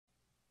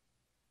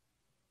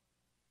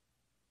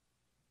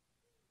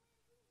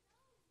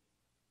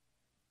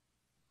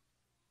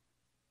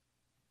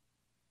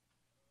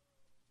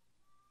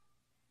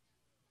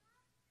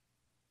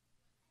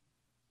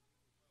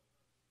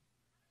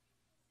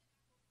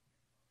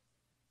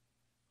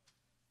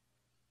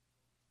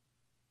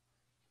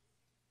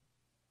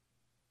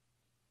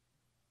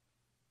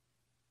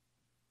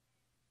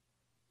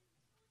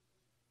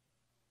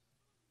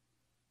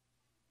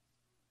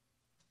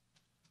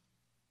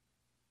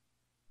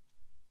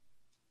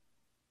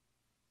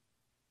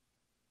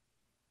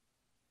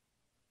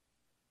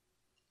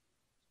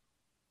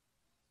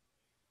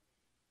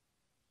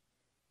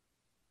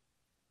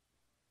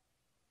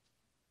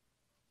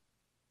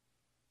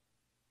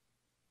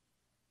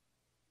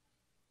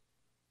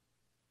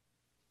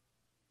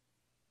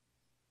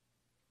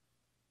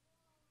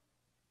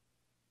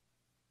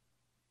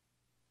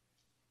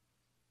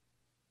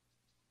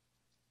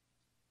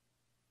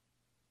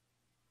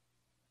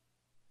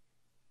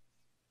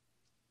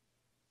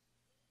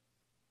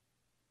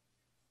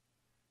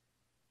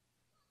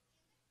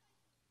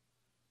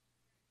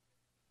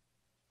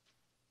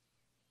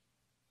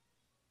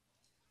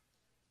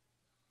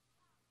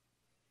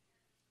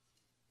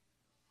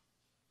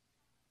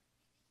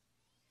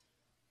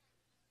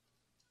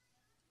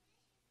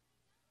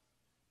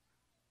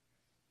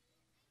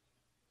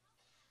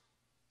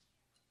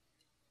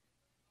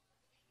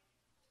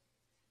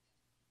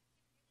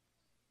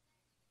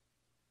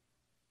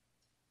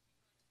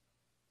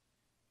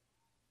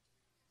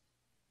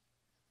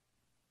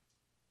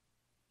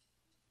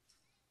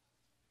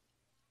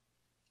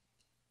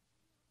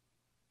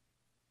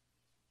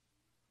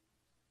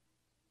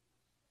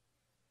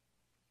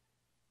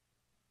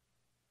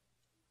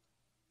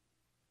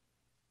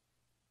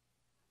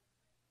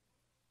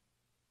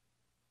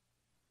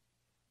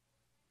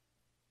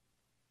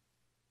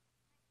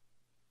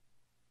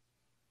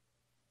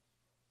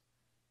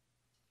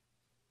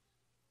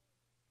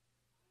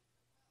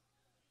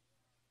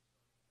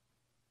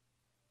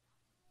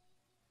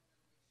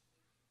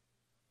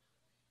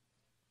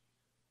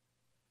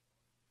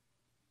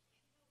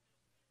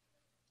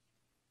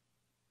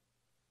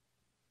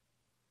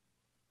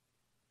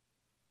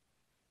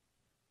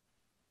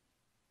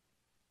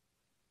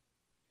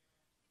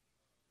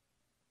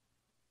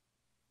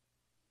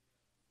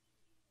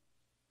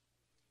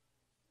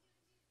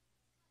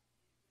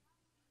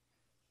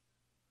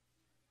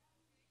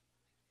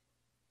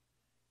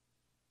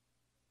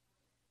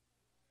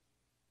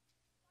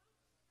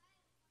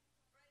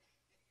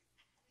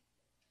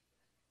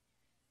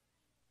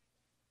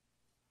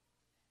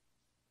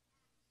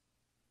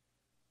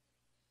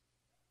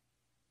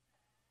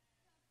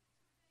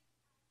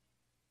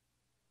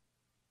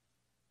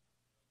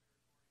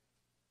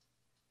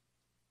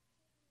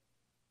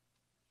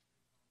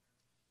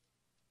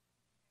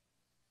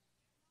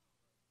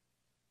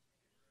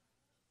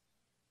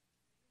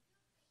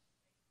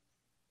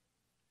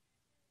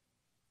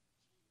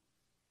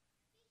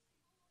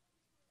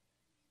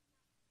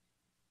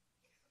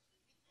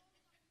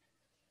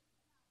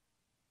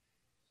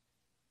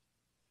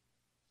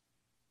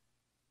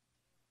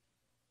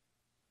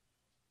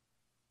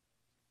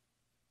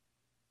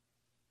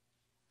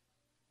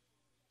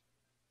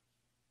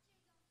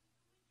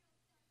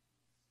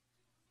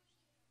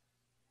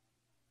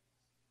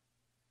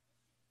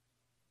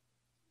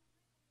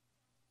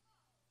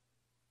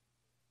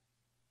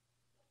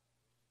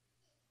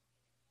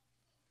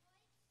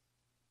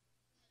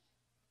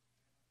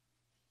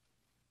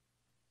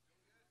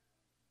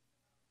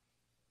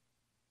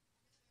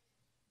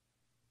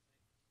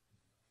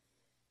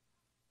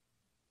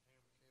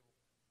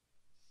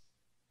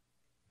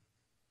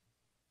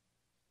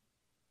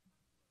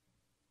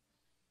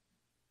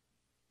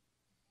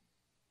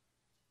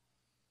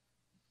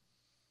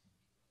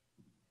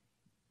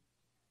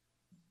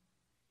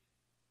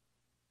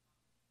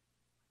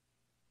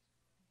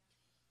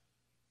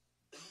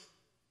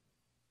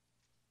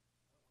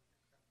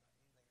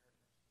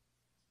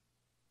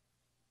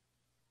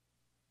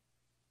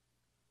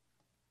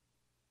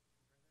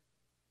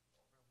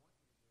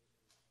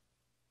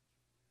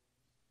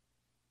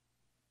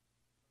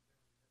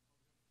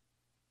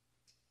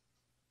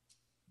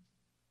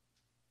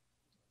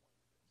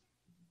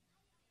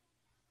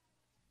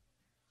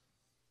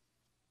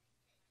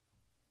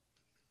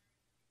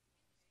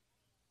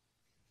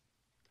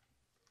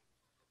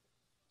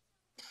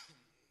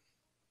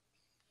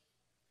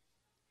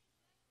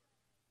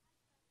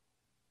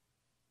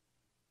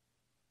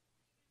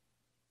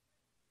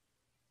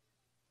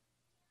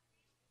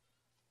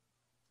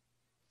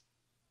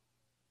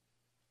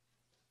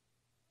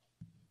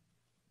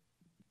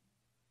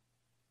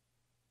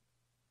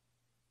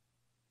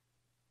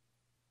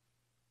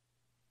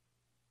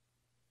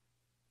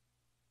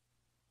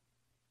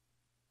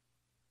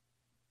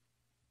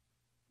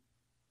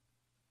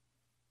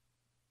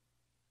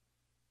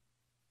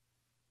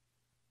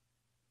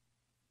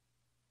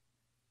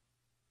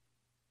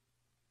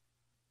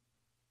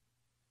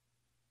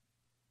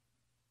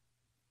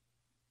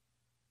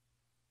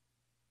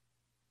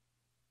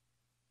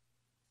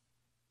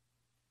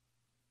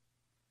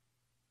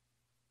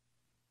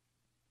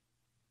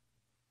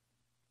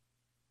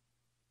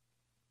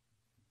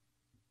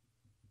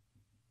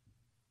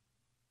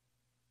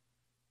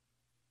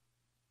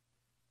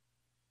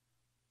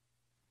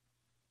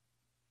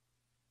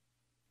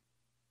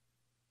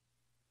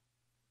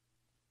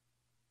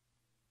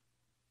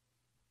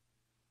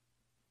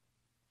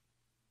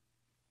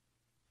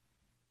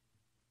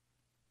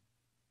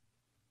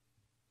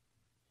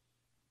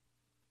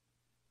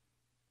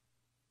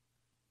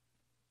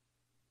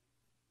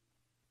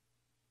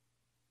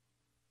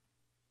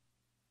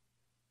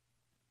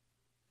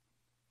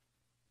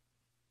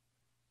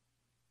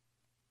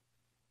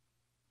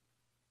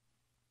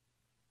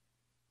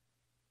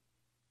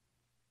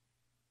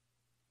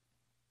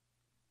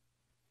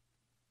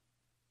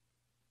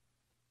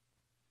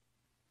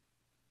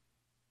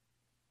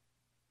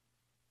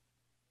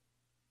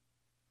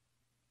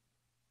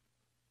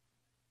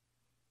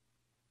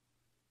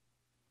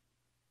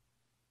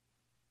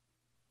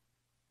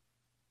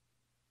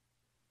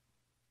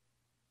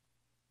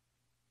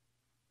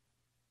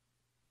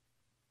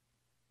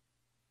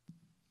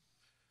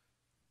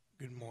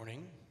Good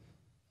morning.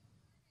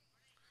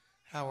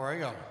 How are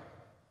y'all?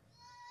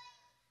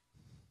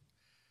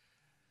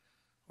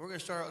 We're going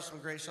to start out with some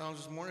great songs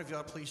this morning. If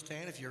y'all please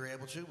stand, if you're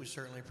able to, we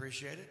certainly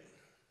appreciate it.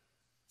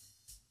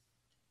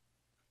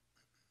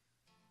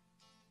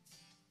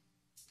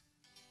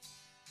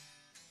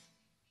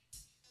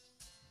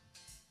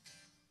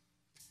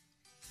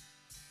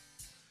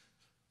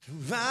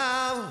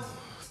 Revival,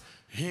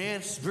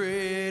 it's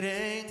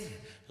spreading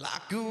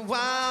like a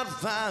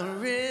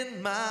wildfire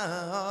in my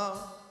heart.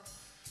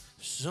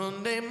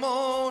 Sunday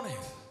morning,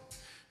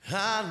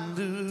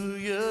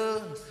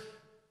 hallelujah,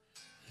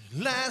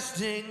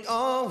 lasting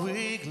all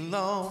week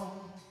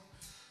long.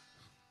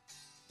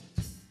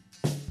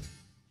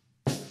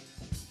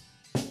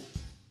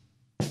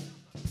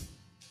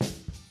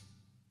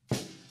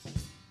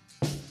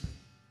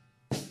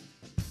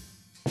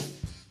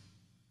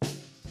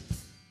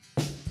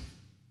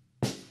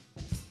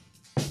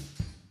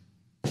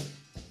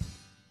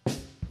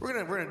 We're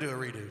gonna do a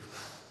redo.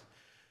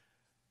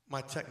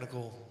 My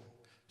technical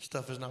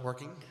stuff is not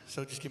working,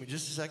 so just give me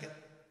just a second.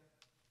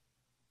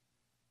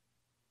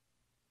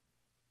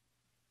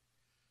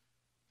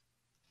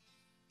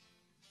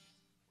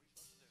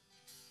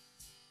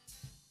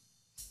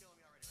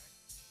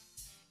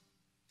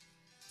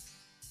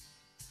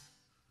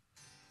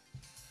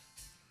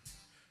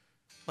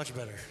 Much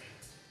better.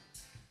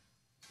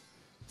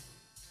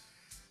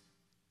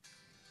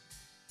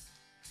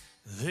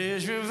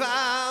 There's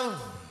revival,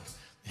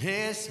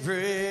 it's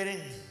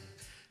spreading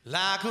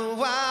like a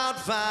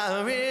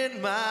wildfire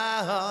in my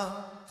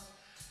heart.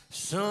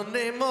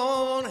 Sunday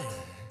morning,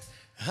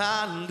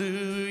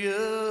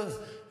 hallelujah,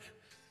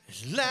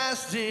 it's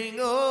lasting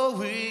all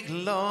week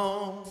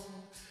long.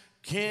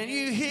 Can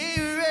you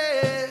hear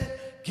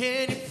it?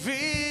 Can you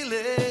feel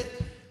it?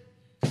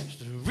 It's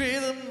the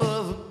rhythm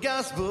of a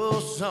gospel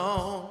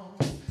song.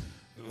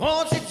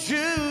 Won't you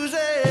choose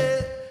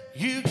it?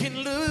 You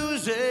can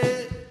lose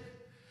it.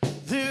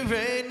 There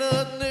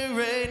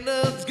ain't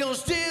nothing's gonna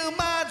steal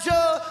my joy.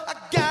 I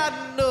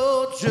got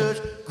no church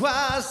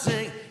choir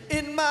sing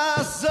in my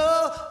soul.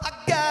 I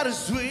got a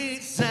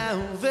sweet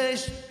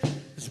salvation,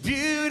 it's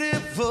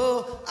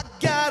beautiful. I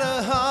got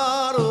a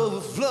heart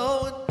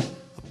overflowing,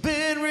 I've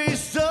been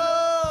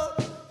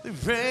restored.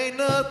 There ain't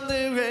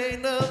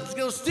nothing's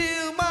gonna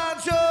steal my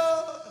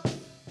joy.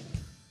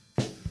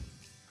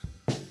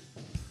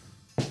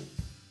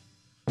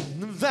 In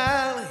the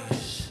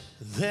valleys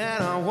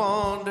that I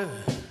wander,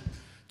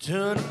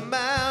 turn the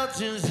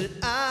mountains that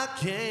I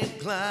can't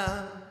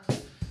climb.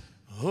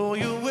 Oh,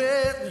 you're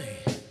with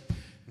me,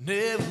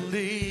 never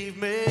leave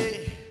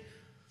me.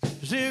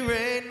 There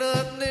ain't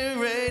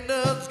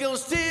nothing's gonna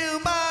steal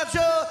my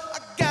joy. I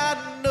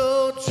got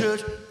no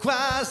church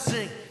choir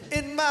sing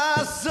in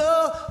my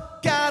soul.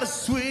 Got a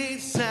sweet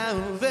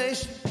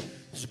salvation,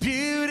 it's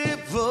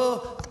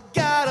beautiful. I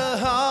got a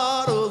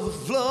heart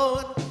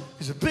overflowing,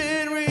 'cause I've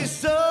been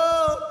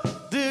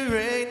restored. There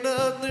ain't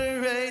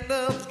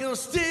nothing's gonna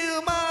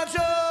steal my joy.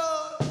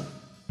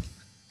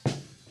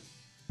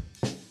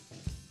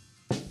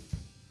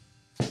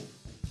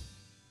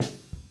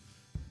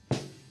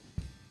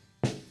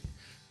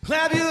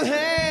 Clap your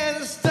hands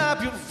and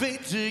stomp your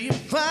feet till you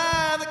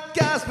find the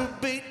gospel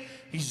beat.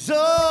 He's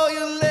all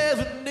you'll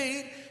ever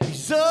need.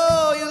 He's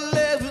all you'll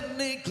ever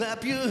need.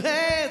 Clap your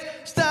hands,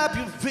 stomp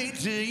your feet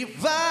till you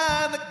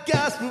find the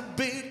gospel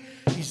beat.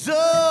 He's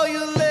all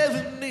you'll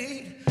ever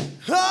need.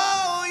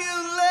 All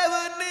you'll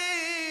ever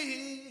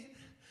need.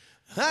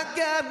 I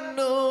got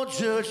no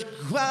church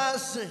choir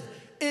sing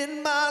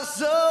in my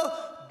soul.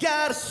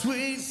 Got a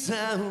sweet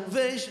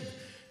salvation,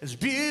 it's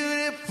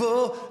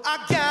beautiful.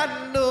 I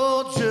got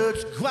no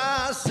church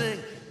choir sing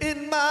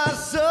in my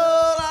soul.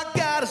 I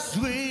got a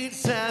sweet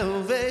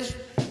salvation,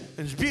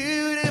 it's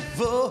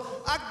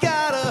beautiful. I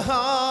got a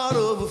heart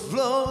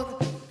overflowing,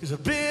 'cause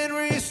I've been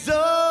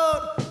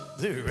restored.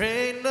 There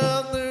ain't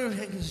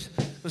nothing's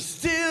gonna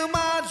steal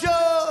my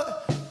joy.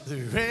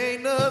 There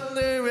ain't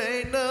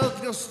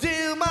nothing gonna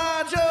steal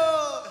my joy.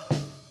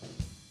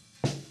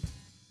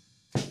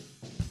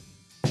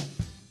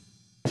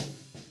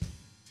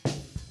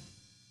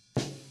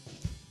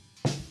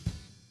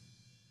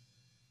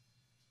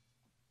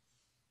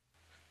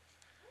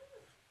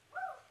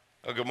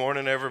 Well, good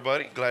morning,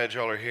 everybody. Glad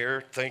y'all are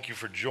here. Thank you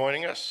for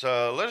joining us.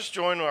 Let us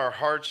join our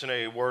hearts in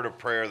a word of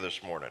prayer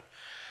this morning.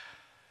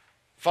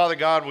 Father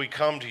God, we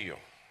come to you.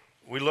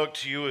 We look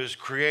to you as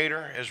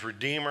creator, as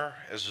redeemer,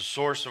 as the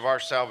source of our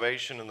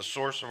salvation and the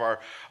source of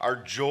our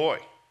joy.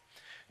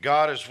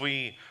 God, as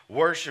we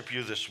worship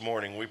you this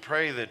morning, we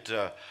pray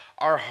that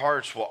our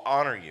hearts will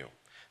honor you,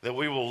 that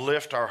we will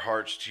lift our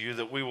hearts to you,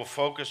 that we will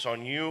focus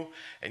on you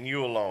and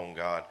you alone,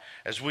 God.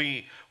 As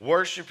we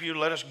worship you,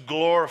 let us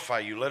glorify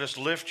you. Let us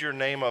lift your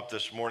name up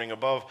this morning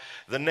above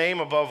the name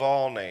above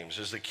all names,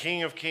 as the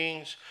King of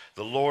Kings,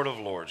 the Lord of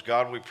Lords.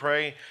 God, we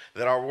pray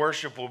that our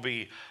worship will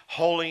be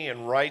holy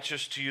and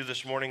righteous to you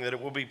this morning, that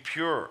it will be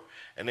pure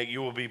and that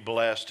you will be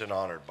blessed and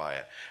honored by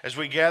it. As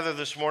we gather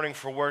this morning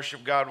for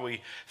worship, God,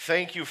 we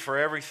thank you for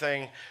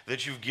everything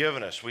that you've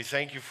given us. We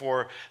thank you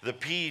for the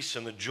peace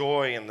and the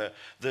joy and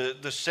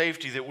the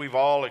safety that we've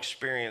all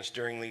experienced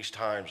during these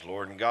times,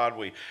 Lord. And God,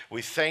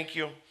 we thank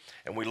you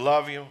and we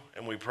love you,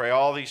 and we pray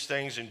all these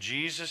things in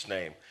Jesus'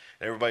 name.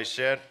 Everybody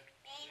said,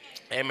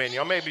 amen.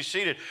 Y'all may be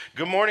seated.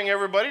 Good morning,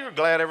 everybody. We're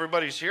glad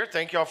everybody's here.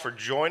 Thank y'all for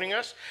joining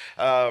us.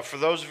 For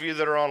those of you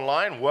that are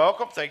online,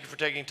 welcome. Thank you for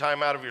taking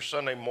time out of your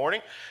Sunday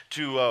morning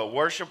to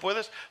worship with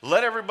us.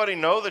 Let everybody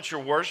know that you're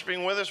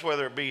worshiping with us,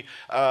 whether it be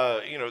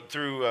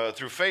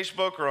through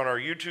Facebook or on our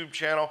YouTube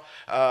channel.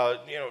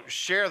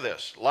 Share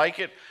this, like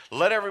it.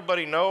 Let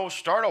everybody know.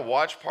 Start a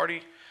watch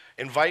party.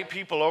 Invite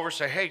people over,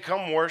 say, hey,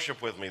 come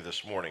worship with me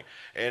this morning.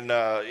 And,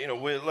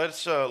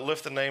 let's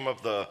lift the name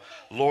of the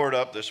Lord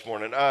up this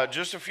morning.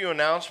 Just a few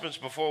announcements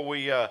before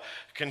we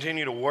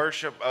continue to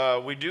worship.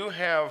 We do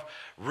have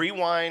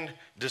Rewind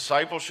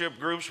discipleship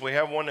groups. We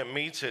have one that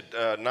meets at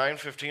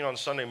 9:15 on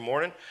Sunday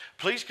morning.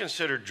 Please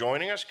consider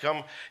joining us.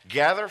 Come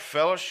gather,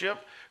 fellowship,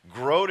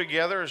 grow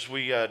together as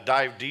we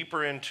dive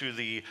deeper into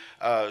the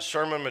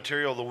sermon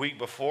material the week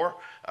before.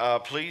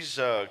 Please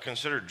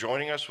consider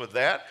joining us with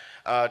that.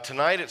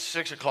 Tonight at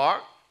 6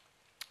 o'clock,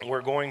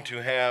 we're going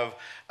to have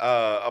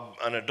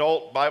an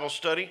adult Bible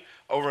study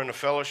over in the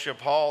fellowship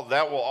hall.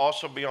 That will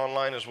also be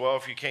online as well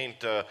if you can't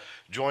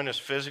join us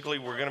physically.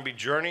 We're going to be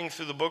journeying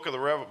through the book of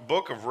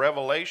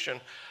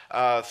Revelation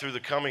through the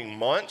coming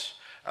months,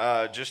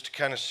 just to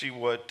kind of see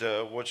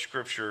what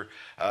Scripture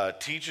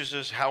teaches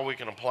us, how we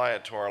can apply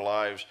it to our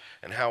lives,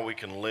 and how we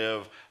can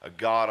live a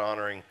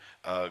God-honoring,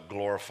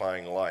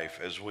 glorifying life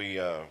as we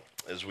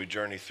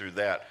journey through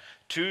that.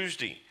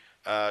 Tuesday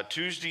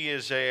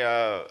is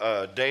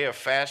a day of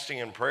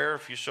fasting and prayer,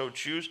 if you so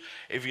choose.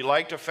 If you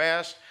like to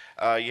fast,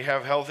 you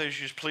have health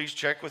issues, please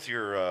check with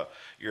your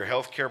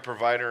health care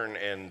provider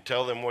and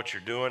tell them what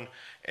you're doing,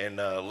 and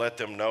let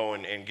them know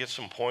and get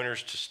some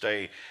pointers to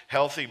stay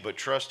healthy, but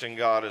trust in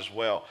God as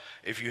well.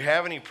 If you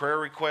have any prayer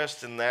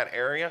requests in that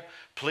area,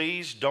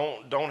 please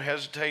don't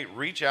hesitate.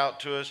 Reach out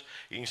to us.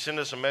 You can send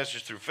us a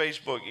message through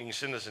Facebook. You can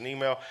send us an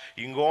email.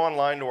 You can go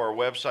online to our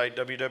website,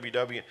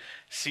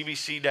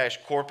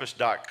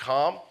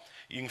 www.cbc-corpus.com.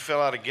 You can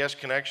fill out a guest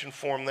connection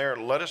form there.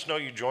 Let us know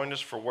you joined us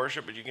for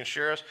worship, but you can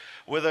share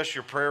with us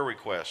your prayer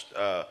request.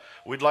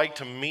 We'd like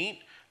to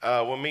meet.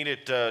 We'll meet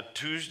at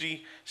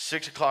Tuesday,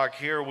 6 o'clock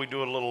here. We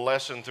do a little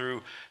lesson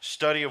through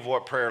study of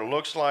what prayer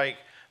looks like,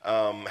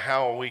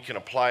 how we can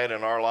apply it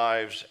in our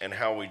lives, and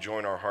how we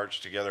join our hearts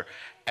together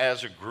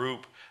as a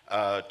group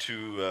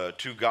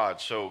to God.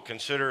 So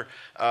consider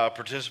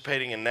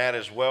participating in that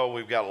as well.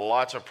 We've got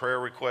lots of prayer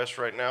requests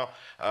right now.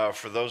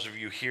 For those of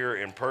you here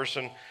in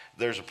person,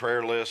 there's a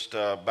prayer list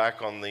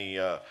back on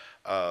the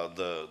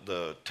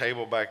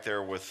table back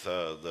there with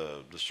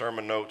the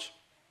sermon notes.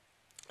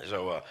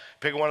 So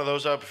pick one of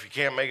those up. If you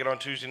can't make it on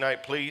Tuesday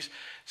night, please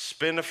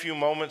spend a few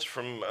moments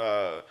from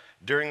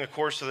during the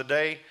course of the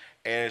day,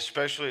 and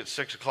especially at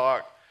 6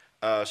 o'clock,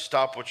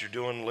 stop what you're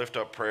doing, lift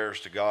up prayers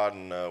to God,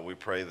 and we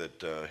pray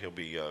that he'll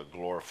be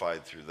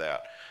glorified through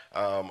that.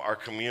 Our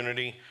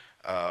community,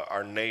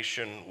 our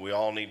nation, we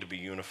all need to be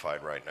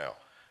unified right now.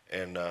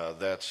 And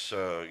that's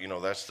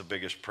the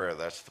biggest prayer.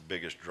 That's the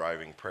biggest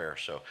driving prayer.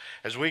 So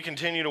as we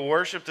continue to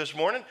worship this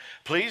morning,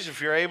 please,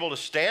 if you're able to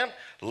stand,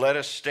 let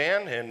us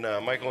stand. And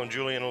Michael and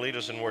Julian will lead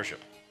us in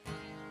worship.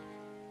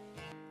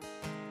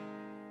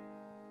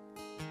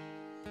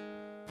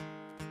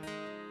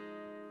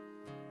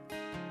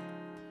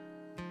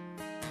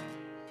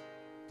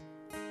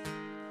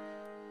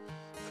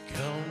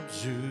 Come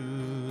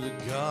to the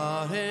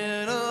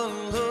garden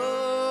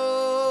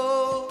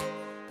alone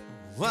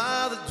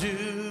while the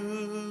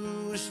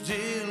dew is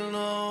still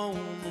on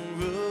the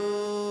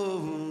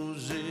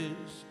roses.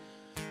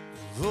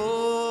 The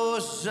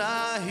voice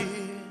I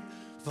hear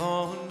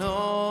falling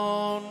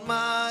on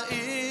my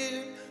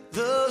ear,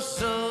 the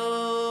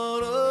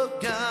Son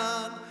of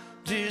God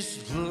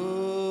discloses,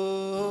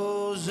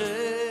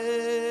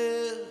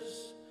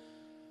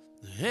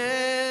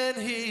 and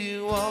he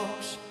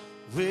walks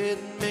with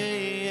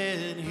me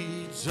and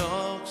he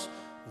talks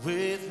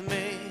with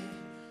me.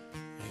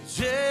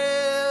 He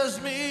tells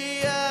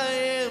me I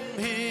am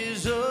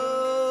his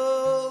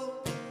own,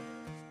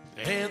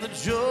 and the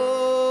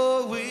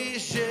joy we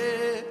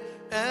share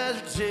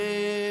as we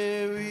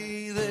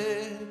tarry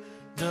there,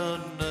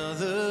 none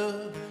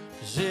other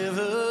has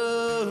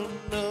ever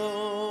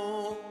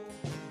known.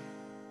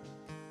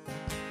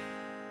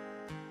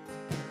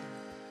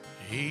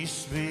 He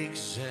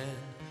speaks and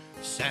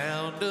the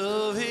sound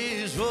of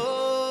his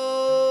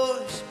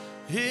voice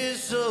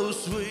is so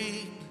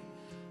sweet,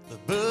 the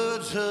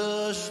birds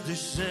hush their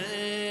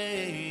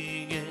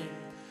singing,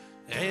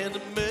 and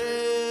the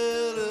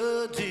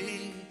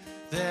melody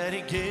that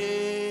he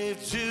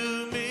gave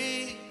to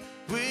me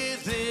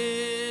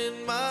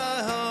within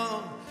my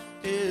heart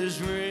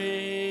is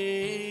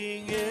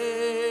ringing.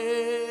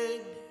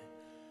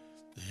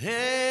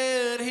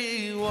 And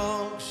he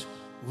walks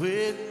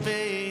with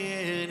me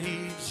and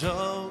he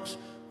talks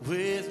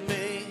with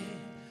me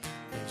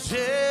and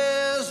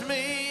tells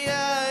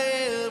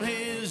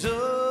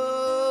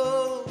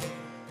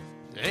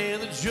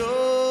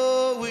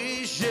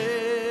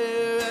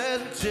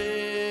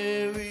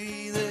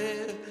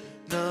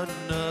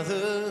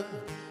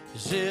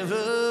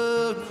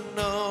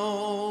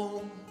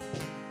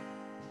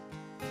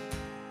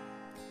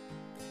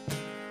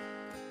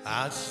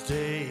I'd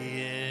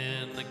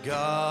stay in the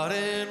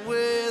garden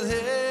with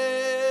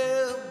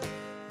him,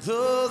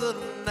 though the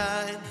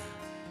night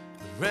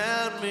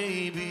around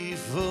me be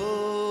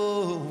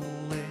falling.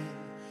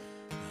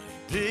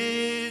 He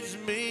bids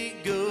me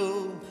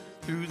go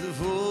through the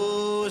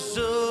voice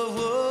of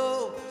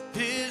woe.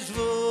 His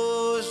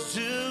voice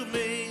to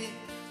me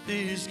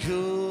is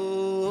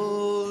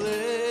calling,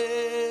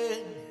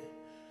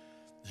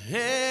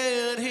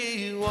 and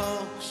he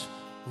walks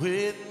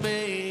with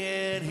me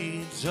and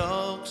he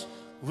talks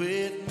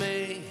with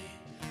me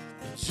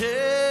and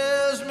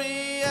tells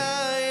me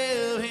I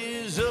am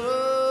his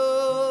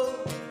own,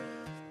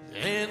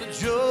 and the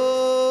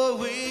joy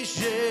we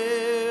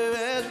share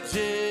as we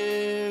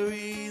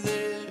tarry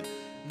there,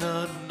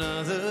 none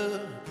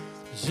other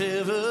has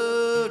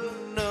ever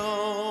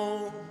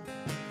known,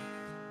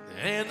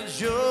 and the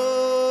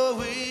joy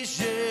we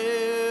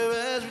share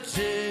as we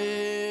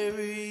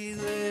tarry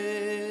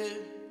there,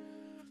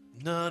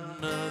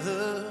 none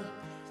other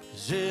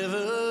has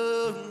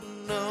ever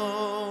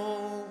known.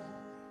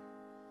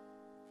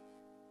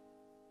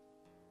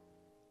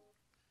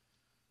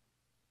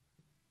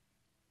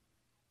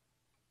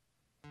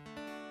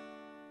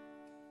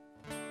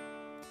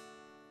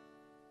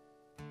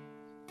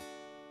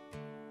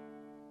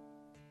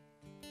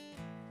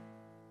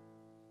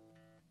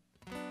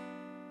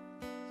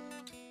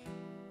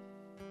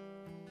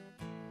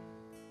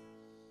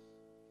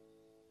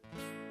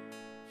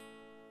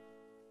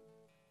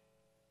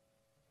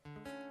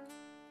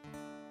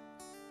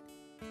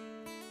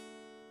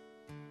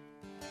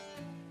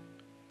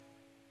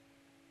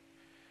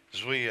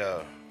 As we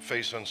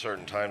face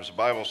uncertain times, the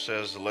Bible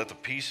says to let the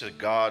peace of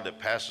God that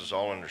passes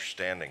all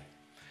understanding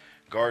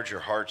guard your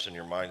hearts and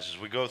your minds as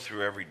we go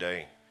through every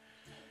day,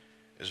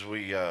 as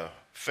we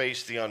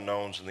face the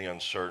unknowns and the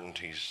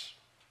uncertainties.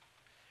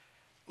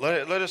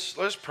 Let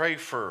us pray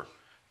for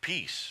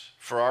peace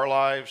for our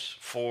lives,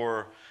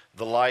 for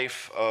the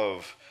life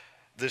of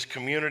this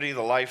community,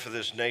 the life of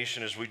this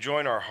nation. As we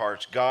join our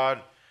hearts,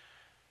 God,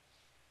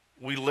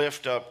 we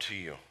lift up to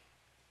you.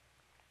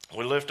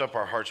 We lift up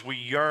our hearts. We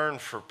yearn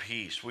for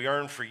peace. We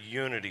yearn for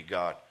unity,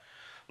 God.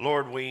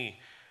 Lord, we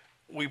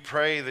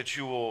pray that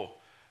you will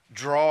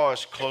draw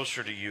us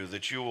closer to you,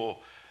 that you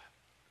will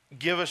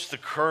give us the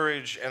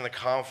courage and the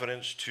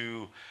confidence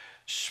to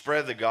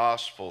spread the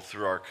gospel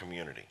through our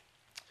community,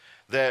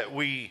 that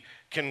we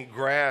can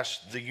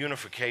grasp the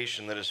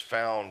unification that is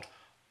found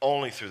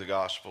only through the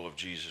gospel of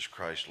Jesus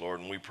Christ,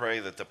 Lord. And we pray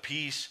that the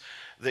peace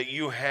that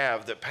you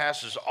have that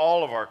passes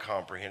all of our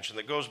comprehension,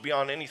 that goes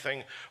beyond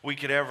anything we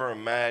could ever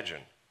imagine,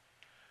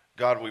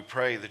 God, we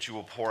pray that you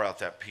will pour out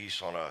that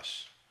peace on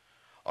us,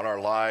 on our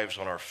lives,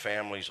 on our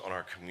families, on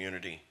our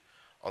community,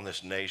 on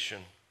this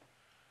nation.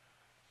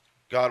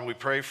 God, we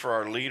pray for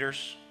our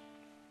leaders.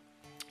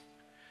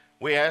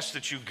 We ask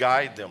that you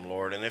guide them,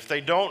 Lord, and if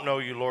they don't know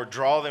you, Lord,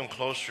 draw them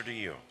closer to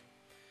you,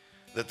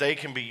 that they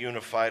can be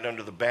unified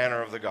under the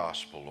banner of the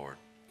gospel, Lord.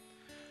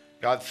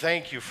 God,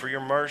 thank you for your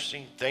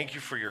mercy. Thank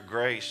you for your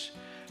grace.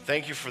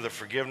 Thank you for the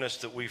forgiveness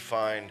that we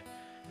find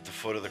at the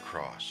foot of the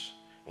cross.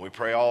 And we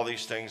pray all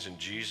these things in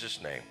Jesus'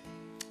 name.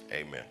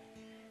 Amen.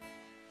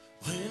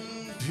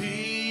 When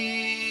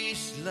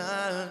peace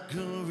like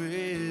a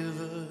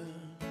river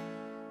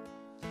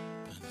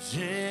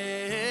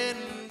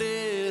attendeth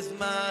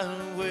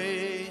my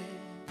way,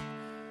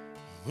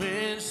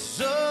 when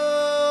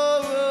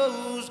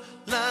sorrows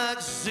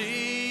like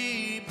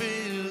sea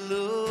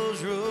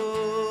billows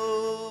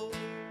roll,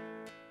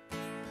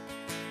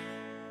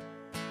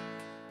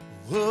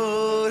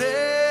 whatever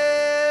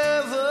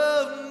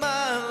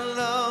my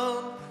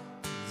Lord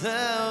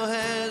thou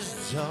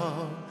hast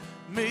taught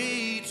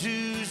me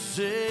to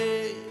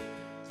say,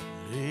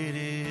 it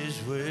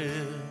is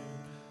well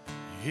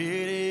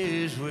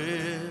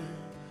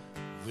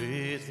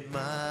with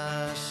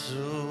my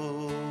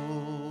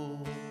soul.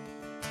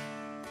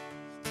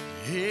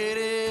 It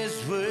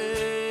is well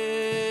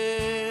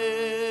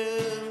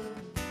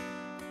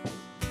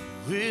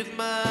with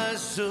my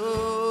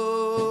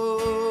soul.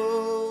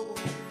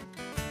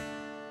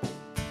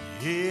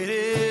 It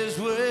is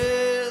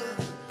well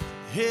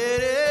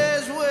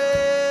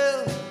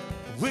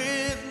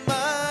with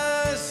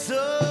my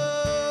soul.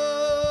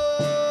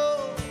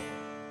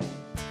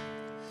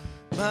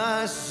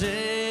 My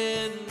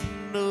sin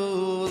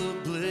know the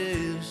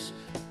bliss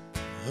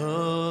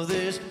of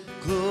this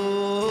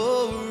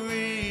glorious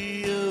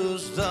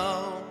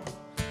dawn.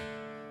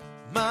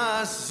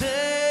 My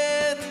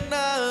sin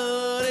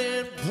not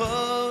in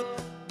part,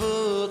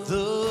 but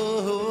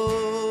the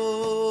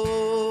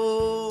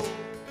whole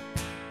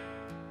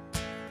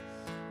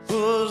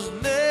was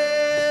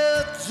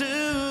nailed to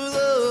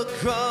the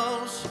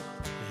cross,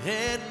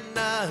 and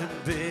I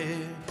bear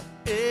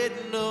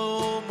it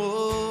no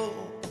more.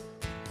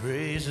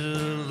 Praise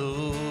the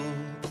Lord,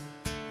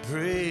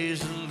 praise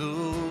the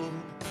Lord,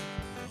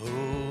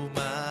 oh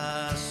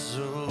my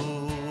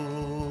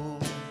soul.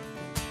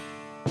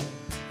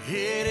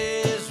 It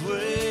is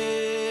well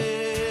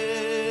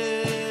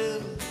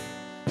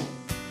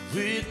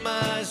with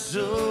my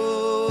soul.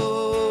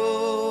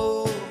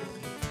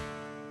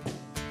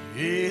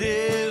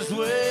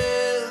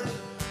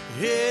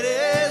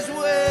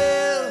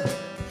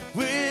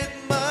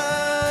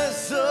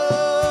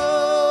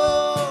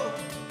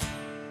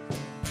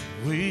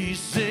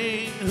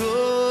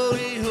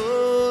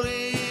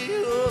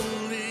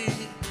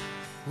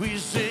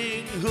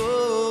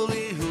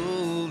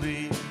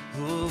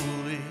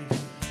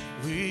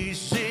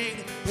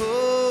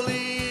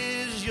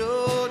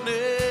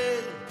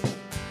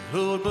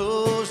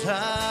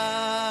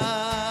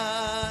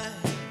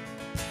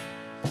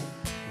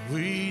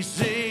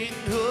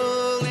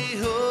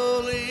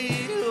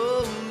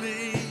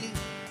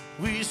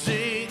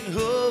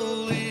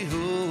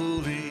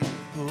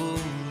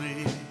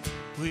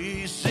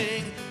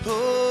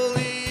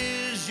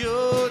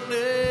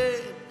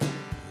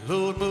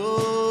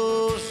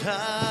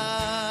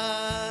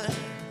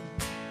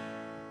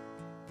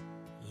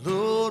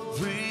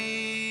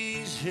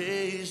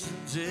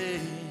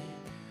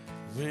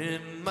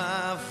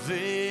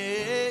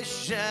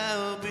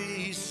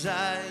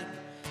 sight.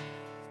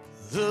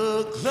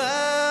 The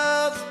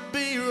clouds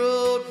be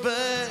rolled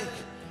back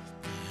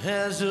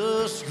as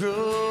a scroll.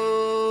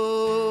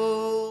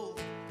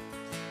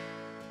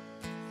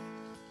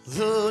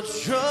 The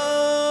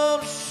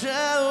drums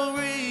shall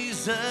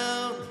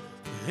resound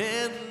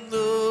and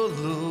the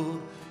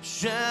Lord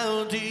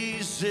shall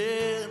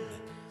descend.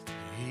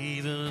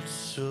 Even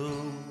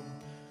so,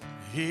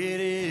 it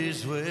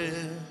is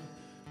well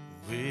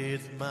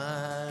with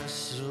my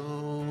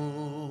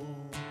soul.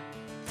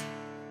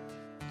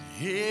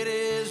 It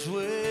is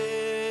well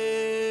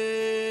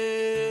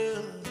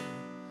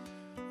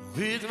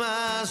with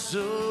my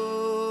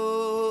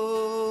soul.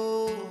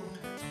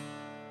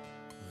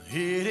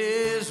 It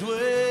is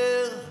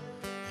well,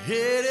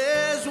 it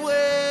is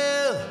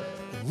well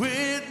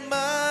with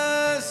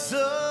my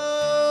soul.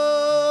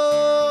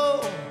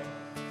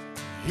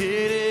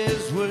 It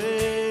is well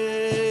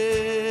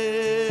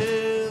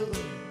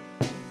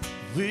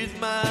with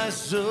my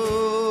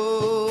soul.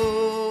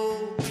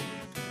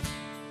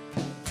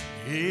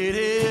 It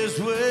is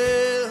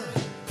well,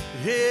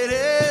 it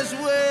is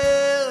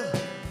well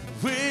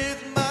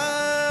with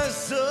my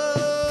soul.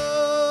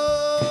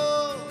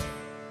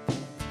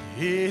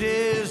 It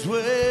is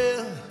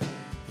well,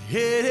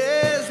 it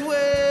is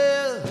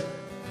well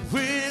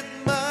with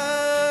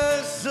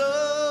my soul.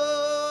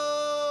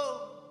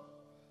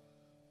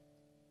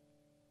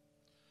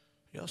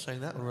 Y'all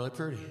sang that one really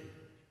pretty.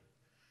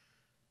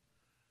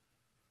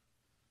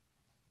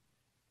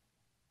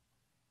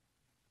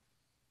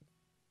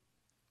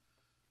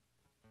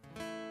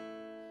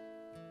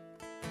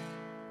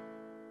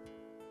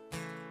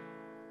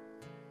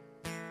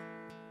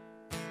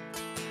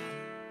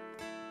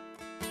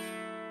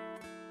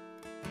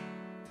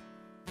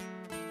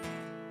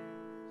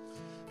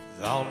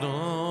 Thought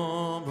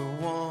number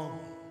one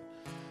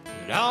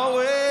would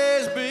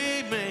always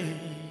be me.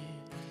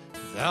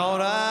 Thought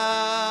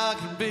I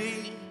could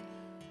be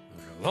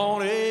what I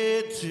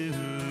wanted to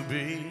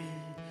be.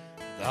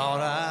 Thought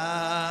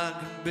I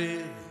could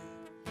be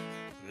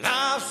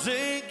life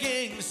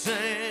sinking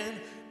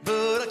sand,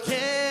 but I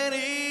can't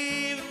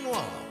even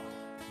walk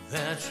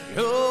without you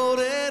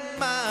holding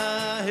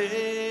my hand.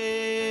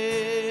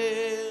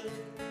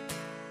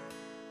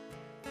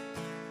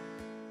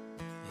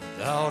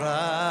 Thought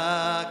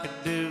I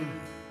could do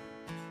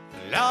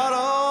a lot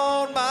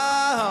on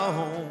my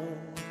own.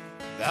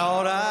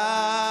 Thought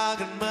I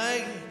could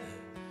make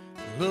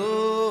it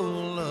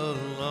all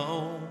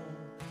alone.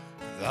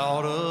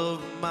 Thought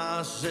of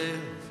myself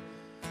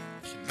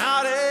as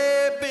not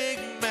a big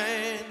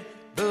man,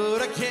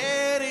 but I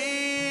can't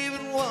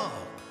even walk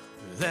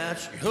without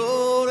you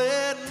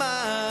holding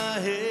my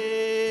hand.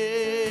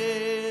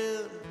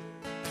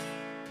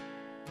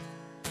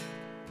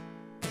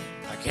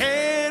 I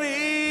can't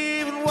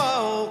even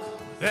walk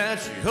without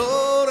you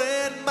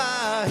holding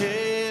my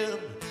hand.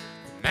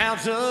 The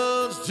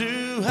mountain's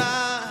too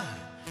high,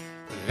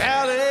 the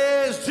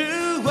valley's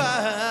too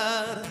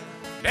wide.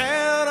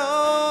 Down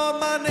on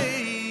my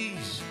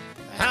knees,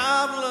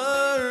 I've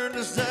learned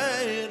to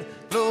stand.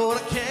 Lord,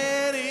 I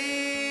can't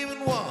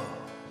even walk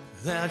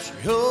without you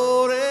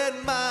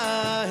holding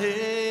my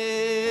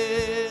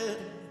hand.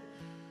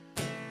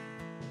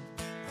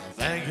 I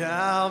think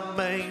I'll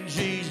make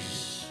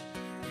Jesus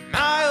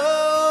my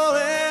all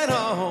and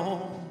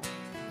all.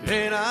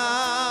 When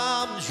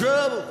I'm in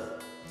trouble,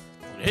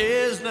 on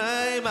His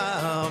name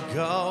I'll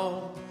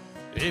call.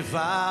 If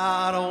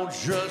I don't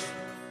trust Him,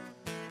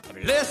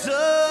 I'm less of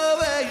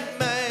a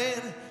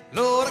man.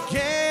 Lord, I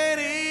can't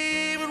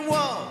even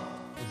walk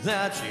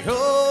without you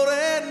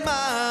holding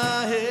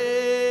my hand.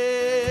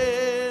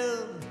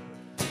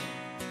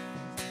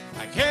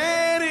 I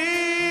can't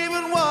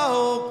even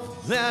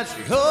walk without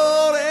you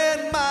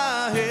holding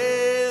my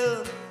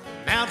hand.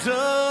 The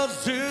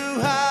mountain's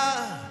too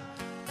high,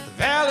 the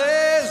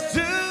valley's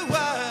too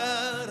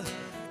wide.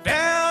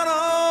 Down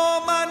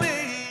on my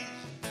knees,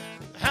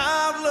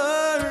 I've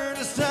learned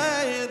to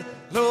stand.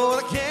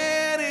 Lord, I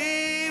can't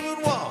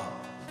even walk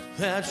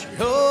without you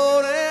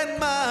holding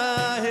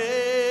my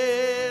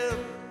hand.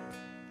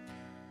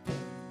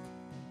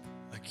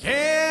 I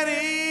can't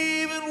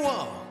even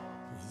walk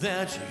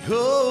without you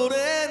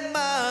holding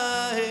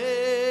my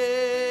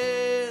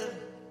hand.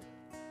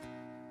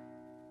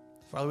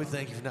 Father, we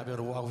thank you for not being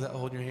able to walk without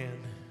holding your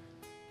hand.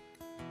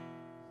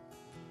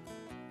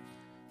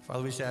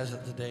 Father, we just ask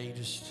that today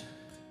you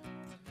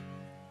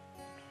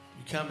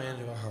come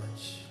into our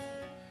hearts.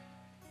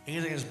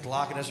 Anything that's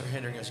blocking us or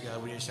hindering us,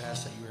 God, we just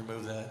ask that you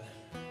remove that.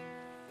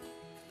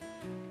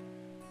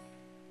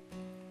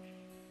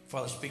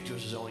 Father, speak to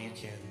us as only you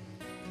can.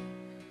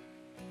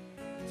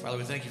 Father,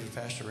 we thank you for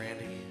Pastor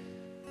Randy.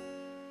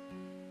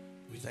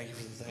 We thank you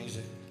for the things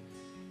that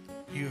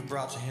you have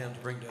brought to him to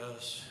bring to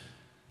us.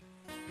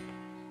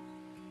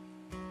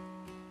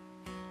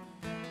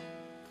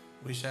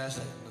 We just ask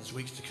that in those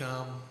weeks to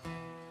come,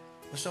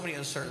 with so many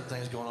uncertain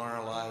things going on in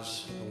our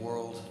lives, in the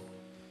world,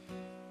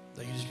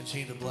 that you just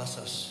continue to bless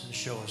us and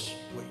show us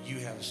what you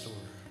have in store.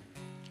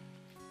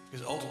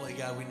 Because ultimately,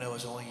 God, we know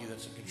it's only you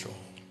that's in control.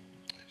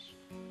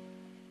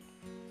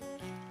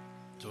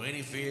 So So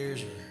any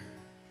fears or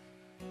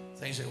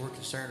things that we're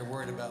concerned or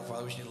worried about,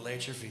 Father, we just need to lay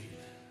at your feet.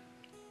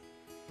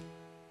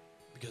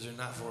 Because they're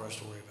not for us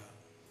to worry about.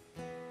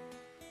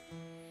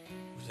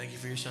 We thank you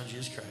for your son,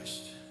 Jesus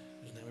Christ.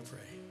 In his name we pray.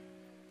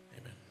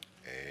 Amen.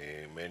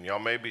 Amen. Y'all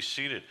may be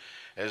seated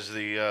as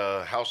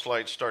the house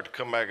lights start to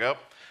come back up.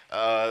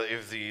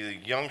 If the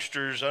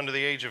youngsters under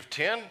the age of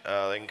 10,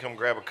 they can come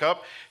grab a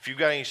cup. If you've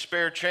got any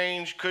spare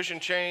change, cushion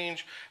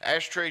change,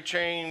 ashtray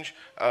change,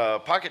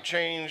 pocket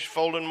change,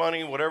 folding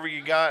money, whatever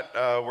you got,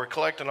 we're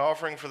collecting an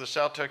offering for the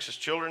South Texas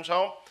Children's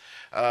Home.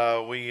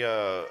 We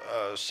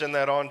send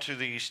that on to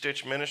the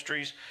Stitch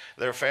Ministries,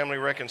 their family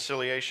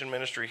reconciliation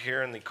ministry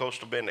here in the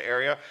Coastal Bend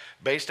area.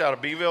 Based out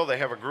of Beeville, they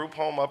have a group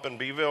home up in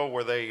Beeville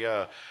where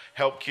they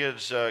help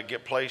kids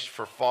get placed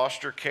for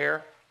foster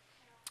care.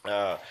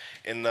 They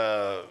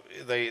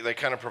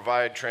kind of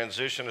provide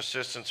transition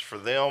assistance for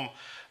them,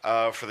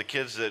 for the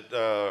kids that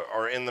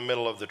are in the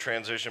middle of the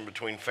transition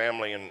between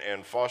family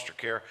and foster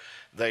care.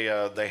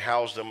 They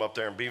house them up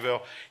there in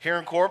Beeville. Here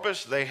in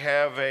Corpus, they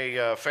have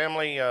a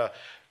family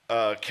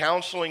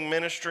counseling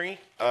ministry.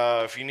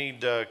 If you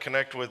need to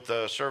connect with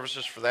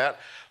services for that,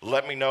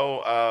 let me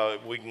know.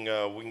 We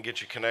can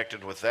get you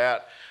connected with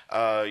that.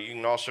 You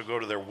can also go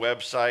to their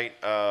website.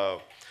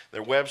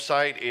 Their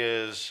website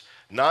is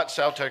not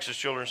South Texas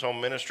Children's Home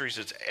Ministries.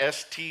 It's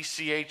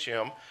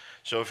STCHM.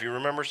 So if you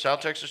remember South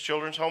Texas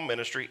Children's Home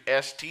Ministry,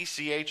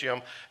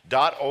 STCHM.org.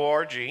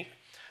 You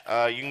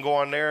can go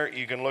on there.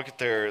 You can look at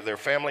their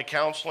family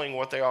counseling,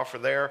 what they offer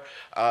there,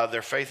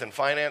 their faith and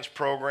finance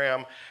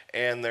program,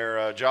 and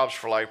their Jobs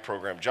for Life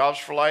program. Jobs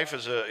for Life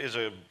is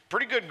a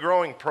pretty good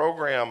growing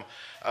program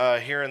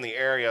here in the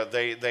area.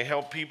 They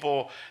help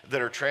people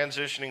that are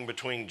transitioning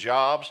between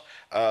jobs.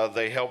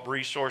 They help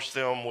resource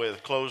them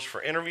with clothes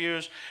for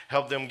interviews,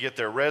 help them get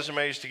their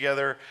resumes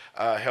together,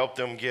 help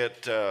them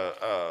get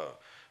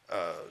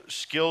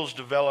skills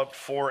developed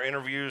for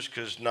interviews,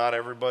 because not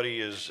everybody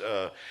is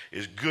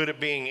good at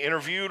being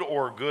interviewed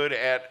or good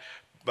at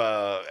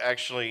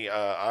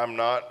I'm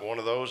not one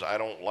of those. I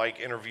don't like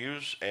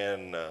interviews,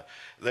 and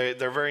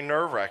they're very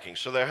nerve-wracking.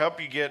 So they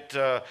help you get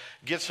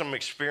some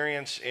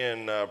experience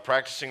in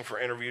practicing for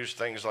interviews,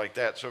 things like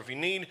that. So if you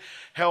need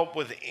help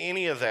with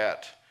any of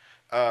that,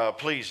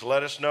 please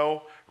let us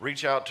know.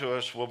 Reach out to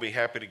us. We'll be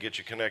happy to get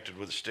you connected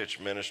with the Stitch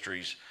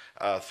Ministries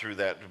through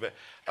that.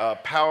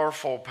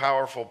 Powerful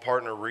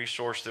partner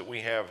resource that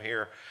we have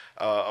here,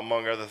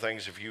 among other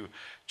things. If you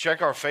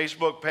check our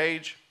Facebook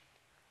page,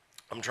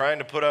 I'm trying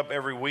to put up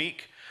every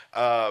week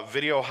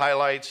video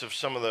highlights of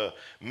some of the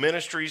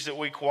ministries that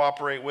we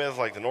cooperate with,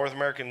 like the North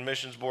American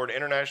Missions Board,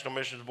 International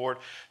Missions Board,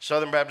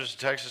 Southern Baptist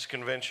Texas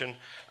Convention,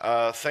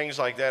 things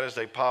like that as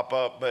they pop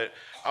up. But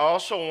I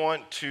also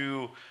want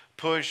to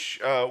push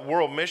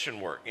world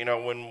mission work. You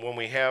know, when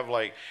we have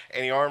like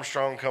Annie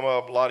Armstrong come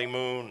up, Lottie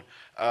Moon,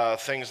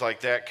 things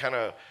like that, kind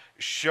of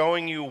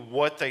showing you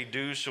what they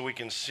do so we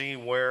can see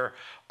where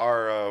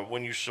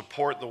when you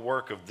support the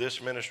work of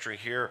this ministry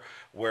here,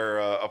 where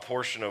a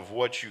portion of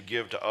what you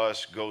give to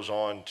us goes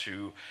on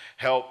to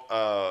help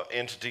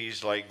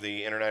entities like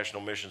the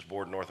International Missions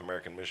Board, North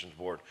American Missions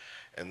Board,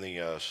 and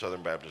the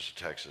Southern Baptist of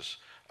Texas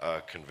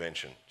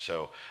Convention.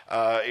 So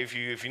if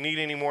you need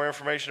any more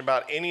information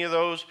about any of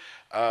those,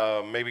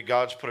 maybe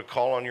God's put a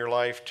call on your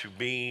life to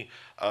be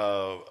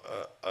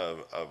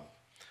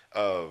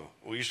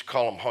we used to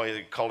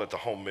call it the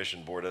Home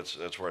Mission Board.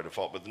 That's where I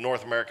default. But the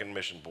North American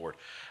Mission Board.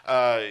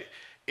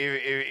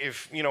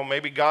 If you know,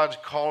 maybe God's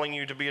calling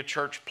you to be a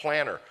church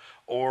planner,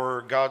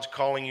 or God's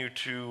calling you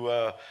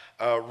to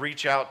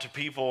reach out to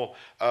people,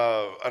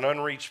 an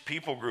unreached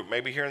people group,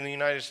 maybe here in the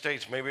United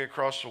States, maybe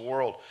across the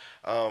world.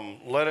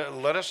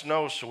 Let us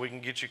know so we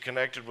can get you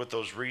connected with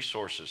those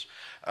resources,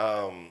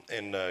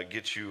 and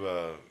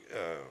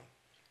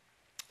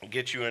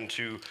get you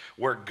into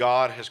where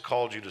God has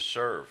called you to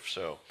serve.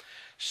 So,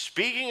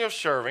 speaking of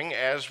serving,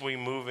 as we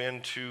move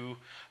into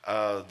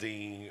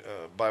the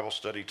Bible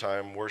study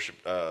time, worship,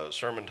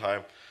 sermon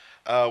time,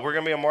 we're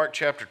going to be in Mark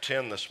chapter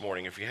 10 this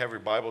morning. If you have your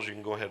Bibles, you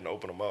can go ahead and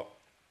open them up.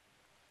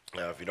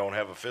 If you don't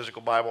have a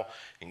physical Bible,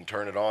 you can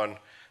turn it on.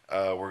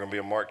 We're going to be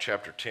in Mark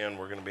chapter 10.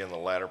 We're going to be in the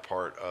latter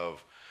part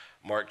of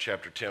Mark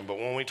chapter 10. But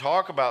when we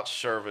talk about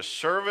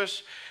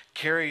service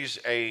carries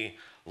a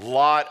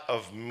lot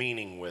of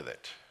meaning with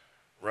it.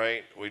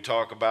 Right? We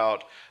talk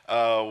about,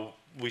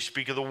 we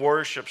speak of the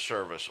worship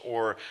service,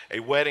 or a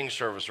wedding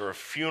service, or a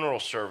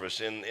funeral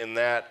service in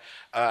that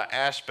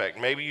aspect.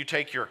 Maybe you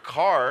take your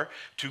car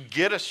to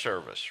get a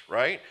service,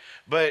 right?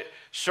 But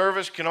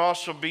service can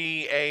also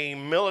be a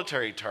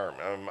military term.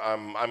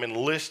 I'm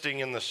enlisting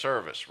in the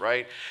service,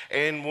 right?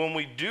 And when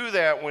we do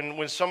that,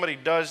 when somebody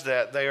does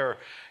that, they are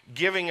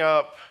giving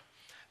up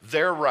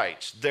their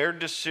rights, their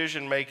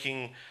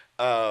decision-making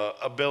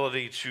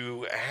ability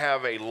to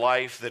have a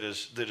life that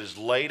is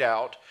laid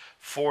out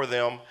for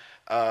them.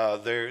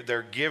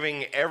 They're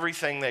giving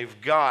everything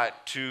they've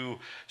got to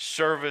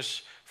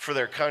service for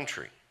their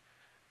country.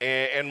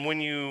 And when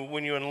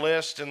you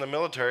enlist in the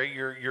military,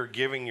 you're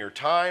giving your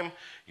time,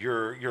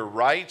 your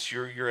rights.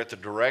 You're at the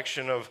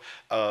direction of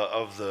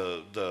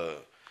the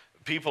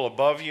people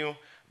above you,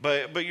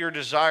 but your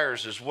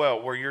desires as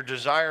well, where your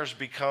desires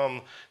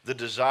become the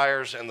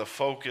desires and the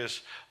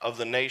focus of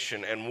the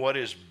nation and what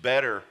is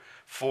better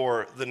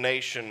for the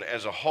nation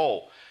as a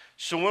whole.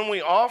 So when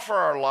we offer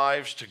our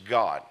lives to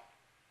God,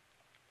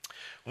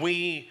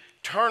 we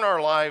turn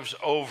our lives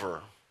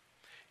over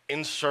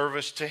in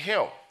service to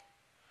Him.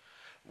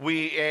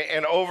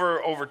 And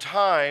over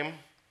time,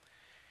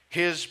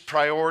 His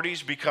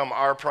priorities become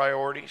our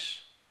priorities.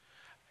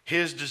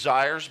 His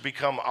desires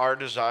become our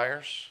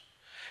desires.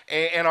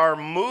 And our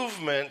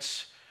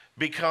movements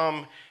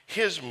become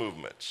His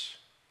movements.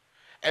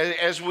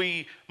 As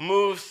we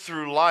move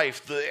through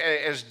life,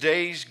 as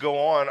days go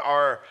on,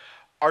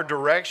 our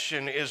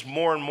direction is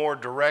more and more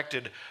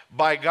directed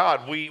by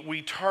God.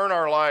 We turn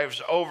our lives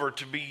over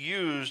to be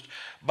used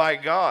by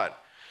God.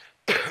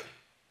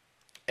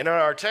 And in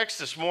our text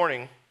this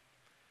morning,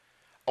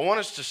 I want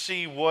us to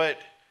see what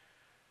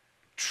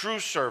true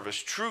service,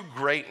 true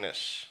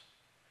greatness,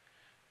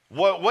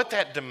 what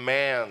that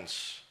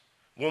demands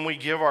when we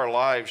give our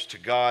lives to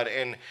God,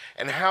 and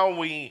how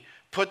we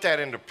put that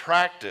into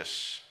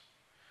practice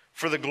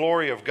for the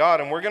glory of God.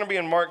 And we're going to be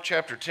in Mark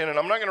chapter 10, and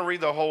I'm not going to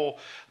read the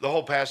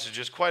whole passage.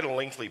 It's quite a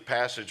lengthy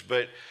passage,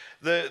 but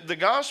the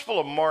Gospel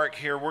of Mark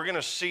here, we're going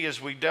to see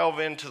as we delve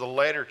into the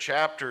later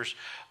chapters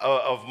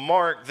of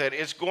Mark that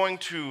it's going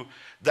to,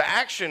 the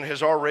action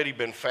has already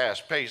been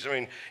fast-paced. I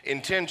mean,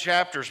 in 10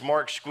 chapters,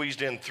 Mark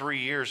squeezed in 3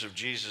 years of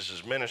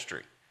Jesus'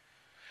 ministry.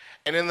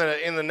 And in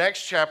the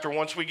next chapter,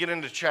 once we get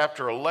into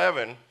chapter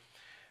 11,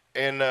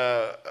 and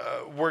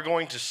we're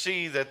going to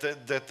see that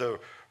the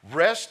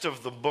rest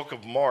of the book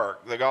of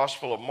Mark, the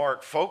Gospel of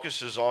Mark,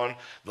 focuses on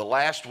the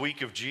last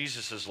week of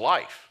Jesus'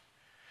 life.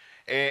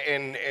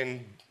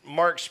 And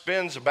Mark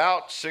spends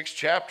about 6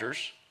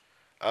 chapters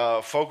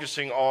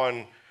focusing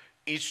on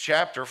each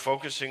chapter,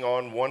 focusing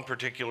on one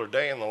particular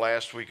day in the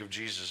last week of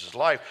Jesus'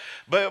 life.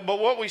 But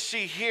what we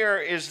see here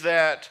is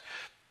that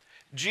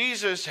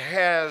Jesus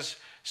has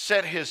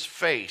set his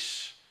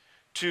face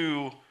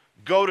to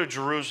go to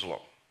Jerusalem.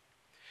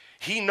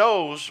 He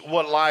knows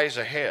what lies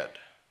ahead.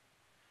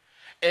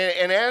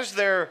 And as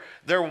they're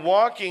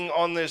walking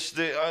on this,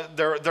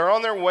 they're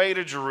on their way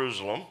to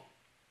Jerusalem,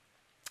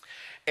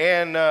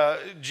 and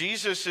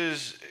Jesus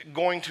is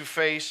going to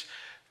face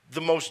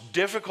the most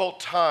difficult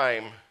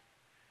time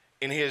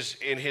in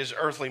his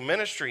earthly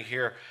ministry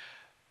here.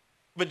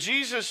 But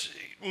Jesus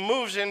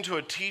moves into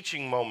a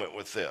teaching moment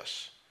with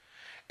this.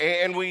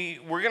 And we're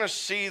going to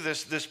see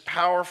this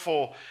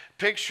powerful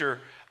picture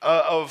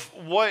of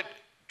what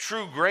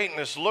true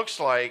greatness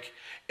looks like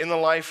in the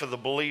life of the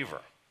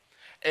believer.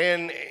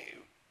 And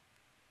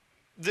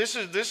this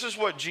is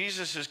what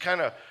Jesus is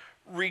kind of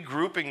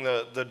regrouping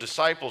the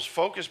disciples'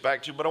 focus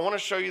back to. But I want to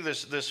show you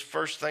this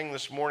first thing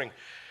this morning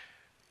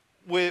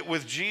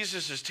with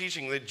Jesus'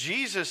 teaching, that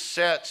Jesus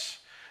sets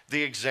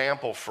the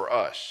example for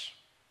us.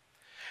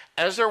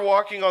 As they're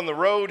walking on the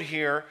road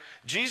here,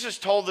 Jesus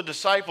told the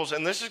disciples,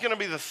 and this is going to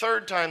be the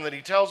third time that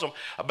he tells them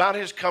about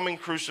his coming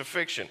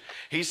crucifixion.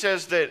 He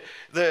says that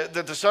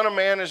the Son of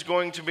Man is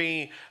going to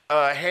be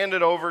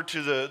handed over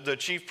to the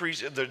chief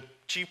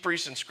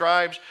priests and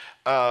scribes,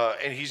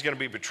 and he's going to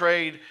be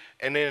betrayed,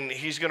 and then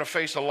he's going to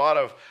face a lot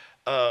of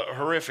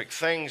horrific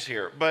things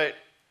here. But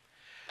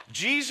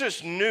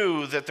Jesus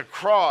knew that the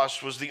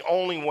cross was the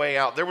only way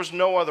out. There was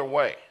no other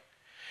way.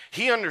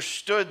 He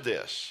understood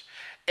this.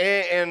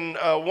 And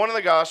one of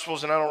the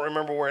Gospels, and I don't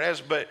remember where it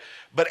is, but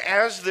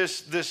as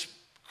this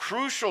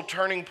crucial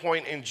turning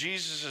point in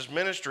Jesus'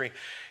 ministry,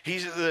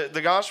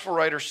 the Gospel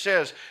writer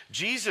says,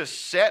 Jesus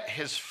set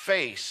his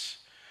face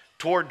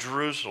toward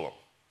Jerusalem.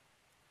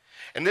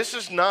 And this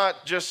is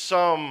not just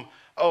some,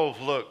 oh,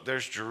 look,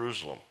 there's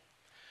Jerusalem.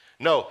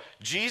 No,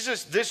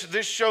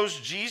 this shows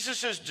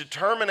Jesus'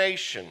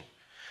 determination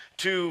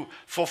to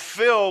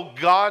fulfill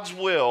God's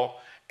will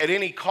at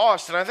any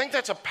cost. And I think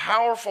that's a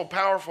powerful,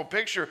 powerful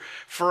picture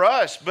for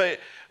us.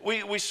 But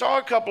we saw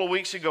a couple of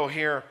weeks ago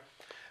here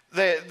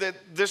that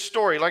this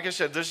story, like I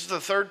said, this is the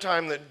third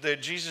time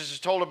that Jesus is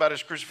told about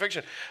his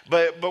crucifixion.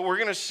 But we're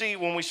going to see,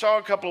 when we saw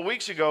a couple of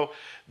weeks ago,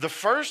 the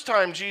first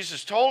time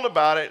Jesus told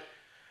about it,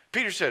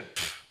 Peter said,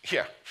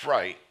 yeah,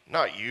 right,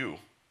 not you.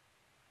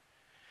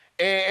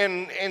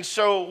 And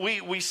so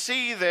we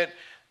see that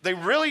they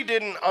really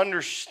didn't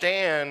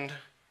understand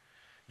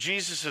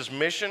Jesus'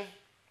 mission.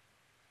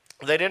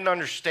 They didn't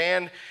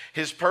understand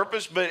his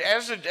purpose. But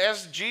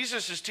as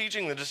Jesus is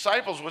teaching the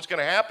disciples what's going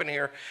to happen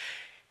here,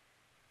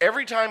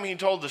 every time he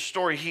told the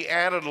story, he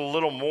added a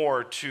little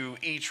more to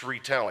each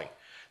retelling.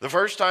 The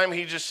first time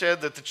he just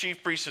said that the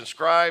chief priests and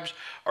scribes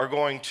are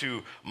going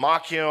to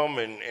mock him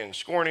and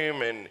scorn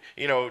him, and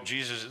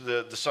Jesus,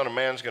 the Son of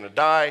Man, is going to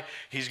die.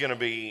 He's going to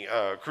be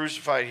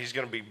crucified. He's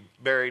going to be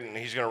buried, and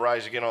he's going to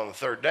rise again on the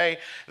third day.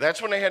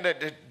 That's when they had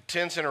that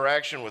tense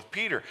interaction with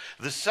Peter.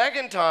 The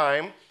second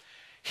time,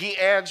 he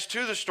adds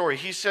to the story.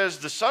 He says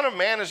the Son of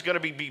Man is going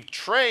to be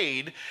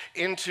betrayed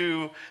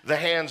into the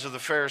hands of the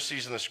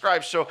Pharisees and the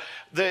scribes. So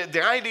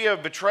the idea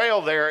of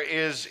betrayal there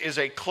is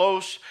a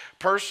close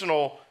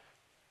personal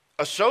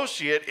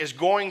associate is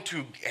going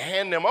to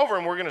hand them over.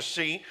 And we're going to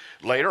see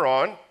later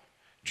on,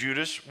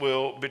 Judas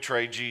will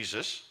betray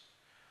Jesus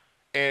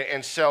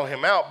and sell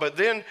him out. But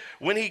then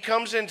when he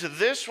comes into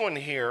this one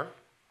here,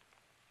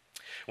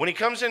 we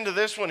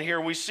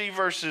see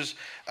verses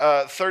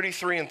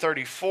 33 and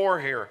 34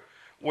 here,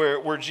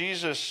 where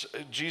Jesus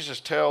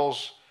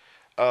tells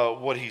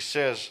what he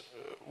says,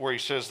 where he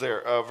says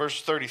there,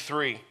 verse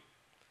 33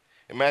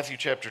 in Matthew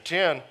chapter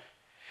 10,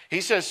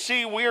 he says,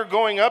 "See, we are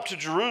going up to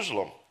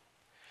Jerusalem.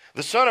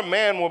 The Son of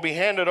Man will be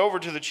handed over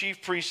to the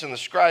chief priests and the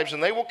scribes,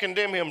 and they will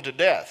condemn him to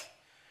death.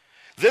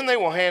 Then they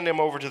will hand him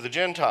over to the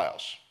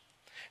Gentiles,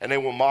 and they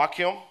will mock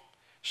him,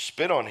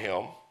 spit on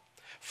him,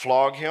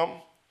 flog him,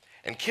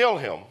 and kill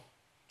him,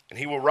 and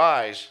he will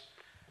rise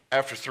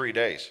after 3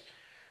 days."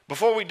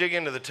 Before we dig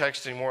into the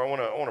text anymore, I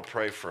want to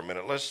pray for a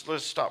minute.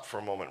 Let's stop for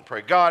a moment and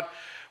pray. God,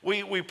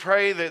 we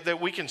pray that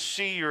we can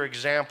see your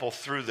example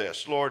through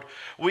this. Lord,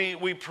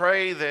 we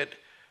pray that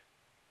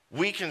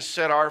we can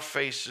set our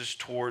faces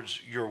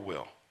towards your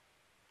will,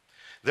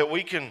 that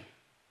we can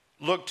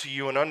look to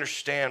you and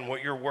understand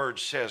what your word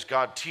says.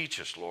 God, teach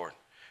us, Lord.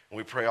 And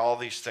we pray all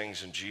these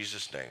things in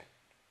Jesus' name.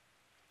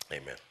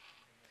 Amen.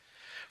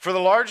 For the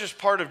largest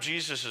part of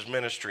Jesus'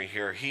 ministry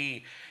here,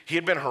 he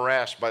had been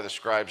harassed by the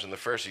scribes and the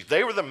Pharisees.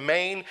 They were the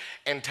main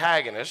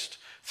antagonist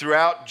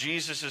throughout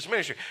Jesus'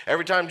 ministry.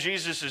 Every time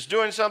Jesus is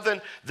doing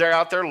something, they're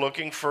out there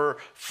looking for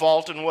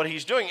fault in what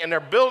he's doing. And they're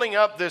building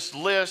up this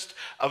list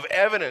of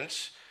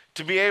evidence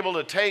to be able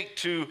to take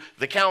to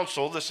the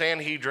council, the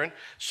Sanhedrin,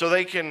 so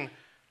they can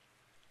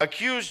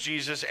accuse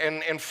Jesus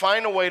and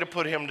find a way to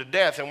put him to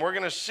death. And we're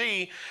going to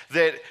see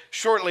that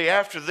shortly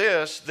after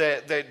this,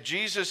 that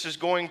Jesus is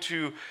going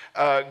to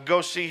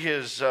go see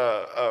his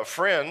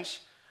friends,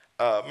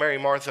 Mary,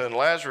 Martha, and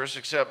Lazarus,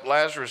 except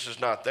Lazarus is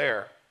not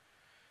there.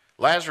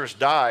 Lazarus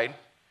died.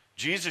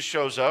 Jesus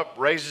shows up,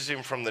 raises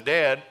him from the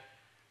dead,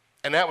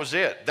 and that was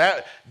it.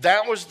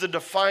 That was the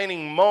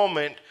defining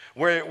moment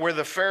where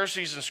the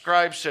Pharisees and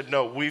scribes said,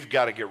 no, we've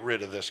got to get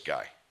rid of this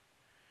guy.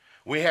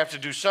 We have to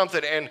do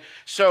something. And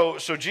so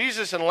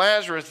Jesus and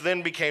Lazarus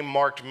then became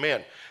marked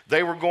men.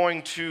 They were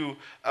going to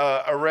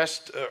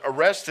arrest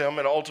him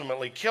and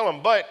ultimately kill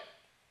him. But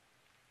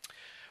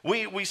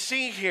we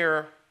see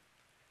here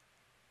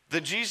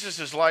that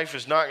Jesus' life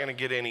is not going to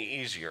get any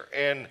easier.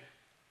 And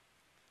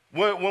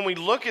when we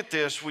look at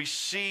this, we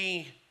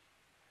see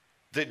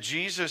that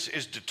Jesus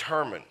is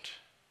determined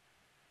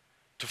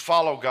to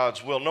follow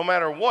God's will, no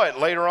matter what.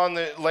 Later on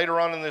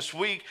in this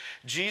week,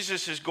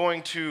 Jesus is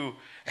going to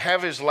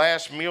have his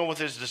last meal with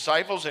his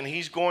disciples, and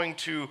he's going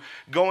to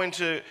go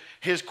into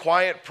his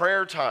quiet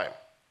prayer time.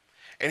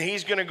 And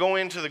he's going to go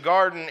into the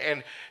garden,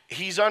 and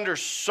he's under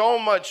so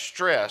much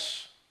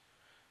stress,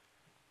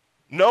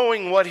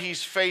 knowing what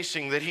he's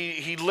facing, that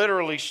he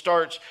literally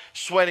starts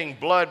sweating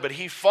blood. But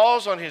he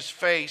falls on his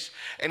face,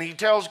 and he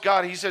tells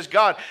God, he says,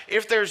 God,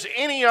 if there's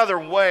any other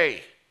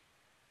way,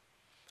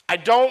 I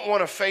don't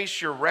want to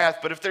face your wrath,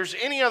 but if there's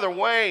any other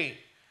way,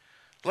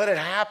 let it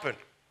happen.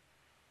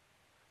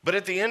 But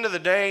at the end of the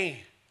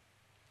day,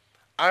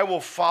 I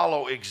will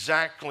follow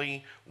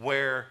exactly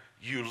where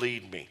you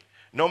lead me,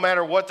 no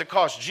matter what the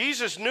cost.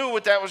 Jesus knew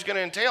what that was going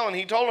to entail, and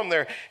he told them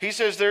there, he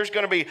says there's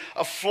going to be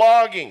a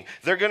flogging,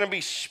 they're going to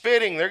be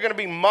spitting, they're going to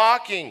be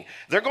mocking,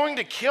 they're going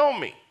to kill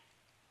me.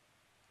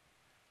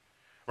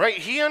 Right?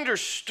 He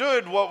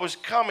understood what was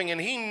coming, and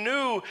he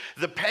knew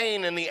the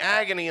pain and the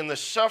agony and the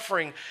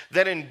suffering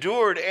that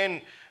endured.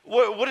 And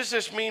what does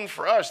this mean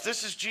for us?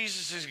 This is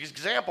Jesus'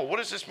 example. What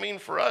does this mean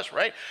for us,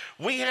 right?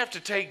 We have to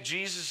take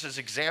Jesus'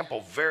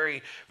 example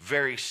very,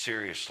 very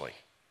seriously.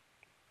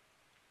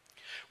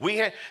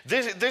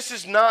 This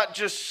is not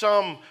just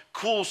some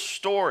cool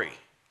story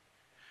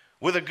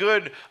with a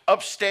good,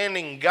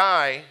 upstanding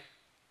guy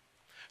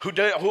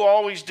who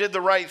always did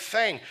the right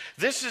thing.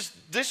 This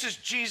is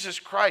Jesus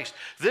Christ.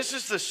 This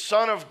is the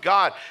Son of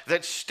God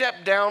that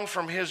stepped down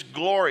from his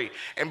glory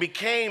and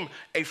became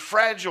a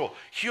fragile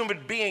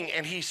human being,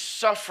 and he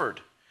suffered,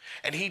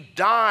 and he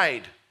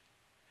died,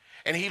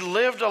 and he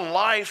lived a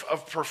life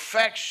of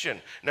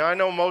perfection. Now, I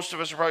know most of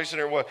us are probably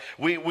sitting there, well,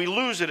 we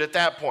lose it at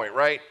that point,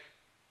 right?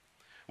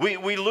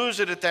 We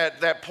lose it at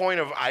that point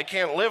of, I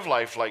can't live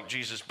life like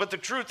Jesus. But the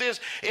truth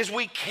is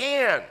we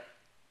can.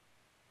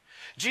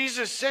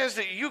 Jesus says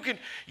that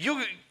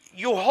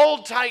you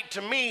hold tight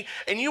to me,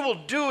 and you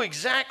will do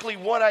exactly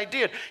what I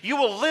did. You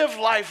will live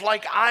life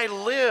like I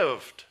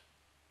lived.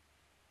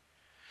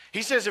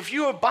 He says, if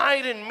you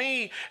abide in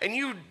me and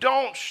you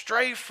don't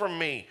stray from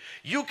me,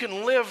 you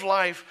can live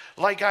life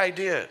like I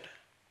did.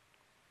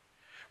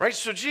 Right?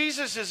 So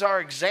Jesus is our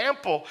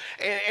example.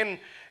 And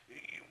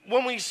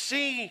when we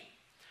see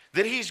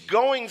that he's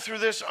going through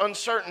this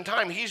uncertain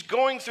time, he's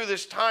going through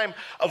this time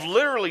of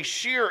literally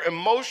sheer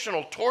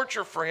emotional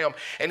torture for him,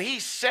 and he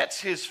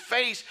sets his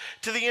face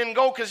to the end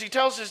goal, because he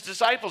tells his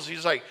disciples,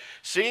 he's like,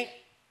 see,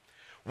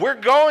 we're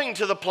going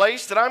to the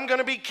place that I'm going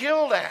to be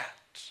killed at.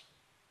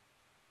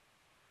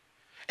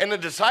 And the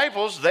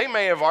disciples, they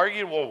may have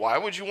argued, well, why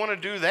would you want to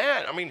do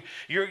that? I mean,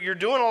 you're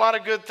doing a lot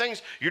of good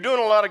things. You're doing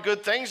a lot of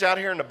good things out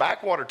here in the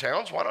backwater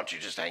towns. Why don't you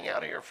just hang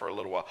out here for a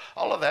little while?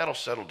 All of that will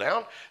settle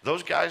down.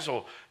 Those guys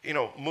will,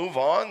 move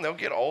on. They'll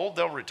get old.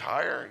 They'll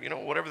retire,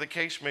 whatever the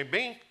case may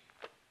be.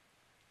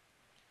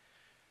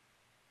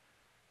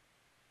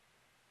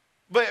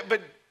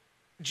 But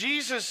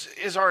Jesus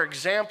is our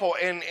example,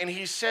 and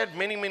he said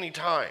many, many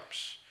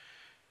times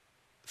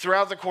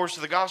throughout the course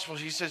of the Gospels,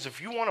 he says, if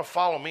you want to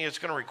follow me, it's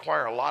going to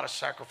require a lot of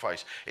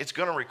sacrifice. It's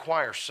going to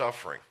require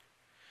suffering.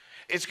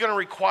 It's going to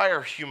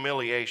require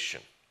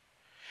humiliation.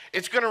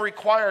 It's going to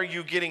require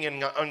you getting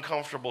in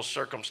uncomfortable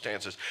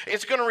circumstances.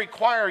 It's going to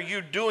require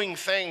you doing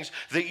things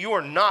that you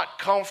are not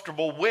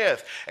comfortable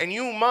with. And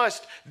you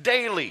must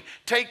daily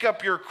take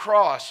up your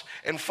cross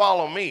and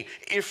follow me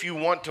if you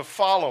want to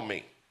follow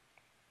me.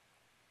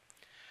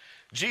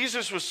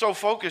 Jesus was so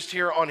focused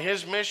here on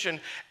his mission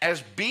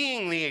as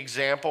being the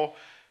example.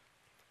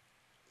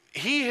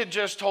 He had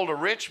just told a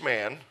rich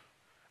man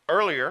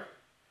earlier,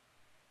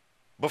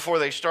 before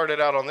they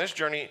started out on this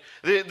journey,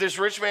 this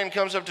rich man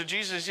comes up to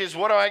Jesus and says,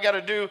 what do I got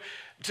to do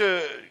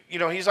to,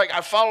 he's like,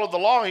 I followed the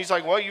law. He's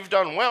like, well, you've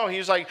done well.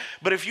 He's like,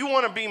 but if you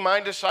want to be my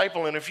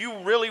disciple and if you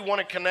really want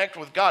to connect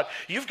with God,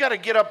 you've got to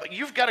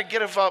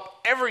give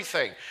up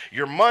everything.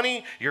 Your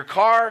money, your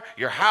car,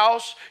 your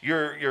house,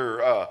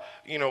 your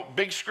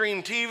big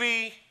screen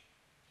TV,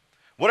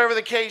 whatever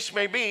the case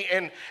may be.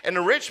 And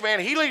the rich man,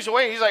 he leaves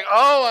away. He's like,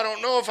 oh, I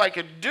don't know if I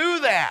could do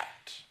that.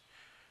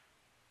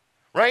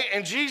 Right?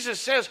 And Jesus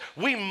says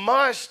we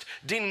must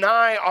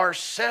deny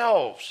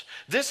ourselves.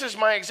 This is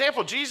my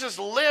example. Jesus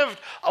lived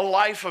a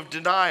life of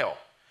denial.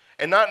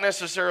 And not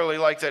necessarily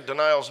like that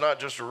denial is not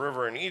just a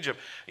river in Egypt,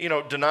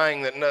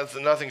 denying that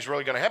nothing's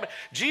really going to happen.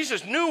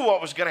 Jesus knew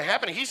what was going to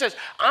happen. He says,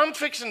 I'm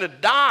fixing to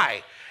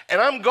die,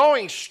 and I'm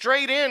going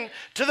straight in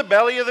to the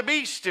belly of the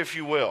beast, if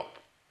you will.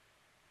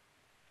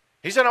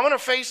 He said, I'm going to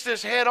face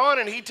this head on,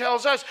 and he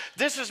tells us,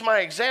 this is my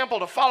example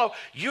to follow.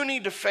 You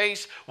need to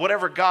face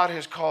whatever God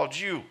has called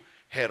you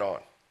head on.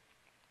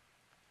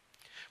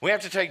 We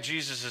have to take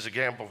Jesus'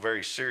 example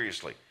very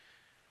seriously.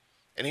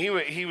 And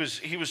he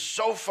was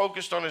so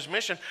focused on his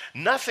mission,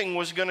 nothing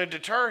was going to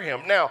deter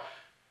him. Now,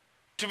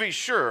 to be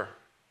sure,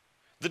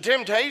 the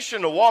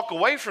temptation to walk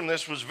away from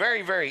this was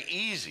very, very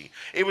easy.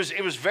 It was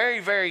very,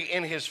 very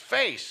in his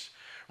face,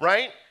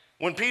 right?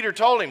 When Peter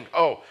told him,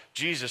 oh,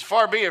 Jesus,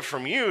 far be it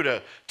from you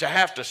to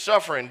have to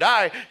suffer and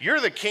die. You're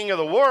the king of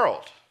the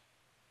world.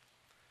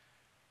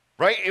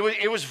 Right?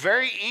 It was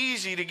very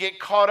easy to get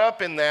caught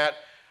up in that.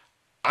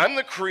 I'm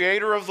the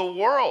creator of the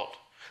world.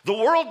 The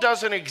world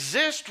doesn't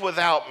exist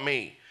without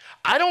me.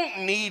 I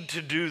don't need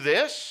to do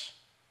this.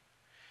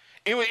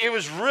 It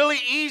was really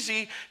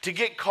easy to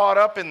get caught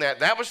up in that.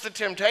 That was the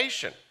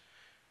temptation.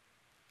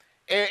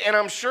 And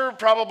I'm sure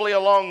probably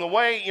along the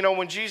way,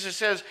 when Jesus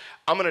says,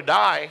 I'm going to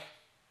die,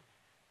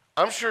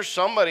 I'm sure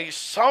somebody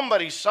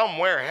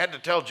somewhere had to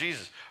tell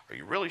Jesus, are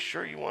you really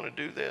sure you want to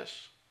do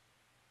this?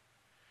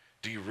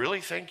 Do you really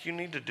think you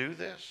need to do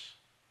this?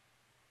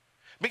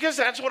 Because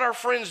that's what our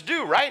friends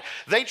do, right?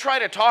 They try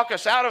to talk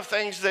us out of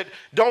things that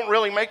don't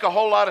really make a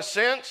whole lot of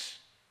sense.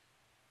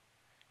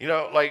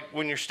 Like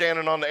when you're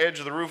standing on the edge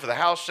of the roof of the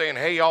house saying,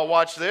 hey, y'all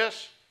watch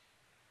this.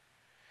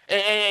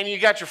 And you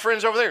got your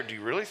friends over there. Do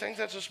you really think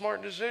that's a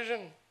smart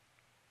decision?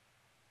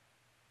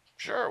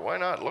 Sure, why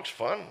not? It looks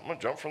fun. I'm going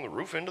to jump from the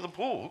roof into the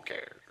pool. Who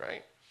cares,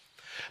 right?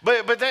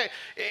 But that,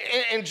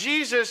 and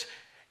Jesus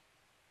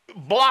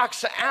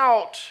blocks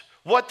out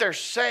what they're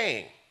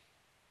saying.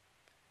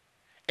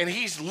 And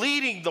he's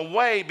leading the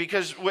way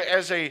because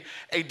as a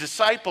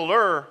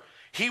discipler,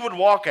 he would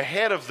walk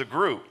ahead of the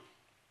group.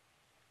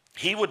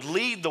 He would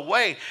lead the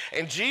way.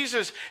 And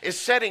Jesus is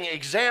setting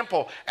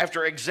example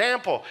after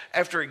example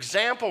after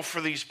example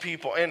for these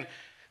people. And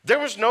there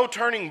was no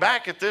turning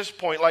back at this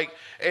point. Like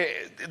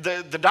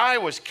the die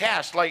was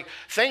cast. Like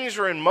things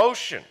are in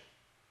motion.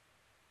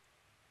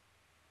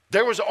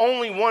 There was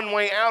only one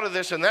way out of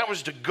this, and that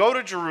was to go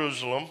to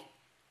Jerusalem,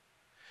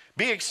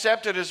 be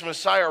accepted as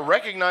Messiah,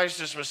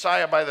 recognized as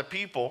Messiah by the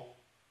people,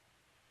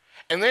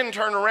 and then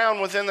turn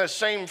around within the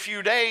same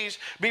few days,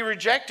 be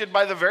rejected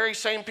by the very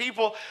same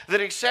people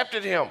that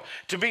accepted him,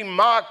 to be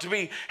mocked,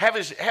 have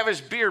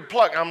his beard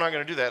plucked. I'm not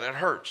going to do that. It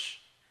hurts.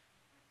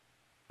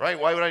 Right?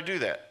 Why would I do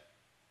that?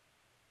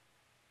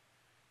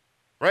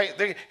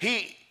 Right?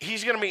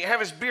 He's going to have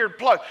his beard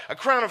plucked, a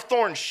crown of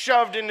thorns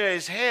shoved into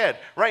his head,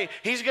 right?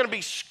 He's going to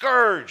be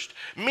scourged,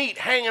 meat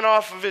hanging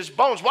off of his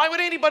bones. Why would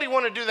anybody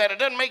want to do that? It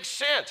doesn't make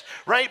sense,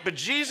 right? But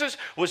Jesus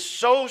was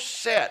so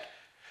set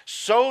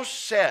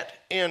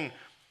in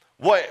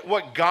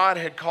what God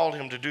had called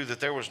him to do that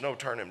there was no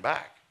turning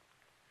back.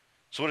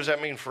 So what does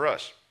that mean for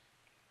us?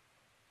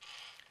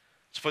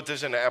 Let's put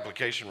this into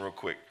application real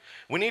quick.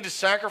 We need to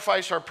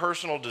sacrifice our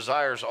personal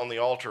desires on the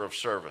altar of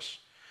service.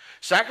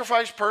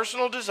 Sacrifice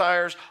personal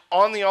desires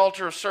on the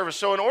altar of service.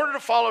 So in order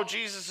to follow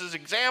Jesus'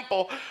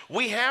 example,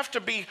 we have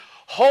to be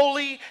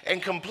wholly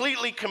and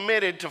completely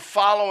committed to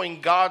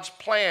following God's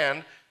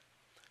plan,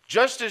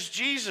 just as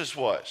Jesus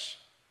was.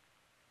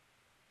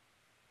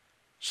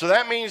 So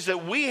that means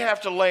that we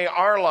have to lay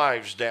our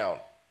lives down.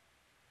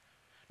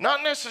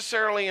 Not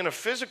necessarily in a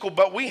physical,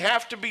 but we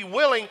have to be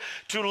willing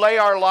to lay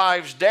our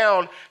lives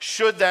down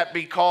should that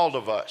be called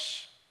of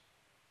us.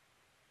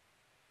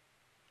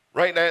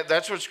 Right?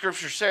 That's what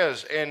Scripture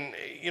says. And,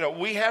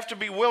 we have to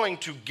be willing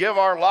to give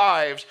our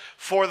lives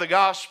for the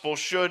gospel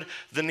should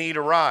the need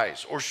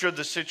arise or should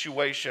the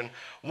situation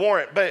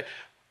warrant.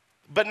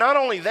 But not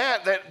only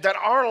that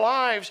our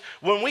lives,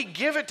 when we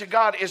give it to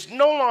God, is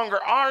no longer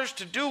ours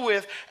to do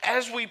with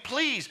as we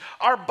please.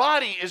 Our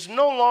body is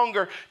no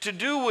longer to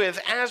do with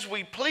as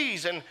we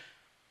please. And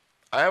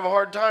I have a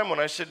hard time when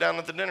I sit down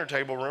at the dinner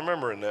table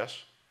remembering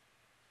this.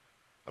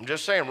 I'm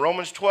just saying,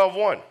 Romans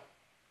 12:1.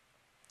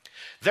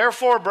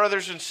 Therefore,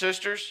 brothers and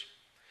sisters,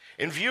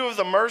 in view of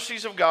the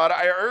mercies of God,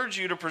 I urge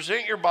you to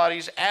present your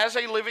bodies as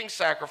a living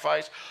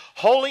sacrifice,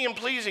 holy and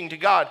pleasing to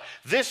God.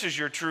 This is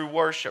your true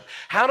worship.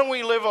 How do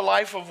we live a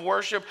life of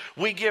worship?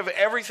 We give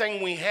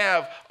everything we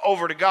have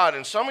over to God.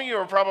 And some of you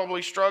are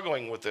probably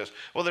struggling with this.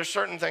 Well, there's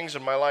certain things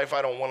in my life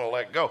I don't want to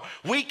let go.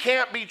 We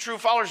can't be true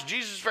followers.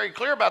 Jesus is very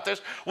clear about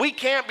this. We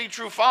can't be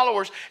true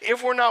followers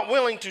if we're not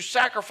willing to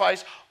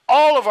sacrifice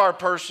all of our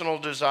personal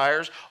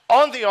desires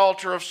on the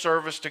altar of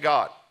service to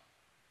God.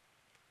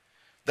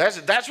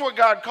 That's what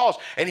God calls.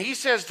 And he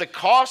says the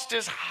cost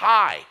is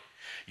high.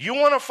 You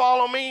want to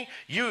follow me?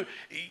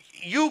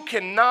 You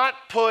cannot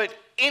put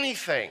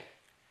anything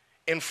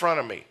in front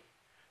of me.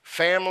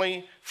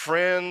 Family,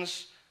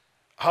 friends,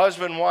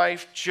 husband,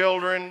 wife,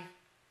 children,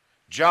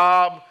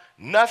 job.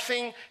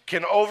 Nothing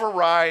can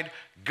override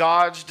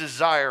God's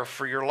desire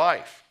for your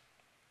life.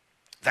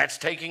 That's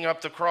taking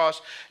up the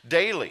cross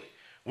daily.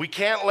 We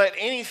can't let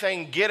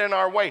anything get in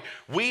our way.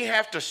 We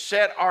have to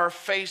set our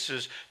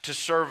faces to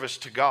service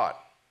to God.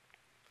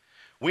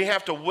 We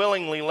have to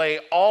willingly lay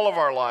all of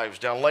our lives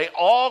down, lay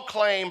all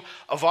claim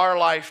of our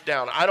life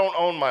down. I don't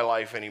own my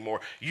life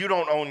anymore. You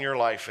don't own your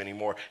life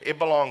anymore. It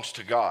belongs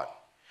to God.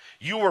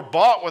 You were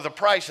bought with a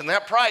price, and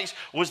that price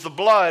was the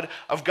blood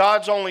of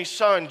God's only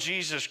Son,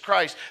 Jesus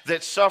Christ,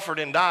 that suffered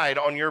and died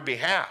on your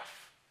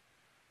behalf.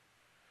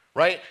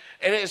 Right?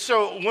 And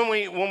so when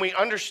we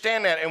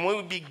understand that and when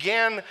we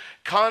begin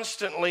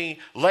constantly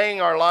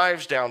laying our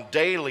lives down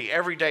daily,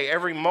 every day,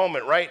 every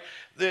moment, right?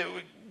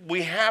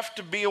 We have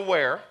to be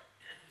aware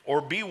or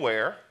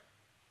beware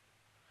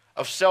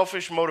of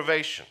selfish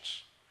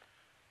motivations.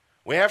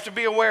 We have to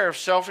be aware of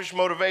selfish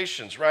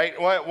motivations, right?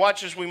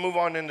 Watch as we move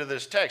on into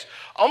this text.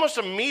 Almost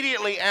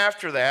immediately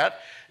after that,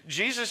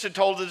 Jesus had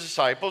told the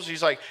disciples,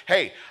 he's like,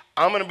 hey,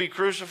 I'm going to be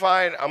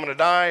crucified, I'm going to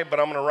die, but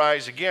I'm going to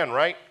rise again,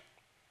 right?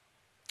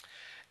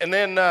 And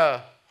then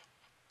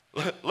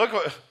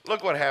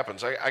look what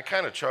happens. I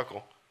kind of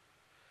chuckle.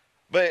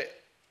 But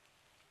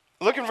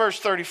look in verse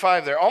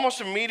 35 there.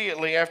 Almost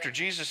immediately after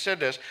Jesus said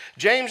this,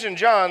 James and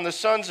John, the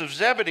sons of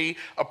Zebedee,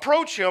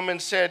 approached him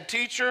and said,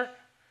 Teacher,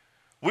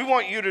 we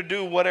want you to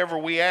do whatever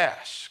we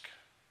ask.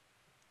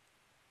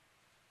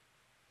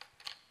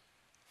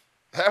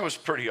 That was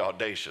pretty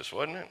audacious,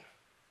 wasn't it?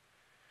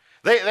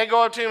 They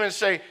go up to him and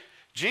say,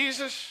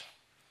 Jesus,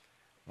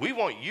 we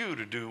want you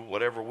to do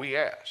whatever we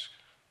ask.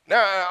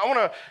 Now, I want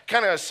to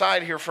kind of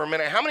aside here for a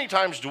minute. How many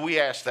times do we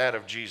ask that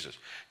of Jesus?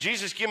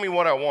 Jesus, give me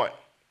what I want,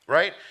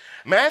 right?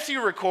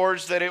 Matthew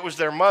records that it was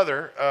their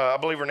mother, I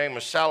believe her name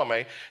was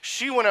Salome.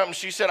 She went up and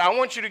she said, I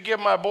want you to give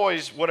my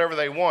boys whatever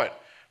they want,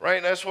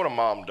 right? That's what a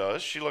mom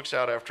does. She looks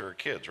out after her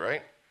kids,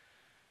 right?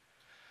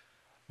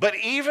 But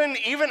even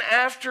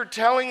after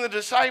telling the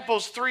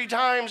disciples 3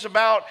 times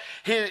about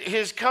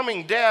his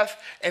coming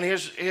death and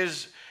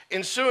his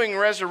ensuing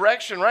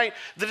resurrection, right?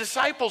 The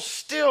disciples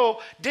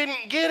still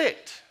didn't get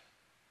it.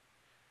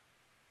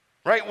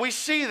 Right? We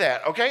see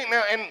that, okay?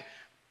 Now, and,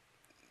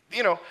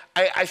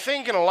 I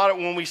think in a lot of,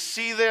 when we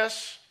see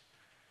this,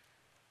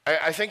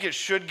 I think it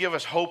should give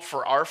us hope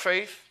for our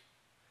faith.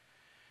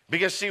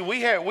 Because, see,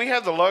 we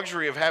have the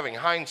luxury of having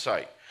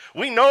hindsight.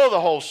 We know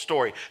the whole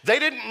story. They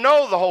didn't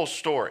know the whole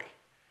story.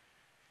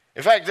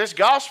 In fact, this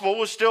gospel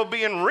was still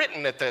being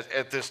written at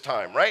this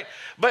time, right?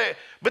 But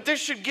this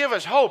should give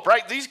us hope,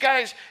 right? These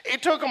guys,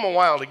 it took them a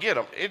while to get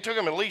them. It took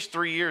them at least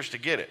 3 years to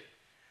get it.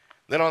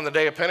 Then on the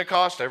day of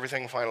Pentecost,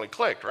 everything finally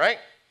clicked, right?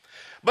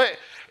 But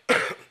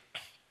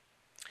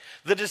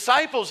the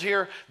disciples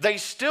here, they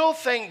still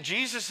think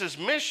Jesus'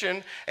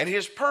 mission and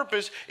his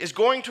purpose is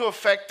going to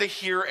affect the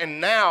here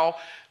and now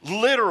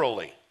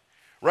literally.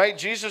 Right?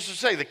 Jesus would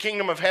say, the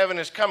kingdom of heaven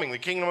is coming. The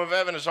kingdom of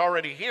heaven is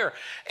already here.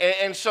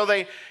 And so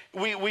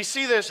we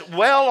see this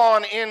well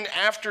on in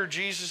after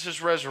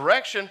Jesus'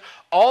 resurrection,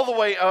 all the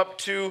way up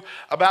to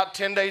about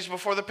 10 days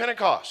before the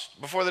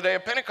day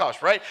of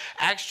Pentecost, right?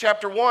 Acts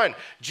chapter 1.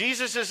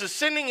 Jesus is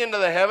ascending into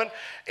heaven,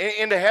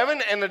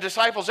 and the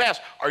disciples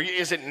ask,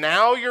 is it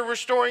now you're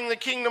restoring the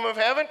kingdom of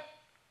heaven?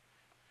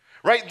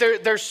 Right?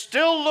 They're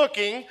still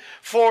looking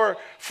for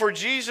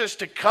Jesus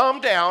to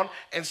come down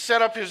and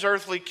set up his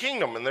earthly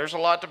kingdom. And there's a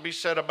lot to be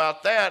said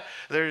about that.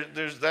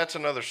 That's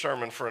another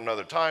sermon for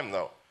another time,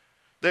 though.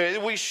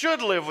 We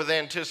should live with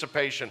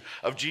anticipation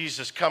of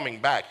Jesus coming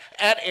back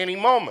at any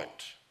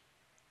moment.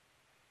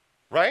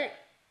 Right?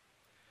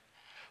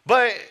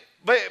 But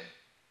But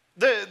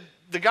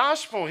the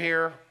gospel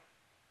here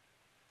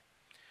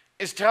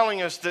is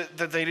telling us that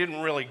they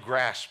didn't really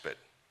grasp it.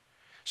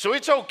 So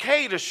it's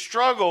okay to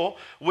struggle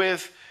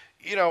with,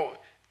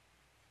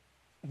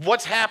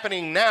 what's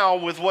happening now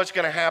with what's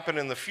going to happen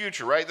in the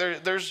future, right?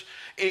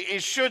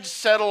 It should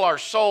settle our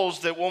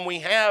souls that when we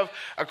have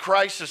a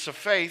crisis of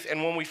faith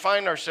and when we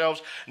find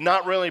ourselves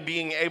not really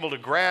being able to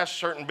grasp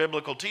certain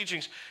biblical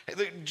teachings,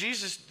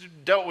 Jesus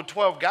dealt with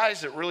 12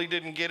 guys that really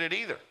didn't get it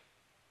either.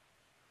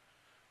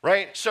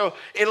 Right? So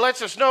it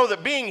lets us know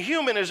that being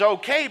human is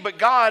okay, but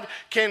God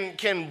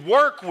can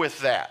work with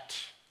that.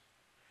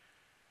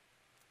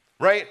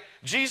 Right?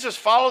 Jesus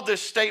followed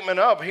this statement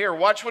up here.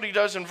 Watch what he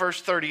does in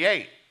verse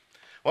 38.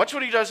 Watch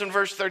what he does in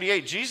verse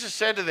 38. Jesus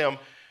said to them,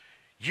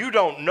 "You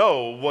don't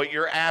know what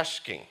you're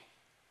asking.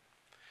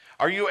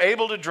 Are you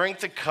able to drink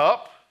the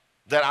cup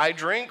that I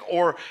drink,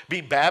 or be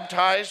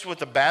baptized with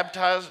the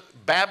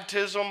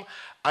baptism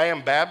I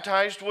am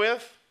baptized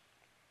with?"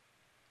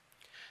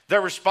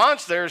 Their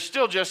response there is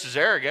still just as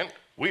arrogant.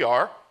 We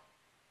are.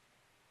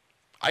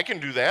 I can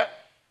do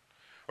that.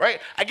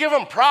 Right? I give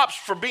them props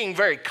for being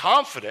very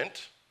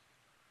confident.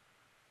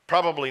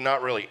 Probably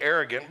not really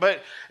arrogant,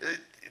 but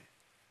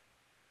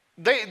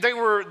they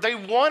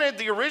wanted,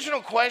 the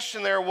original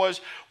question there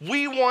was,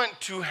 we want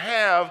to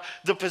have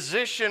the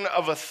position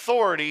of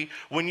authority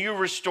when you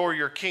restore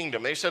your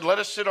kingdom. They said, let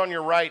us sit on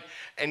your right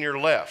and your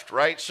left,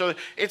 right? So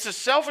it's a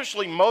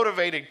selfishly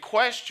motivated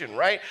question,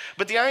 right?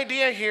 But the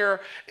idea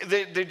here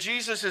that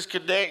Jesus is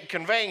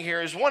conveying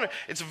here is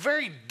it's a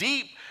very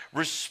deep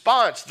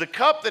response. The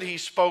cup that he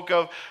spoke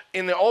of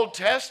in the Old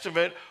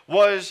Testament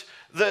was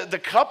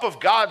the cup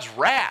of God's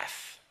wrath.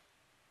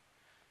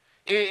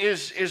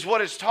 Is what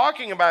it's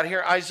talking about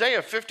here.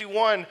 Isaiah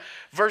 51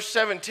 verse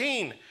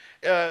 17,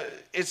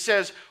 it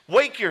says,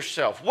 wake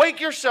yourself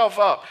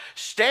up,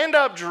 stand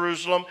up,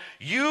 Jerusalem,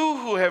 you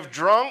who have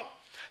drunk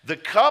the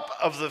cup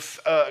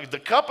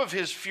of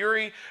his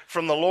fury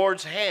from the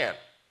Lord's hand.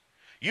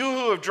 You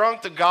who have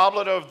drunk the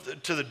goblet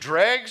to the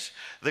dregs,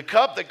 the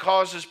cup that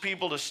causes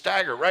people to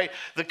stagger, right?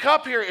 The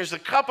cup here is the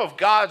cup of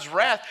God's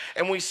wrath,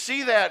 and we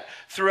see that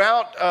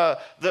throughout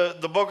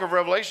the book of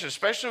Revelation,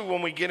 especially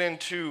when we get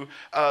into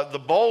the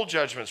bowl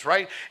judgments,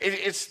 right?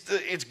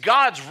 It's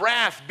God's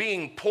wrath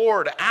being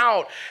poured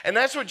out, and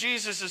that's what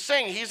Jesus is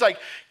saying. He's like,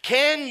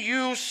 can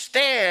you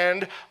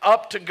stand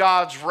up to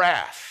God's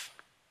wrath?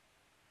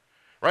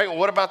 Right? Well,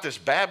 what about this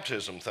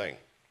baptism thing?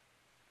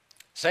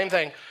 Same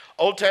thing.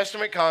 Old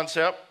Testament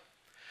concept,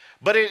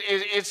 but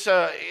it's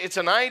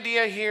an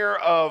idea here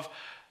of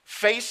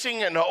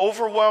facing an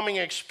overwhelming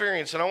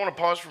experience. And I want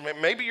to pause for a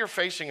minute. Maybe you're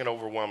facing an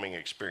overwhelming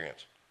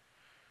experience,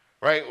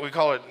 right? We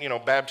call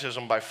it,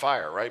 baptism by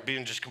fire, right?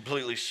 Being just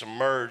completely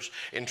submerged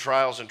in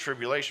trials and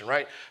tribulation,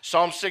 right?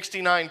 Psalm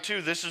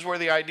 69:2, this is where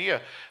the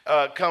idea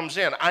comes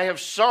in. I have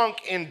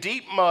sunk in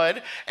deep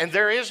mud, and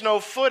there is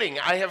no footing.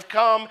 I have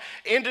come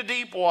into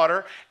deep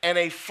water, and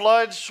a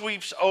flood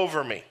sweeps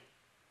over me.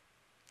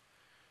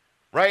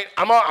 Right?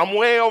 I'm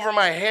way over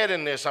my head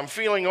in this. I'm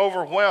feeling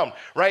overwhelmed,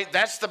 right?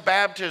 That's the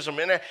baptism.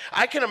 And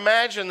I can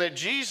imagine that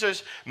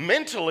Jesus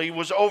mentally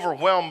was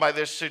overwhelmed by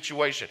this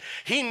situation.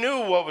 He knew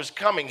what was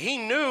coming. He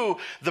knew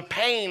the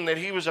pain that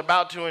he was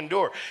about to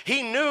endure.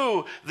 He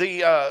knew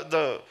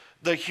the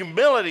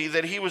humility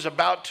that he was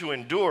about to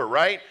endure,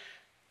 right?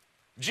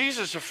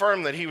 Jesus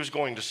affirmed that he was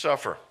going to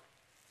suffer.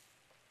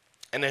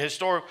 And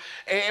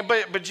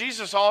but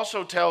Jesus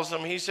also tells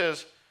them, he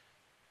says,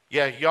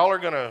 yeah, y'all are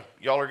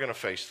gonna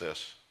face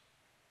this,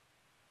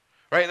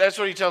 right? That's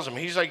what he tells them.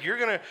 He's like, you're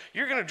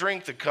gonna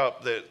drink the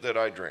cup that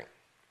I drink.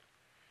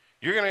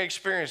 You're gonna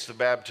experience the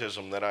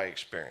baptism that I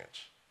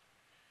experience.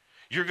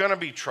 You're gonna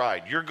be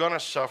tried. You're gonna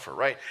suffer,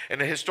 right? And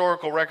the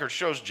historical record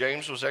shows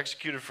James was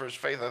executed for his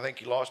faith. I think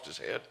he lost his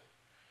head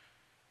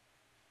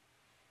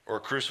or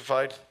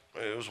crucified.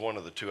 It was one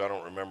of the two. I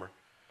don't remember.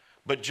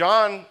 But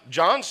John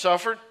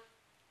suffered.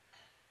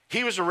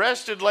 He was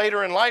arrested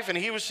later in life, and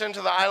he was sent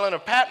to the island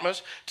of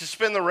Patmos to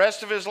spend the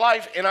rest of his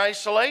life in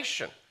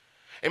isolation.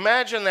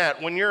 Imagine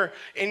that when you're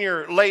in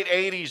your late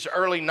 80s,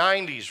 early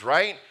 90s,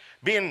 right?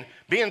 Being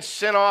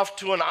sent off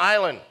to an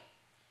island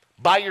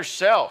by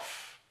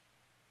yourself.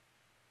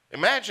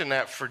 Imagine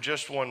that for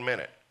just 1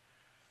 minute.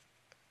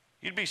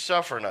 You'd be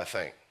suffering, I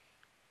think.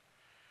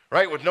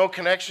 Right? With no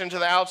connection to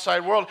the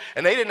outside world.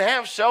 And they didn't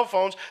have cell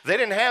phones. They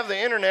didn't have the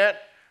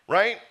internet,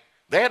 right?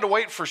 They had to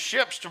wait for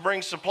ships to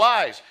bring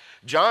supplies.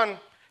 John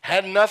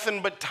had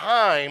nothing but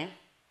time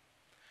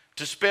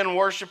to spend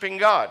worshiping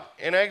God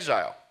in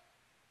exile.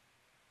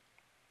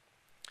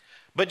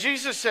 But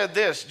Jesus said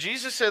this,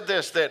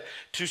 that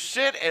to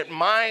sit at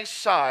my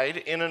side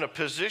in a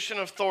position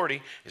of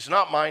authority is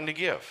not mine to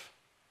give.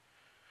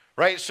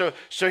 Right? So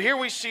here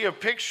we see a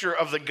picture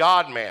of the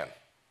God-man.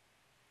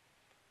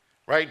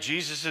 Right?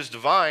 Jesus is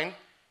divine.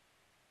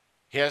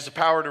 He has the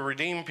power to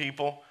redeem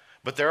people.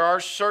 But there are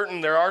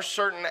certain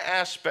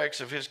aspects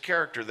of his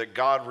character that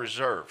God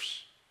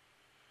reserves.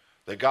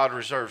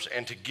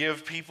 And to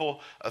give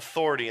people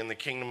authority in the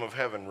kingdom of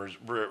heaven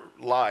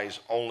relies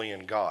only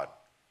in God.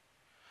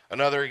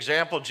 Another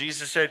example,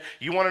 Jesus said,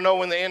 you want to know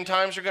when the end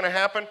times are going to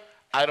happen?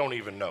 I don't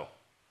even know.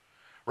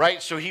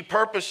 Right? So he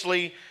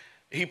purposely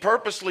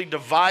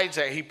divides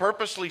that. He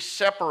purposely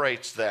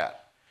separates that.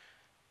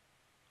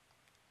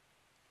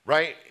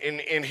 Right?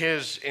 In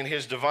his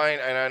divine,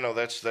 and I know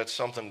that's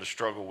something to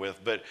struggle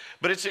with, but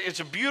it's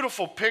a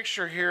beautiful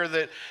picture here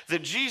that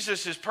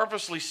Jesus is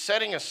purposely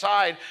setting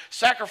aside,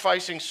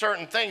 sacrificing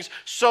certain things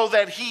so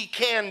that he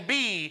can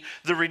be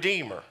the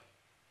Redeemer.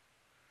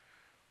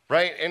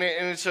 Right? And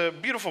it's a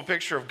beautiful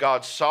picture of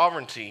God's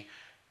sovereignty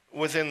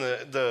within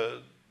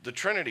the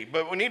Trinity.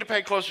 But we need to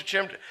pay close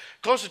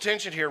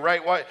attention here,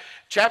 right?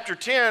 Chapter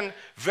 10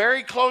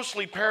 very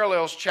closely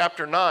parallels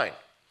chapter 9.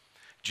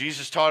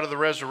 Jesus taught of the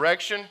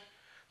resurrection.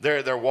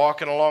 They're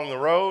walking along the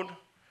road,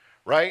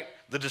 right?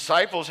 The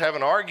disciples have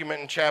an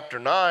argument in chapter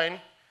 9.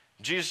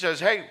 Jesus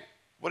says, hey,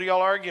 what are y'all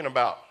arguing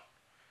about?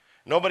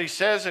 Nobody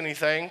says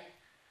anything.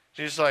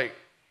 Jesus is like,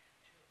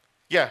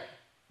 yeah,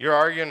 you're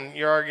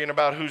arguing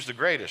about who's the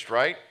greatest,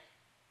 right?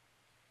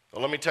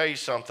 Well, let me tell you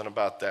something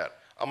about that.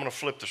 I'm going to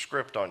flip the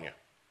script on you.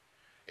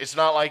 It's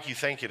not like you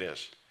think it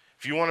is.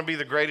 If you want to be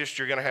the greatest,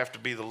 you're going to have to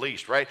be the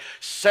least, right?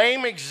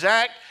 Same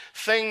exact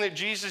thing that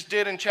Jesus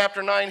did in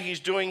chapter 9, he's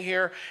doing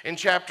here in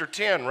chapter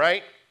 10,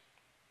 right?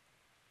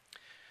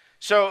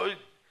 So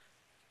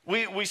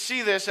we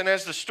see this, and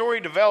as the story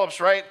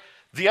develops, right,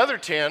 the other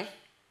 10,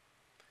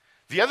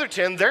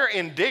 they're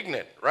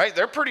indignant, right?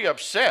 They're pretty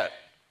upset.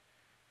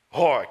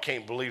 Oh, I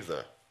can't believe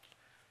the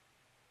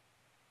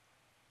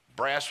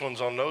brass ones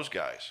on those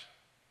guys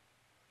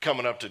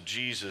coming up to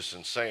Jesus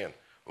and saying,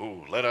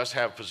 ooh, let us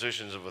have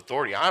positions of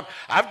authority.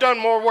 I've done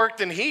more work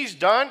than he's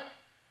done,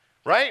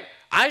 right?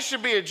 I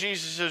should be at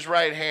Jesus'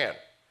 right hand.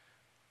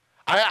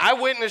 I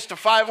witnessed to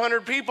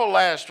 500 people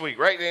last week,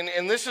 right?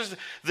 And this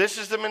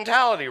is the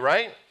mentality,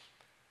 right?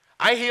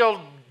 I healed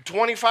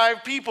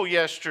 25 people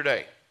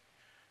yesterday.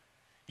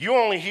 You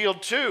only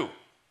healed 2.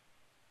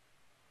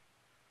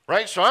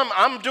 Right? So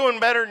I'm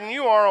doing better than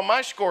you are on my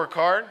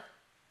scorecard.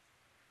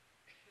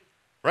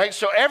 Right?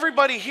 So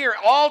everybody here,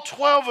 all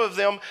 12 of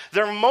them,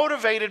 they're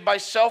motivated by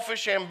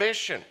selfish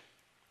ambition.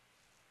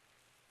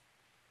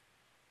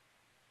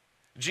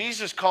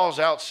 Jesus calls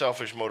out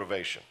selfish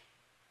motivation.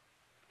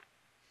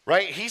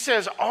 Right? He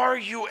says, are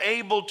you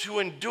able to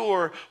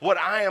endure what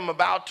I am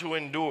about to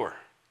endure?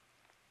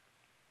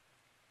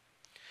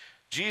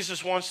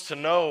 Jesus wants to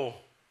know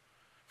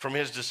from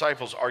his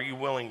disciples, are you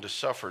willing to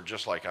suffer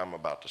just like I'm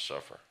about to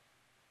suffer?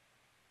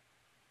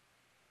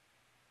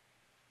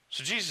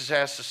 So Jesus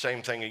asks the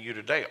same thing of you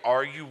today.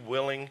 Are you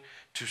willing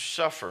to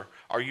suffer?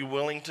 Are you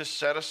willing to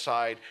set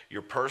aside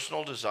your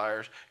personal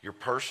desires, your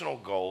personal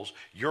goals,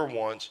 your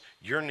wants,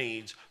 your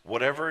needs,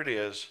 whatever it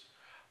is?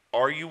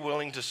 Are you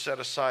willing to set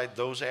aside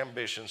those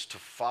ambitions to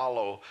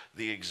follow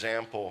the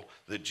example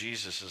that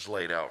Jesus has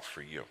laid out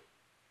for you?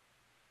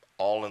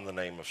 All in the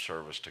name of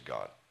service to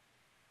God.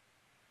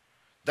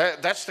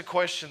 That's the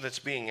question that's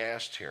being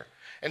asked here.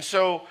 And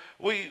so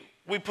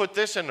we put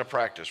this into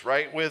practice,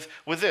 right? With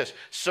this.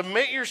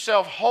 Submit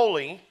yourself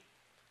wholly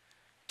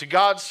to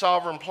God's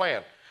sovereign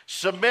plan.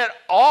 Submit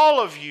all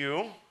of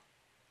you,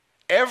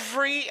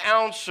 every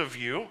ounce of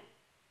you.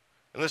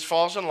 And this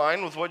falls in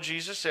line with what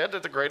Jesus said,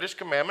 that the greatest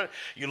commandment,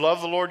 you love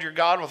the Lord your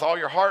God with all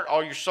your heart,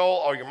 all your soul,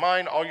 all your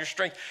mind, all your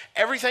strength,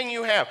 everything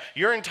you have,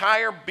 your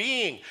entire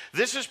being.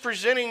 This is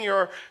presenting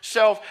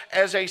yourself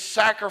as a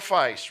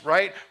sacrifice,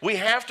 right? We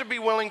have to be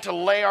willing to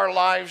lay our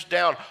lives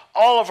down,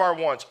 all of our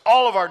wants,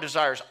 all of our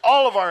desires,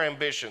 all of our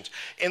ambitions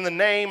in the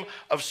name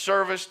of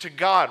service to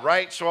God,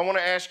 right? So I want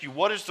to ask you,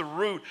 what is the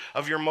root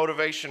of your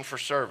motivation for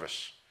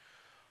service?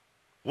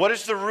 What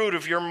is the root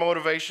of your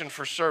motivation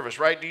for service,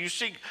 right? Do you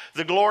seek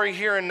the glory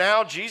here and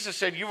now? Jesus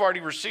said you've already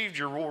received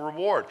your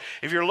reward.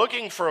 If you're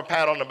looking for a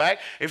pat on the back,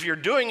 if you're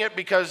doing it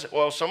because,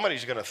 well,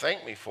 somebody's going to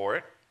thank me for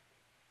it,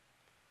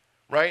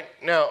 right?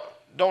 Now,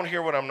 don't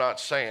hear what I'm not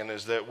saying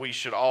is that we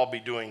should all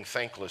be doing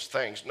thankless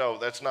things. No,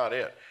 that's not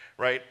it,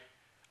 right?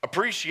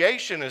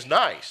 Appreciation is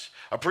nice.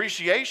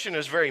 Appreciation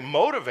is very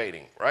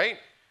motivating, right?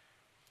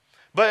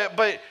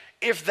 But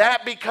if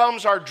that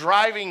becomes our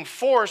driving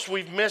force,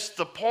 we've missed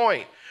the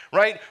point.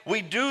 Right?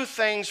 We do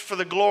things for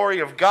the glory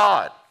of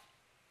God.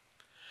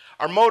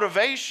 Our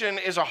motivation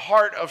is a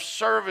heart of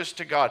service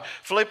to God.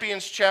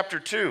 Philippians chapter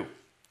 2,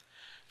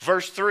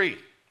 verse 3.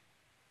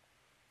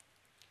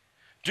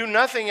 Do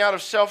nothing out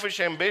of selfish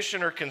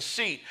ambition or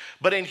conceit,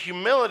 but in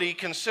humility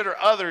consider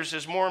others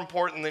as more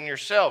important than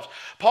yourselves.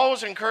 Paul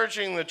was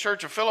encouraging the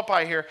church of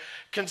Philippi here,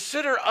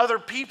 consider other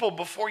people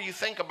before you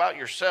think about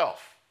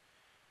yourself.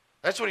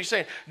 That's what he's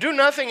saying. Do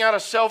nothing out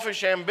of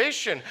selfish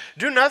ambition.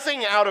 Do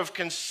nothing out of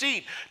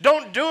conceit.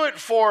 Don't do it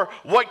for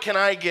what can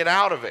I get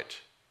out of it.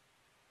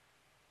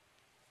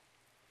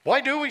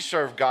 Why do we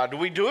serve God? Do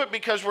we do it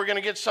because we're going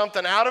to get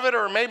something out of it?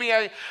 Or maybe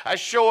I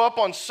show up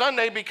on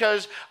Sunday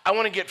because I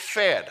want to get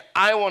fed.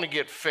 I want to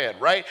get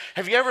fed, right?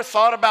 Have you ever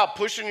thought about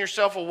pushing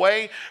yourself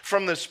away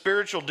from the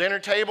spiritual dinner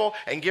table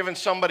and giving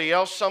somebody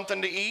else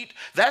something to eat?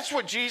 That's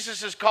what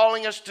Jesus is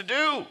calling us to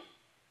do.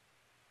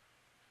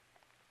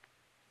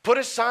 Put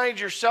aside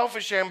your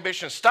selfish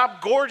ambitions.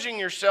 Stop gorging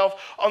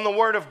yourself on the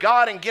Word of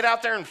God and get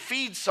out there and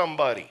feed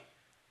somebody.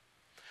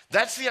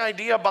 That's the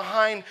idea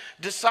behind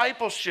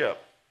discipleship.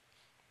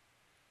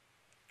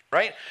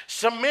 Right?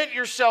 Submit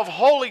yourself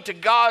wholly to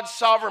God's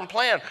sovereign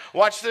plan.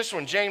 Watch this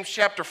one, James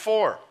chapter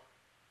 4,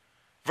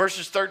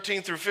 verses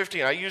 13 through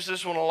 15. I use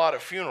this one a lot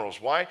at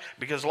funerals. Why?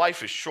 Because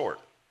life is short.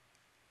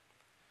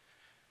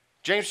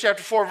 James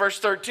chapter 4, verse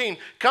 13.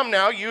 Come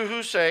now, you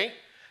who say,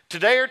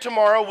 today or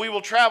tomorrow we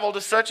will travel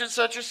to such and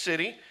such a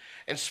city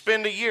and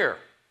spend a year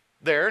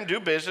there and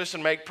do business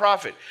and make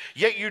profit.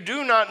 Yet you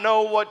do not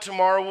know what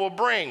tomorrow will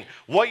bring,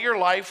 what your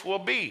life will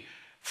be.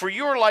 For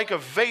you are like a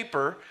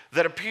vapor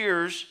that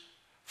appears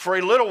for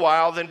a little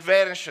while, then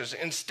vanishes.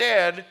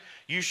 Instead,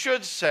 you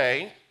should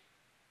say,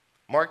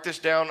 mark this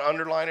down,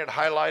 underline it,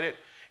 highlight it.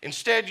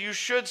 Instead, you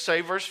should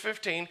say, verse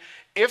 15,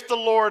 if the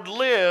Lord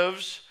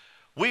lives,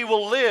 we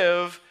will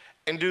live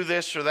and do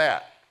this or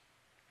that.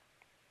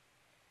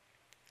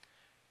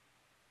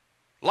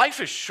 Life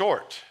is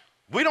short.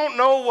 We don't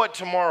know what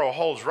tomorrow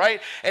holds,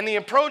 right? And the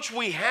approach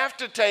we have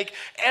to take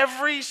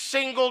every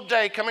single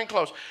day, coming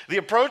close, the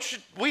approach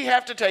we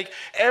have to take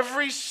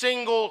every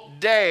single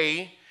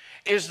day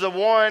is the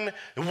one,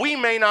 we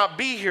may not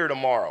be here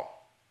tomorrow.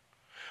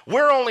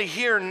 We're only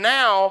here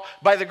now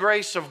by the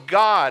grace of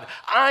God.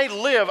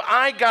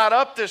 I got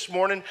up this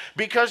morning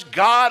because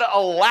God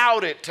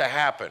allowed it to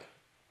happen.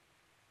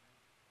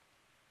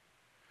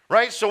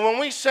 Right? So when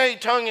we say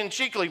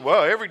tongue-in-cheekly,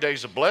 well, every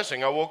day's a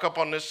blessing. I woke up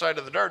on this side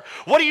of the dirt.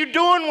 What are you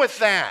doing with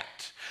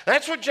that?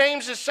 That's what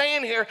James is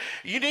saying here.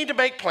 You need to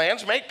make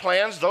plans. Make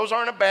plans. Those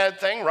aren't a bad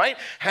thing, right?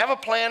 Have a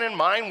plan in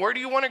mind. Where do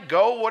you want to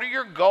go? What are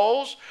your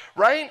goals,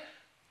 right?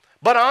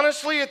 But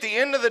honestly, at the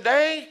end of the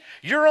day,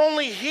 you're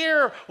only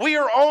here. We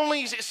are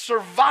only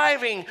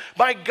surviving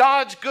by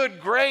God's good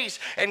grace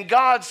and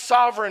God's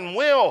sovereign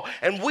will,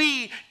 and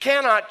we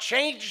cannot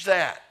change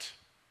that.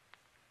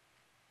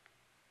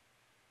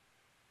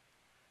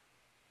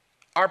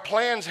 Our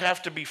plans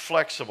have to be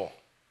flexible.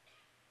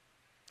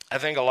 I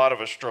think a lot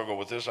of us struggle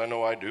with this. I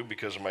know I do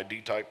because of my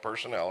D-type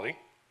personality.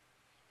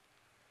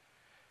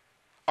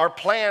 Our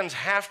plans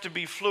have to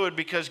be fluid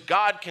because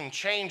God can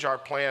change our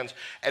plans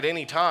at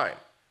any time.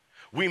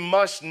 We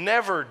must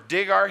never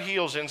dig our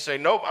heels in and say,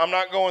 nope, I'm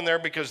not going there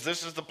because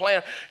this is the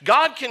plan.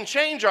 God can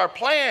change our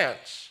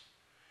plans.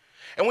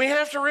 And we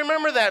have to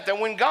remember that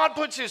when God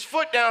puts his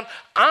foot down,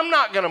 I'm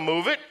not going to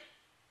move it.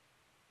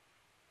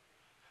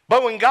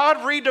 But when God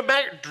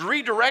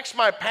redirects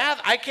my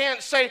path, I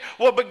can't say,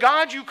 well, but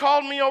God, you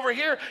called me over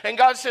here. And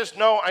God says,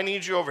 no, I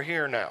need you over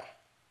here now.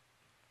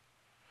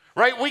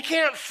 Right? We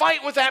can't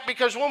fight with that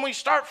because when we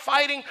start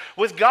fighting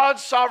with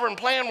God's sovereign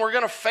plan, we're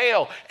going to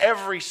fail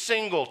every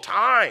single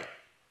time.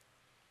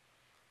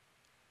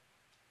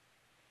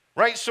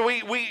 Right? So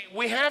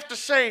we have to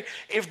say,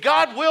 if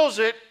God wills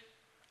it,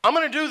 I'm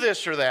going to do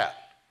this or that.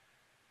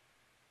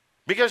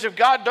 Because if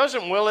God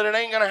doesn't will it, it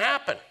ain't going to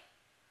happen.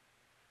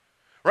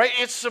 Right?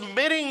 It's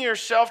submitting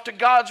yourself to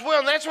God's will.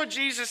 And that's what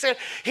Jesus said.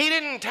 He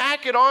didn't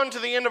tack it on to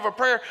the end of a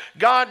prayer.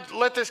 God,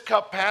 let this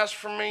cup pass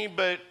from me,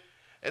 but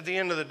at the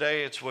end of the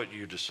day, it's what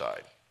you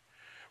decide.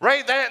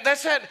 Right?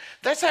 That's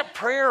that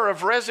prayer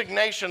of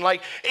resignation.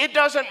 Like, it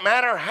doesn't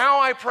matter how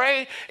I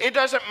pray. It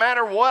doesn't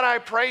matter what I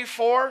pray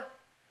for.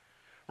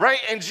 Right?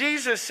 And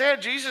Jesus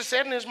said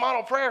in his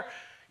model prayer,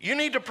 you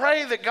need to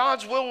pray that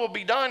God's will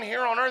be done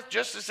here on earth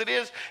just as it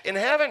is in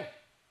heaven.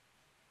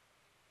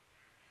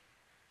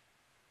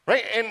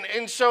 Right?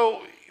 And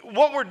so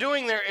what we're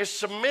doing there is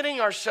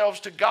submitting ourselves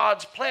to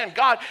God's plan.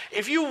 God,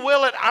 if you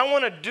will it, I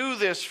want to do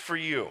this for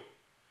you.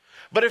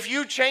 But if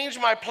you change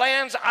my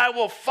plans, I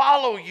will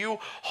follow you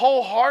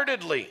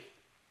wholeheartedly.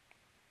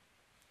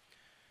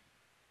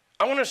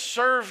 I want to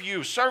serve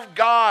you, serve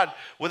God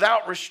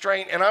without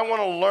restraint, and I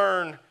want to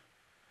learn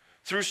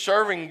through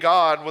serving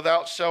God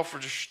without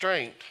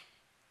self-restraint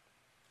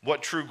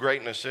what true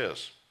greatness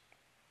is.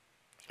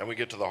 And we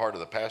get to the heart of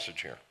the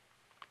passage here.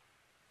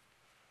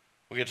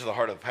 We get to the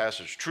heart of the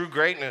passage. True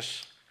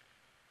greatness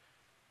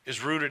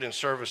is rooted in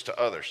service to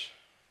others.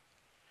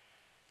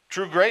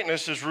 True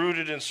greatness is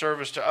rooted in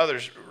service to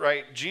others,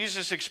 right?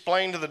 Jesus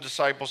explained to the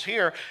disciples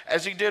here,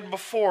 as he did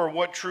before,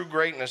 what true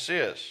greatness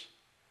is.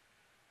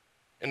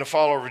 In the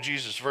follower of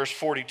Jesus, verse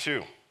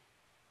 42.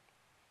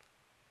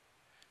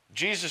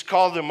 Jesus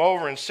called them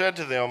over and said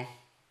to them,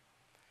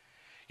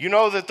 you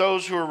know that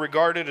those who are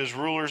regarded as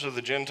rulers of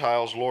the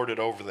Gentiles lord it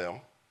over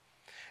them,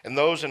 and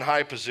those in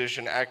high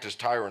position act as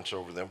tyrants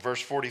over them.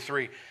 Verse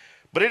 43,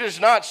 but it is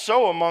not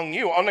so among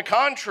you. On the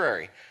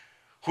contrary,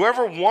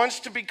 whoever wants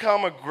to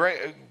become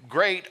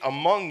great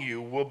among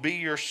you will be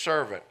your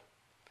servant,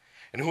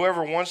 and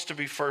whoever wants to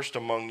be first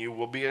among you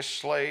will be a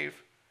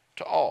slave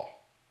to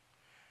all.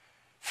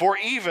 For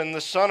even the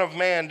Son of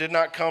Man did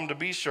not come to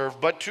be served,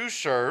 but to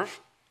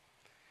serve,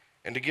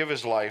 and to give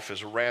his life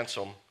as a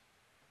ransom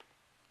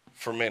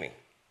for many.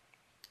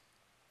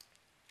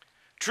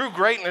 True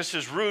greatness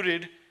is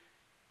rooted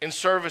in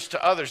service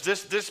to others.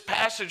 This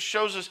passage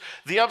shows us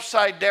the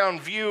upside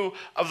down view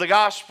of the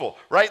gospel,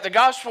 right? The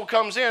gospel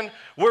comes in,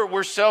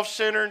 we're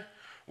self-centered,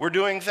 We're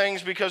doing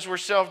things because we're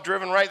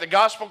self-driven, right? The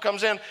gospel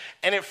comes in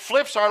and it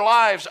flips our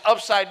lives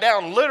upside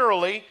down,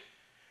 literally,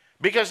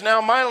 because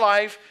now my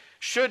life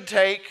should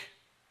take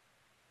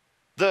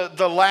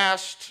the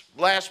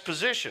last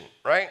position,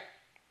 right?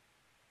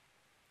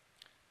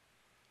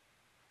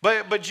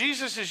 But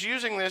Jesus is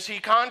using this. He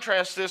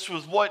contrasts this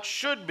with what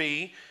should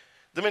be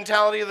the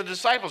mentality of the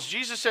disciples.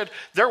 Jesus said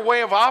their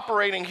way of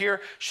operating here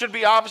should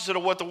be opposite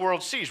of what the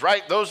world sees,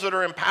 right? Those that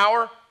are in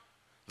power,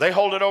 they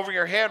hold it over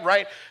your head,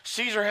 right?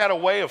 Caesar had a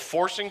way of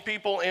forcing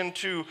people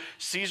into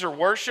Caesar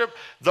worship.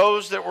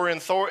 Those that were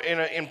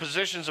in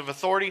positions of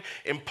authority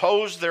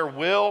imposed their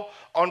will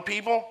on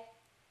people.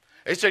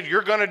 They said,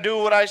 you're going to do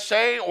what I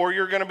say or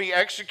you're going to be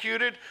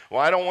executed.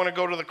 Well, I don't want to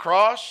go to the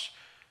cross,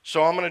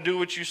 so I'm going to do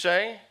what you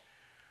say.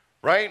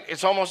 Right?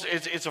 It's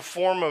a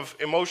form of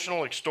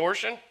emotional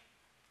extortion.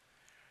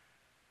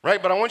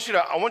 Right? But I want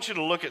you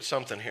to look at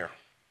something here.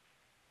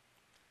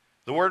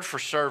 The word for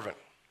servant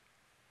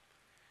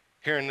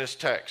here in this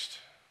text.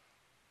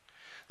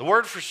 The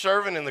word for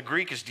servant in the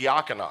Greek is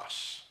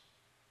diakonos.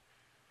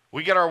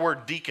 We get our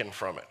word deacon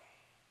from it.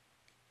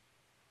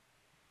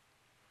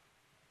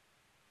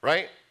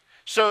 Right?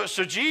 So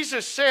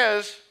Jesus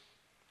says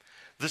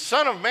the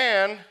Son of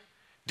Man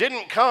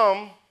didn't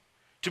come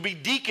to be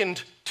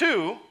deaconed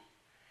to.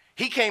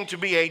 He came to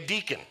be a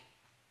deacon.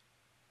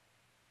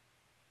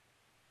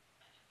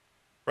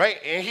 Right?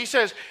 And he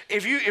says,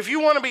 if you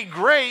want to be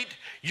great,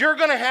 you're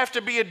going to have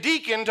to be a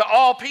deacon to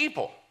all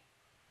people.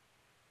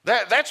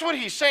 That's what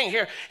he's saying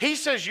here. He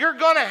says you're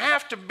going to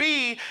have to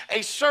be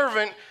a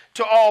servant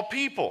to all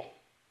people.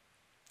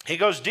 He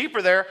goes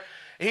deeper there.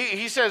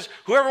 He says,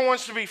 whoever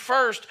wants to be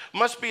first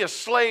must be a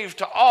slave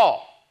to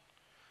all.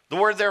 The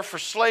word there for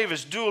slave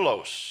is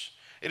doulos.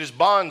 It is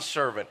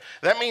bondservant.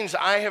 That means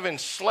I have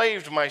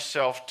enslaved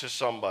myself to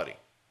somebody.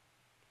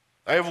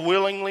 I have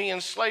willingly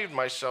enslaved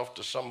myself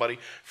to somebody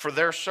for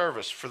their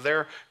service, for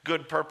their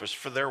good purpose,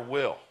 for their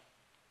will.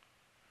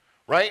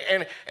 Right?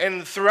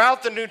 And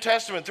throughout the New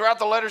Testament, throughout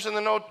the letters in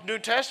the New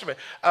Testament,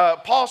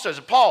 Paul says,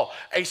 Paul,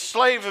 a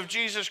slave of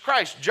Jesus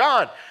Christ.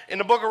 John, in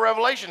the book of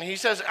Revelation, he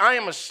says, I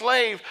am a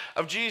slave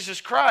of Jesus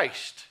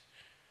Christ.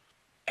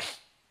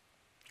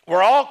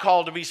 We're all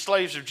called to be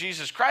slaves of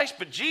Jesus Christ,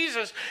 but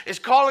Jesus is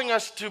calling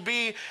us to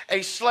be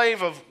a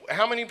slave of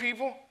how many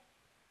people?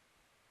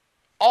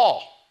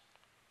 All.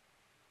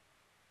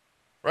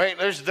 Right?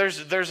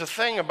 There's a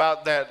thing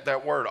about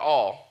that word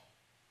all.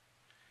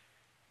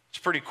 It's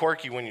pretty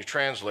quirky when you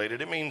translate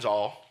it. It means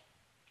all.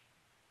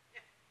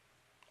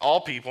 All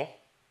people.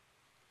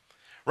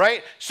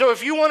 Right? So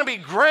if you want to be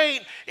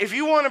great, if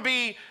you want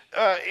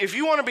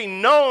to be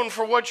known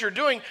for what you're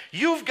doing,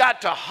 you've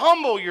got to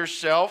humble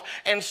yourself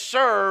and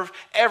serve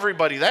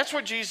everybody. That's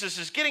what Jesus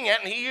is getting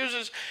at, and he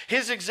uses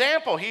his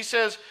example. He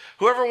says,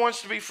 whoever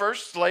wants to be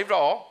first, slave to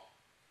all.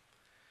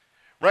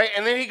 Right?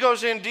 And then he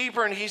goes in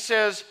deeper and he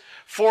says,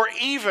 for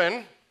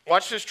even,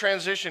 watch this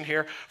transition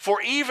here,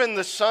 for even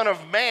the Son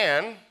of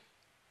Man,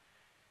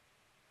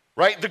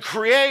 right, the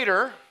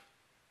Creator,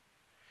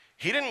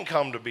 he didn't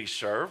come to be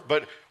served,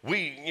 but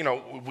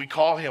we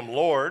call him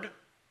Lord.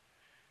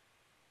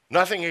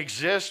 Nothing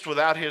exists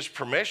without his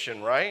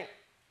permission, right?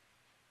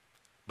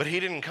 But he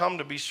didn't come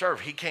to be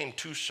served. He came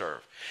to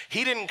serve.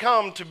 He didn't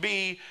come to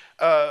be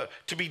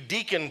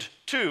deaconed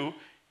to.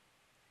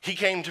 He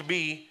came to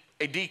be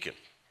a deacon.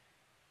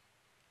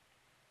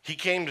 He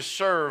came to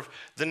serve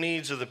the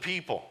needs of the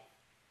people.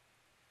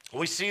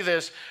 We see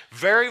this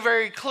very,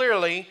 very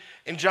clearly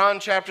in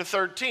John chapter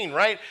 13,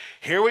 right?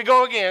 Here we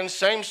go again,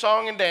 same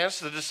song and dance.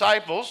 The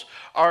disciples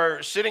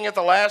are sitting at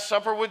the Last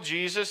Supper with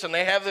Jesus, and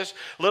they have this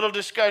little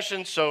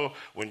discussion. So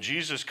when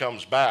Jesus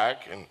comes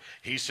back and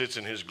he sits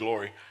in his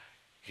glory,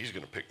 he's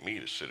going to pick me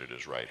to sit at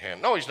his right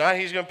hand. No, he's not.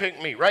 He's going to pick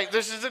me, right?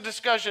 This is the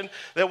discussion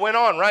that went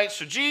on, right?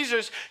 So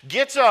Jesus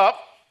gets up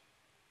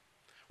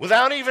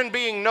without even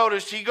being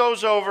noticed. He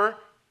goes over,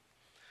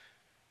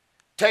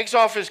 takes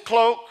off his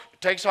cloak,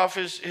 takes off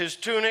his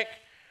tunic,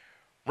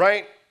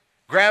 right?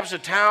 Grabs a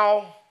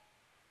towel,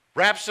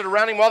 wraps it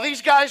around him. While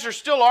these guys are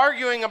still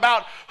arguing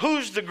about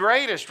who's the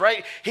greatest,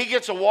 right? He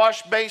gets a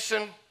wash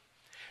basin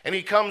and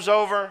he comes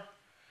over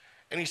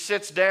and he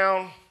sits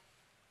down,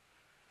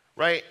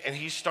 right? And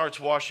he starts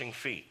washing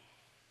feet.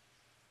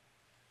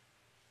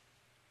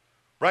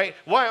 Right?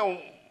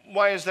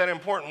 Why is that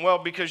important? Well,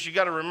 because you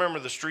got to remember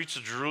the streets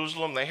of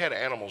Jerusalem, they had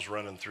animals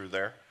running through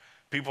there.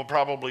 People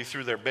probably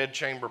threw their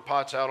bedchamber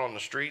pots out on the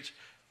streets.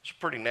 It's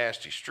pretty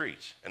nasty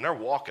streets, and they're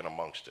walking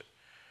amongst it.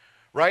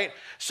 Right?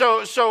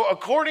 So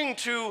according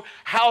to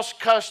house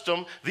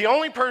custom, the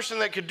only person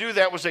that could do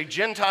that was a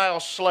Gentile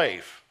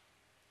slave.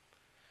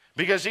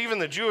 Because even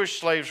the Jewish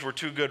slaves were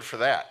too good for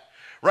that.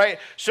 Right?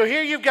 So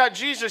here you've got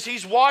Jesus.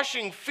 He's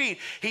washing feet.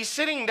 He's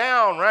sitting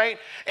down, right?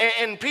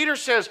 And Peter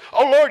says,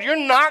 oh, Lord, you're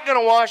not going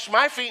to wash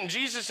my feet. And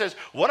Jesus says,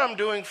 what I'm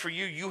doing for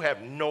you, you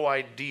have no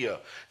idea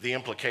the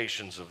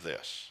implications of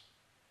this.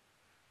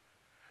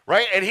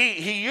 Right? And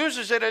he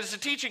uses it as a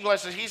teaching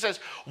lesson. He says,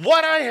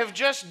 what I have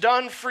just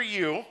done for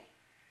you,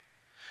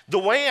 the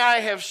way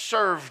I have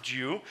served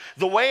you,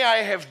 the way I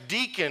have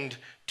deaconed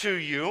to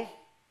you,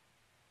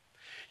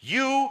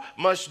 you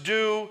must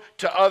do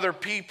to other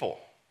people.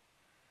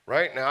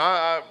 Right?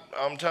 Now,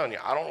 I'm telling you,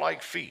 I don't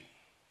like feet.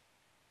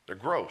 They're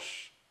gross.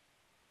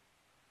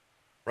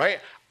 Right?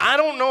 I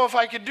don't know if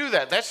I could do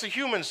that. That's the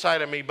human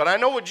side of me, but I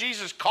know what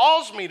Jesus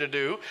calls me to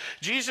do.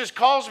 Jesus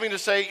calls me to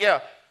say,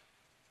 yeah,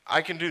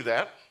 I can do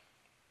that.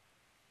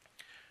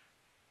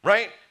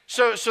 Right?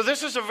 So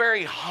this is a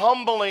very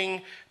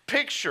humbling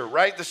picture,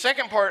 right? The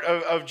second part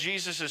of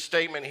Jesus'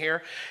 statement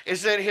here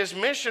is that his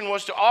mission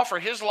was to offer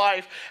his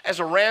life as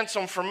a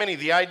ransom for many.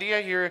 The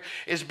idea here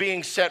is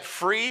being set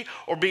free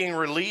or being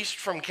released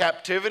from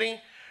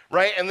captivity,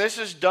 right? And this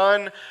is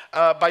done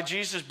by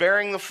Jesus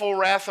bearing the full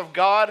wrath of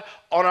God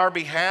on our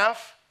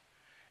behalf.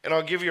 And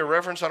I'll give you a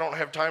reference. I don't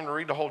have time to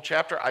read the whole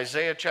chapter.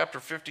 Isaiah chapter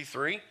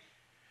 53.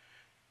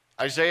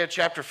 Isaiah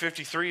chapter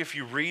 53, if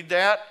you read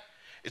that,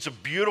 it's a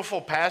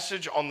beautiful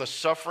passage on the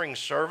suffering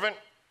servant.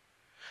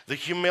 The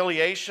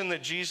humiliation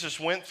that Jesus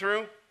went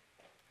through,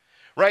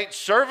 right?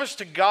 Service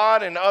to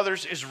God and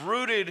others is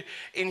rooted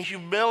in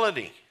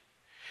humility.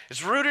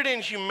 It's rooted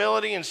in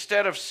humility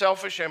instead of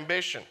selfish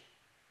ambition.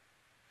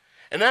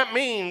 And that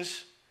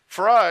means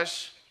for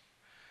us,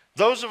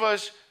 those of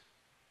us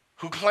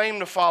who claim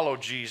to follow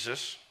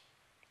Jesus,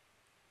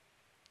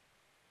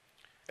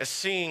 as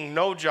seeing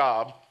no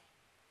job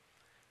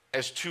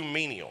as too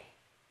menial,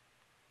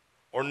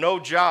 or no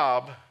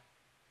job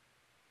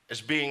as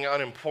being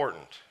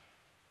unimportant.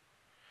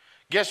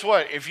 Guess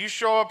what? If you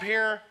show up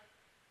here,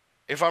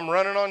 if I'm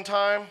running on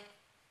time,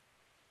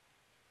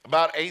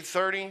 about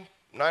 8:30,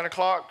 9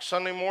 o'clock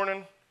Sunday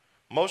morning,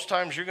 most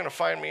times you're going to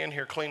find me in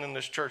here cleaning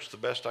this church the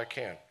best I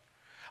can.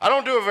 I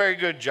don't do a very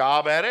good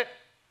job at it,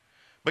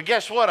 but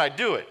guess what? I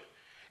do it.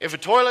 If a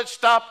toilet's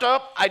stopped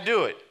up, I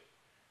do it.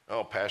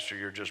 Oh, Pastor,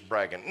 you're just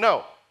bragging.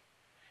 No.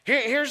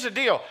 Here's the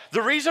deal.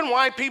 The reason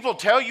why people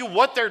tell you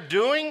what they're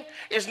doing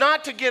is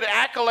not to get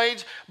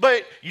accolades,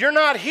 but you're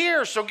not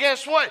here, so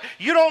guess what?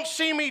 You don't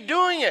see me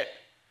doing it.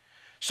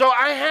 So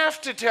I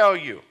have to tell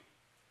you,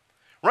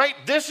 right?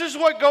 This is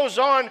what goes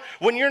on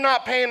when you're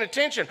not paying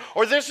attention,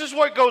 or this is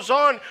what goes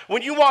on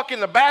when you walk in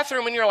the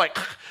bathroom and you're like,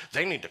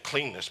 they need to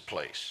clean this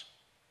place,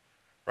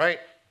 right?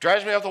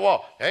 Drives me off the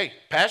wall. Hey,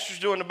 pastor's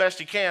doing the best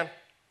he can.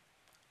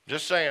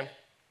 Just saying.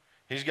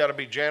 He's got to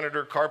be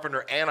janitor,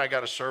 carpenter, and I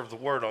got to serve the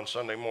word on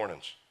Sunday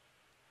mornings.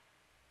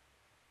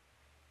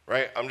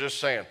 Right? I'm just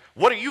saying.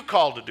 What are you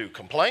called to do?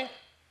 Complain?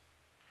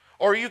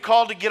 Or are you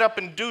called to get up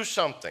and do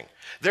something?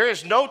 There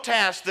is no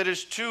task that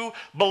is too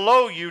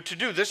below you to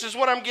do. This is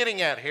what I'm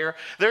getting at here.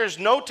 There is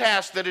no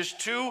task that is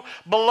too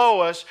below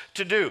us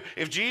to do.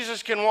 If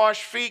Jesus can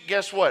wash feet,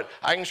 guess what?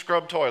 I can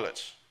scrub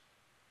toilets.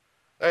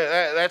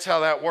 That's how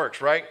that works,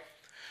 right?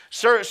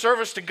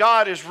 Service to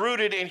God is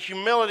rooted in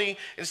humility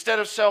instead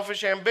of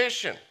selfish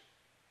ambition.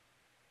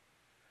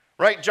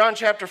 Right? John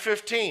chapter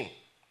 15.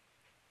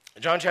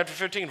 John chapter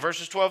 15,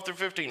 verses 12 through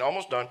 15.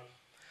 Almost done.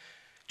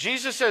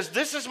 Jesus says,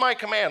 this is my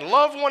command.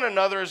 Love one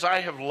another as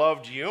I have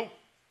loved you.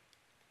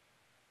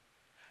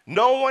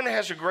 No one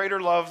has a greater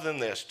love than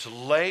this, to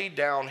lay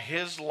down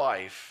his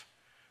life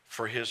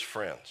for his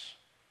friends.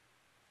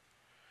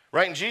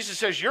 Right? And Jesus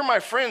says, you're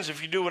my friends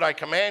if you do what I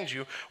command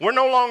you. We're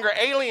no longer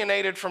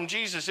alienated from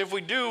Jesus if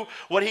we do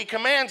what he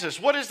commands us.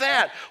 What is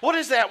that? What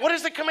is that? What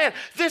is the command?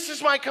 This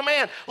is my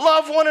command.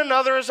 Love one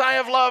another as I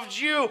have loved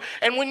you.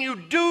 And when you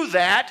do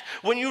that,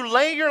 when you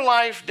lay your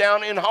life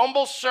down in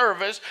humble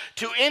service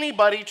to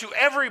anybody, to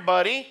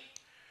everybody,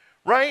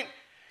 right?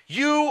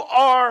 You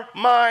are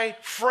my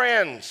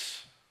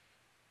friends.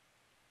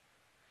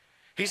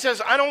 He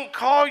says, I don't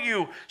call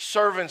you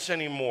servants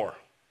anymore.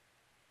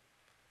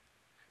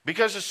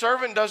 Because a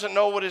servant doesn't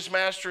know what his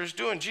master is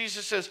doing.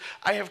 Jesus says,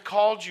 I have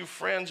called you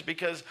friends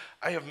because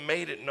I have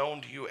made it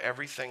known to you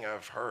everything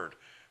I've heard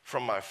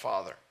from my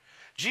Father.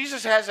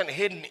 Jesus hasn't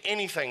hidden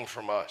anything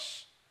from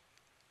us.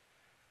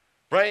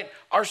 Right?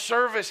 Our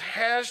service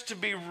has to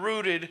be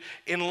rooted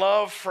in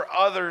love for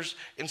others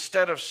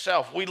instead of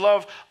self. We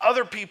love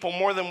other people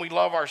more than we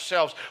love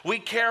ourselves. We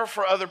care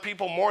for other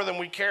people more than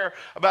we care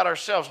about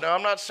ourselves. Now,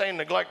 I'm not saying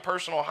neglect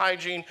personal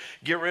hygiene,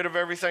 get rid of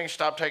everything,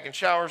 stop taking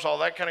showers, all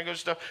that kind of good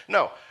stuff.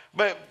 No,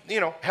 but,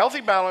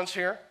 healthy balance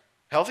here,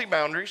 healthy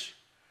boundaries,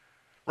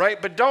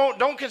 right? But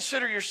don't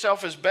consider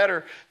yourself as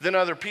better than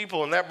other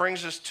people. And that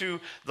brings us to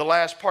the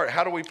last part.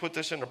 How do we put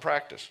this into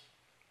practice?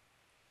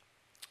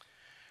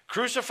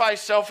 Crucify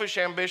selfish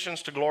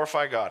ambitions to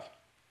glorify God.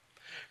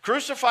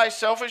 Crucify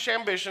selfish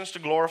ambitions to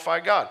glorify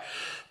God.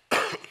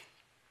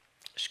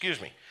 Excuse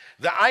me.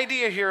 The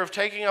idea here of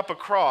taking up a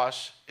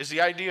cross is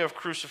the idea of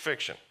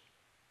crucifixion.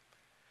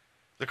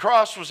 The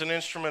cross was an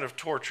instrument of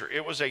torture.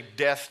 It was a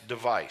death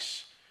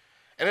device.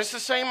 And it's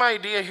the same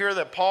idea here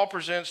that Paul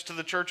presents to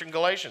the church in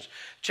Galatians.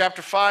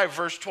 Chapter 5,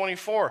 verse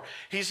 24.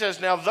 He says,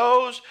 now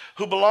those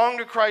who belong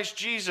to Christ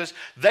Jesus,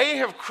 they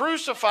have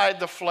crucified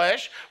the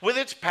flesh with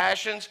its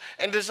passions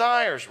and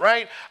desires,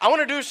 right? I want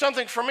to do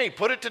something for me.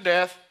 Put it to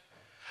death.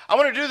 I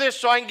want to do this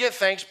so I can get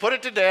thanks. Put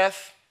it to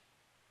death.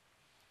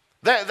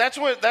 That's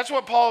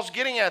what Paul's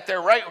getting at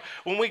there, right?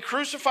 When we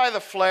crucify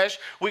the flesh,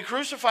 we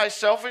crucify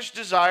selfish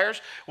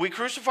desires, we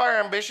crucify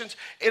our ambitions.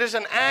 It is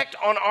an act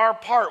on our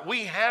part.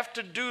 We have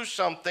to do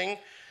something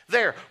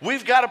there.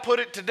 We've got to put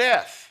it to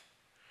death,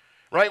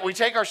 right? We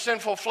take our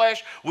sinful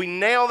flesh, we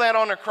nail that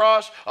on the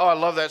cross. Oh, I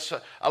love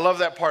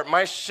that part.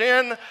 My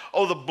sin,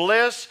 oh, the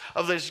bliss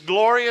of this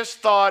glorious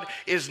thought,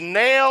 is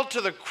nailed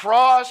to the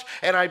cross,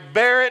 and I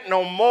bear it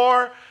no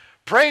more.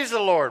 Praise the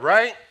Lord,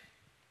 right?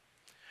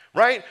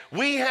 Right?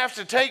 We have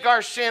to take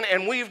our sin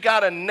and we've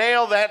got to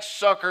nail that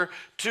sucker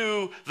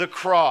to the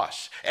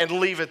cross and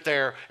leave it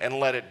there and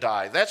let it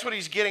die. That's what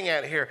he's getting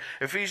at here.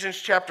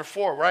 Ephesians chapter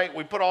 4, right?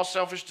 We put all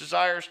selfish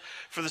desires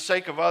for the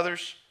sake of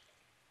others.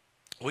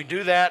 We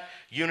do that,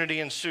 unity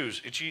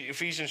ensues. It's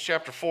Ephesians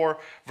chapter 4,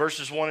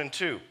 verses 1 and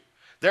 2.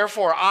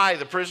 Therefore, I,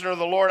 the prisoner of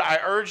the Lord, I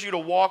urge you to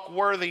walk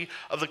worthy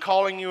of the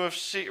calling you have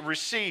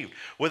received,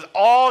 with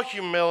all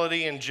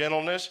humility and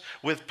gentleness,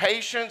 with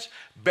patience,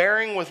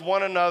 bearing with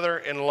one another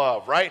in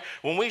love, right?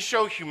 When we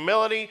show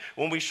humility,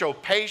 when we show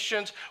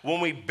patience,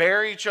 when we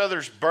bear each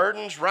other's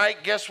burdens, right,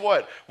 guess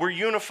what? We're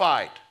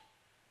unified.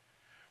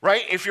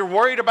 Right? If you're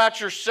worried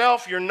about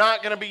yourself, you're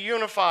not going to be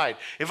unified.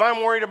 If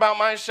I'm worried about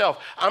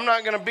myself, I'm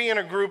not going to be in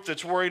a group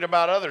that's worried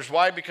about others.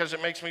 Why? Because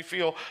it makes me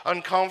feel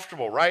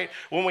uncomfortable, right?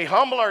 When we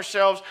humble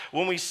ourselves,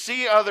 when we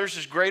see others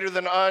as greater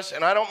than us,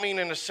 and I don't mean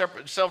in a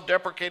separate,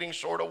 self-deprecating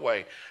sort of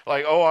way,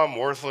 like, oh, I'm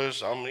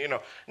worthless,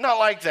 not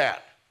like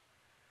that.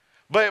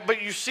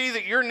 But you see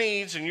that your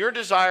needs and your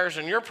desires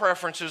and your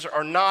preferences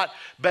are not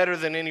better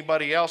than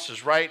anybody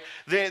else's, right?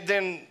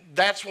 Then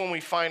that's when we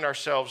find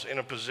ourselves in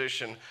a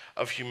position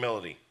of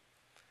humility.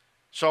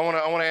 So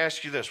I want to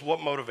ask you this. What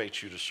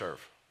motivates you to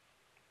serve?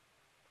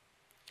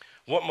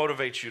 What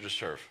motivates you to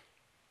serve?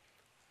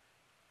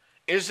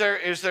 Is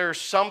there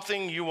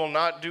something you will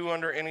not do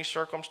under any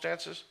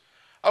circumstances?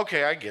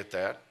 Okay, I get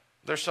that.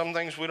 There's some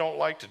things we don't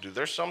like to do.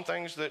 There's some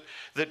things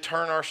that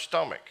turn our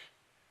stomach.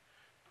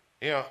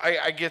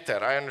 I get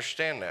that. I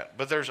understand that.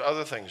 But there's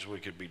other things we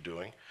could be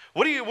doing.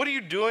 What are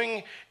you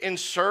doing in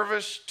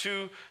service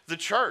to the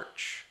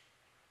church?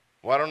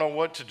 Well, I don't know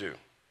what to do.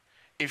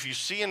 If you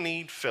see a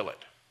need, fill it.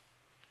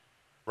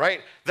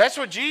 Right? That's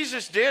what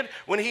Jesus did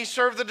when he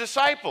served the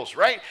disciples,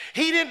 right?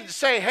 He didn't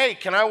say, hey,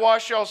 can I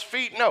wash y'all's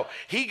feet? No.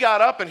 He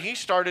got up and he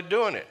started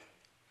doing it.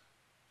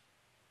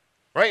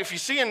 Right? If you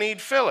see a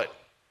need, fill it.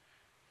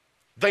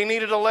 They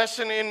needed a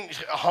lesson in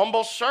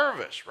humble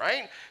service,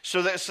 right?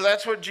 So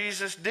that's what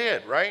Jesus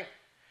did, right?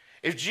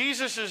 If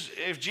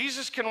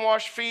Jesus can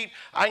wash feet,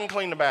 I can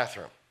clean the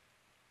bathroom.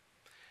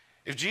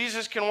 If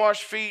Jesus can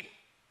wash feet,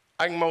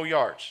 I can mow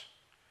yards.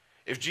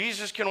 If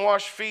Jesus can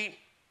wash feet,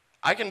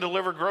 I can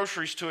deliver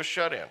groceries to a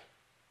shut-in.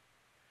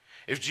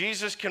 If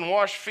Jesus can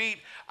wash feet,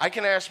 I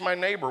can ask my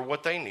neighbor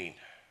what they need.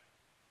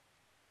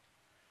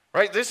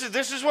 Right? This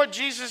is what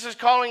Jesus is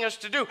calling us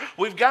to do.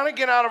 We've got to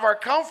get out of our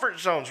comfort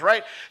zones,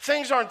 right?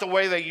 Things aren't the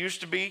way they used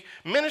to be.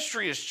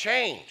 Ministry has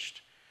changed.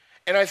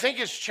 And I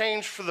think it's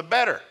changed for the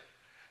better.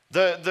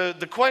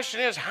 The question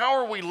is, how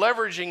are we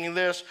leveraging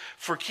this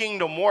for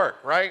kingdom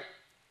work, right?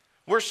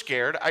 We're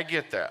scared. I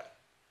get that.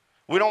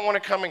 We don't want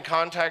to come in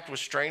contact with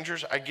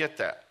strangers. I get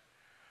that.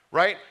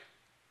 Right?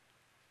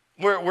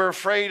 We're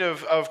afraid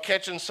of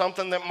catching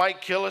something that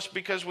might kill us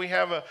because we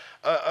have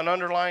an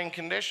underlying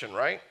condition,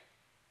 right?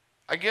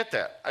 I get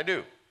that. I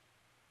do.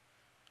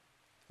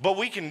 But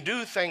we can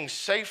do things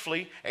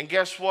safely, and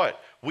guess what?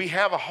 We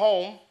have a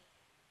home,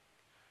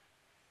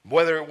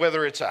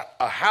 whether it's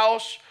a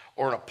house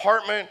or an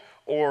apartment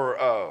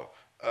or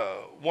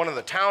one of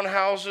the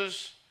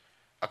townhouses,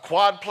 a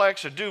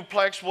quadplex, a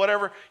duplex,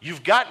 whatever.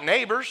 You've got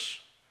neighbors.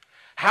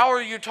 How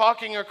are you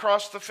talking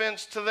across the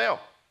fence to them?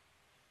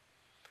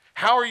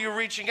 How are you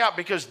reaching out?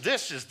 Because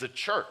this is the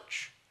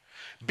church.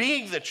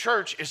 Being the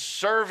church is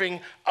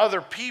serving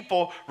other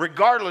people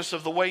regardless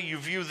of the way you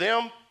view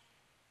them.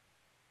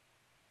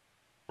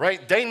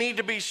 Right? They need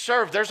to be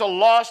served. There's a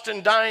lost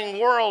and dying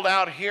world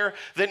out here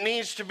that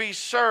needs to be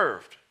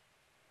served.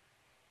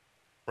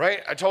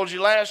 Right? I told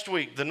you last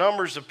week the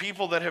numbers of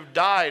people that have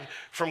died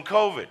from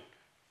COVID.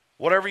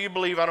 Whatever you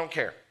believe, I don't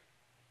care.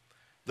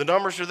 The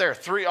numbers are there.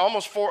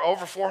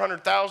 Over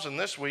 400,000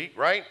 this week,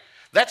 right?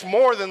 That's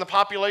more than the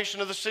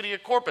population of the city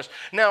of Corpus.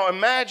 Now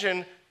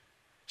imagine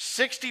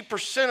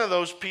 60% of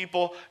those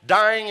people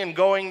dying and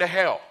going to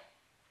hell,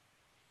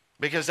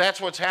 because that's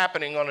what's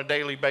happening on a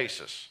daily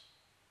basis,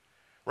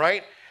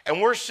 right?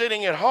 And we're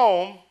sitting at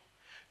home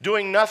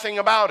doing nothing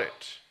about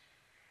it,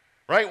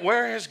 right?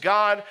 Where has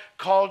God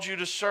called you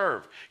to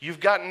serve?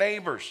 You've got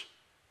neighbors.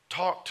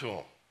 Talk to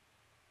them.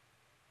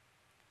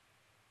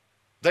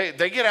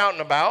 They get out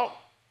and about,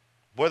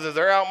 whether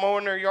they're out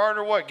mowing their yard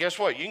or what. Guess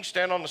what? You can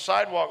stand on the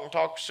sidewalk and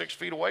talk 6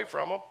 feet away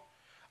from them.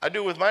 I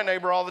do with my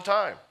neighbor all the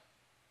time.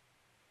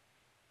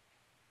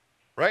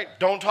 Right?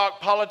 Don't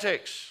talk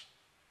politics.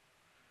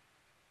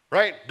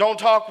 Right? Don't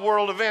talk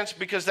world events,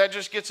 because that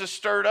just gets us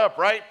stirred up,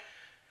 right?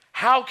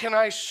 How can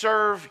I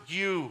serve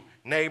you,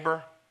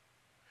 neighbor?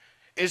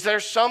 Is there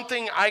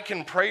something I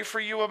can pray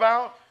for you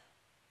about?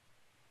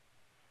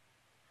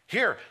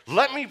 Here,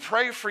 let me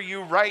pray for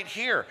you right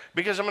here,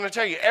 because I'm going to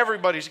tell you,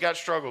 everybody's got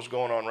struggles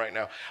going on right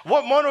now.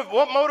 What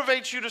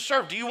motivates you to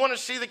serve? Do you want to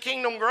see the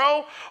kingdom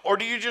grow, or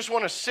do you just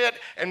want to sit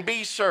and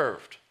be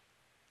served?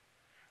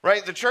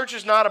 Right? The church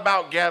is not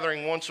about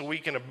gathering once a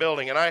week in a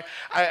building, and I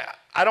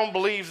don't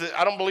believe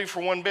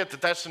for one bit that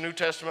that's the New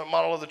Testament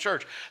model of the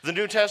church. The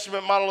New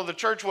Testament model of the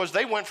church was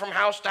they went from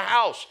house to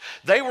house.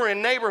 They were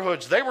in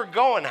neighborhoods. They were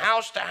going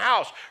house to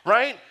house,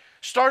 right?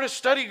 Start a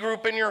study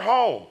group in your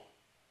home.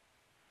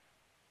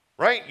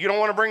 Right? You don't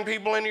want to bring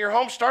people into your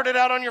home? Start it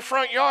out on your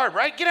front yard,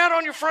 right? Get out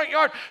on your front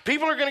yard.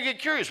 People are going to get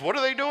curious. What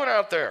are they doing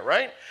out there,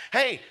 right?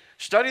 Hey,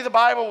 study the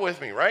Bible with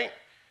me, right?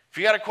 If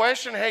you got a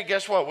question, hey,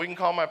 guess what? We can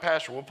call my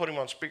pastor. We'll put him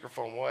on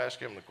speakerphone. We'll ask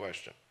him the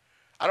question.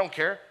 I don't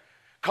care.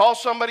 Call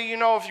somebody you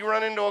know if you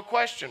run into a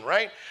question,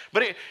 right?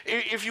 But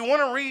if you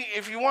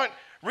want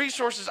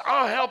resources,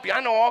 I'll help you. I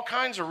know all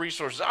kinds of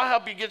resources. I'll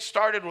help you get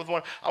started with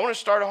one. I want to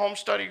start a home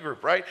study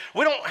group, right?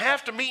 We don't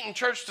have to meet in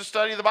church to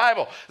study the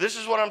Bible. This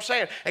is what I'm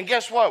saying. And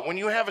guess what? When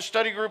you have a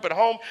study group at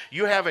home,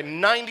 you have a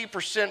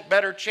 90%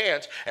 better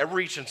chance at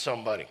reaching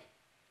somebody.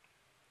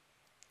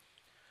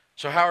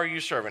 So how are you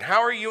serving?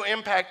 How are you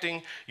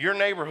impacting your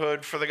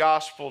neighborhood for the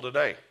gospel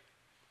today?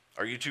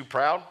 Are you too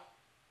proud?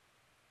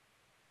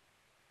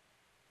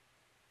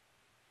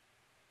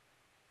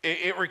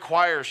 It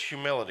requires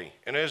humility.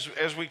 And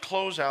as we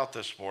close out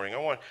this morning,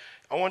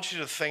 I want you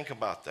to think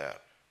about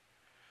that.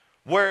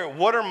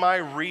 What are my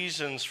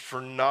reasons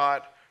for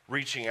not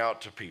reaching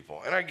out to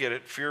people? And I get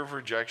it, fear of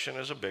rejection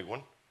is a big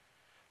one.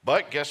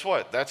 But guess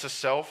what? That's a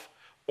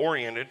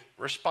self-oriented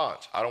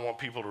response. I don't want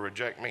people to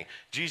reject me.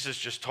 Jesus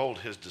just told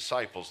his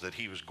disciples that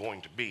he was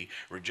going to be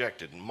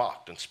rejected and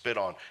mocked and spit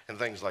on and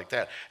things like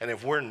that. And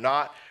if we're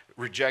not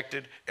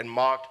rejected and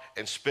mocked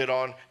and spit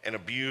on and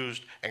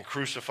abused and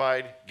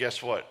crucified,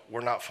 guess what?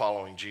 We're not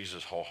following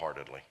Jesus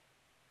wholeheartedly.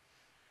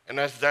 And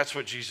that's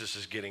what Jesus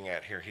is getting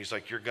at here. He's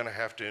like, you're going to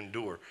have to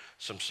endure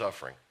some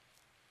suffering.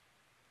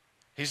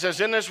 He says,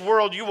 in this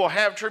world you will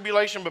have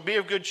tribulation, but be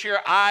of good cheer.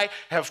 I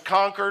have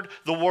conquered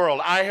the world.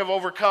 I have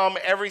overcome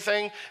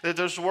everything that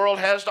this world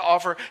has to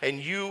offer, and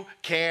you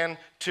can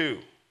too.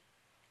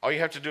 All you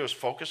have to do is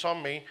focus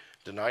on me,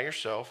 deny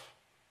yourself,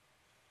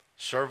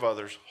 serve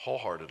others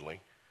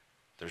wholeheartedly.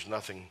 There's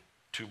nothing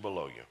too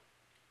below you.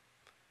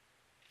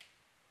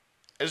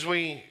 As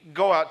we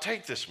go out,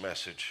 take this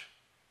message.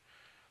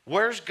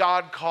 Where's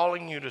God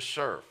calling you to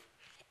serve?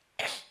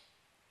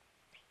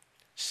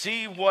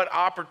 See what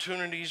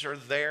opportunities are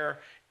there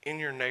in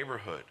your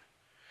neighborhood.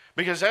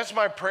 Because that's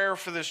my prayer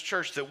for this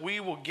church, that we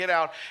will get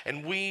out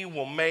and we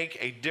will make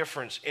a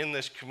difference in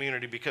this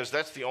community, because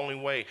that's the only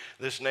way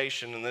this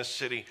nation and this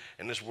city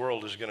and this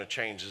world is going to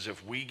change, is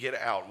if we get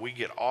out, we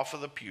get off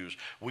of the pews,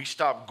 we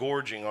stop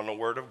gorging on the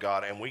Word of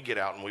God, and we get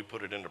out and we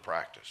put it into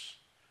practice.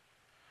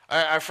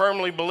 I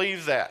firmly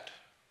believe that.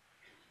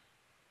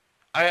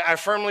 I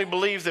firmly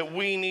believe that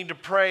we need to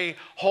pray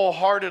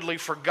wholeheartedly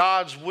for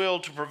God's will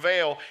to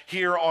prevail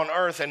here on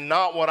earth, and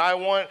not what I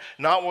want,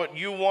 not what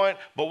you want,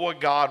 but what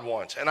God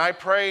wants. And I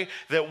pray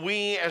that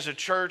we as a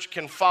church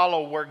can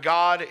follow where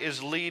God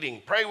is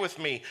leading. Pray with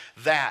me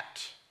that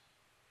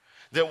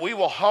we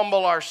will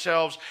humble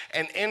ourselves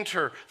and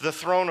enter the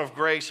throne of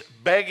grace,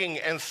 begging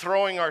and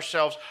throwing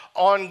ourselves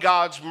on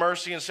God's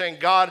mercy and saying,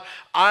 God,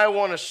 I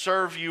want to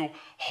serve you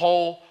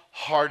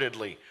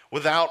wholeheartedly,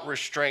 without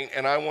restraint,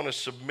 and I want to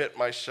submit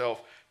myself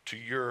to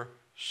your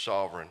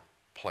sovereign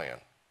plan.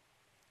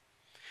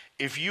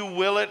 If you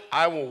will it,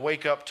 I will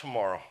wake up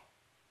tomorrow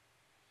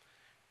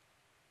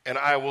and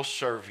I will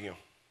serve you.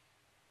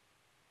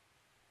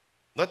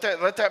 Let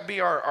that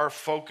be our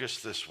focus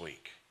this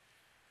week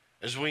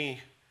as we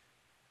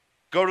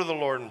go to the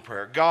Lord in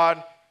prayer.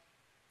 God,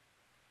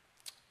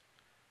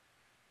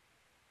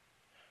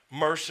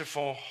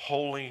 merciful,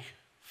 holy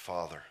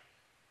Father,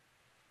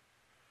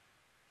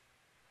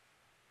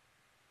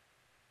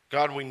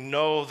 God, we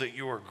know that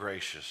you are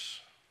gracious.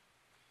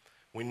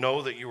 We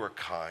know that you are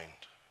kind.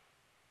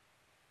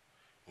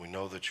 We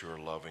know that you are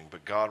loving.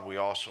 But God, we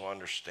also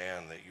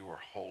understand that you are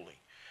holy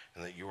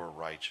and that you are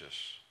righteous.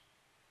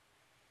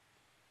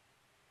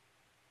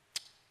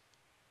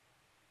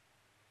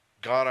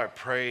 God, I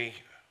pray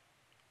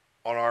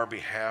on our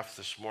behalf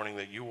this morning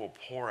that you will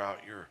pour out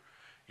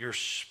your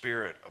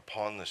Spirit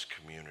upon this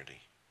community.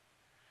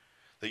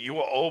 That you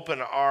will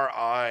open our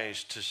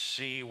eyes to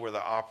see where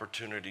the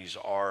opportunities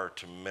are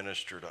to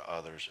minister to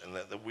others, and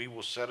that we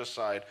will set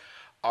aside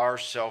our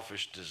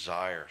selfish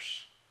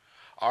desires,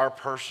 our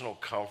personal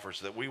comforts,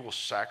 that we will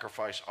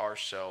sacrifice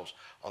ourselves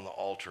on the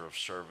altar of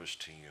service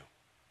to you.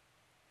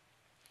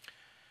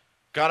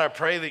 God, I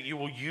pray that you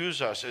will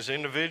use us as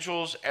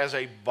individuals, as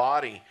a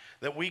body,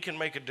 that we can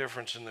make a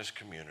difference in this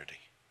community.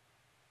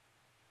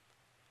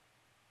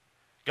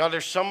 God,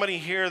 there's somebody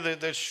here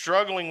that's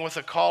struggling with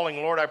a calling.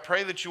 Lord, I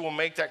pray that you will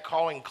make that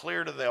calling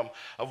clear to them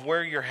of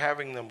where you're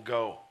having them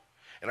go.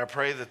 And I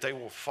pray that they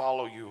will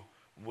follow you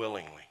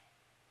willingly.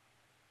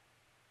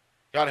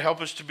 God,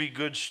 help us to be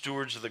good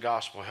stewards of the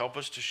gospel. Help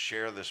us to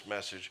share this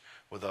message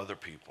with other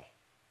people.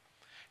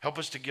 Help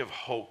us to give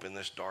hope in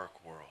this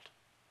dark world.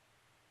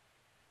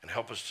 and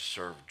help us to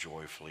serve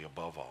joyfully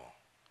above all,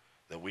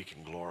 that we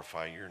can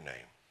glorify your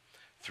name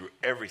through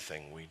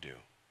everything we do.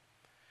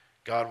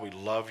 God, we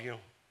love you,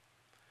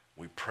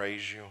 we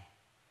praise you,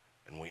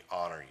 and we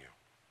honor you.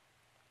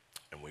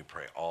 And we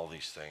pray all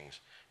these things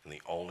in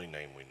the only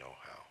name we know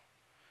how,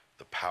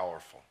 the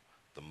powerful,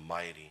 the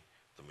mighty,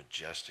 the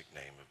majestic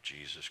name of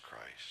Jesus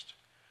Christ.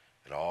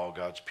 And all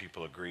God's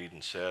people agreed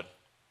and said,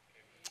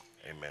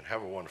 amen.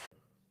 Have a wonderful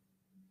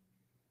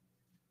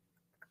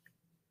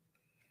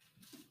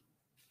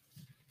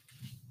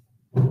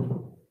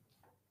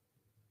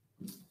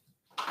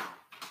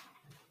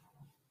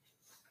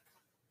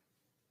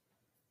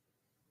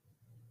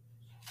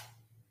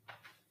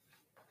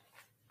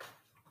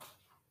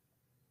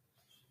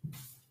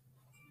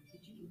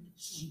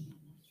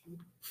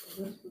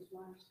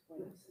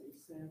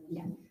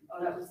Yeah.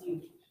 Oh, that was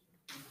you.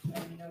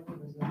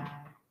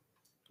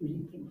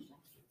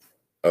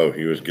 Oh,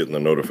 he was getting the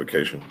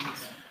notification.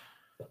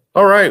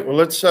 All right, well,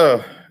 let's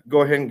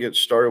go ahead and get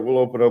started. We'll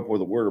open up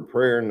with a word of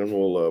prayer, and then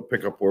we'll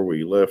pick up where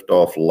we left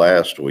off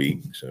last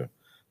week. So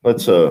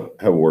let's have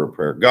a word of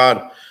prayer.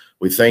 God,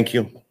 we thank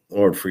you,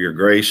 Lord, for your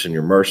grace and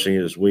your mercy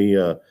as we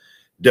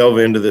delve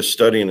into this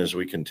study, and as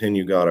we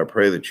continue, God, I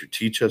pray that you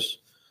teach us,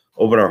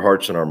 open our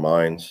hearts and our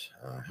minds,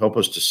 help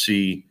us to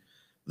see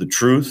the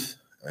truth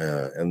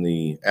and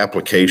the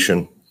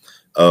application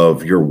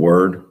of your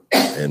word.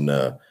 And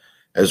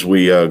as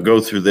we go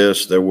through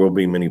this, there will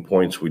be many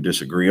points we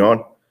disagree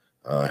on.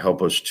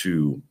 Help us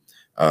to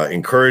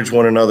encourage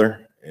one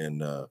another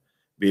and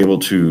be able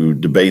to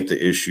debate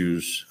the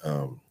issues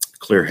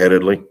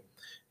clear-headedly.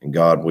 And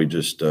God, we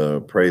just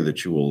pray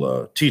that you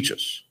will teach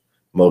us,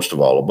 most of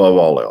all, above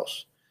all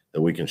else,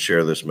 that we can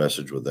share this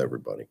message with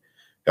everybody.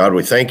 God,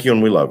 we thank you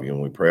and we love you,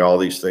 and we pray all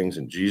these things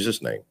in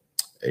Jesus' name.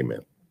 Amen.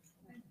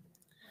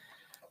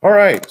 All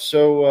right,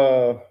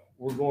 so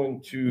we're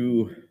going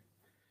to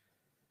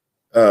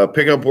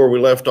pick up where we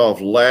left off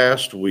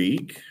last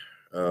week.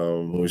 It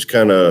was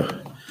kind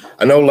of,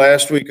 I know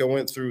last week I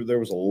went through, there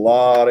was a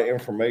lot of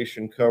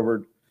information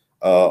covered,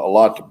 a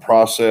lot to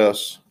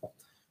process,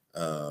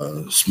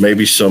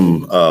 maybe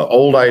some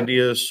old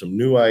ideas, some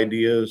new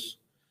ideas,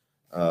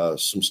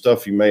 some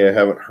stuff you may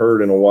haven't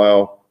heard in a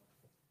while.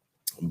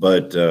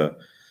 But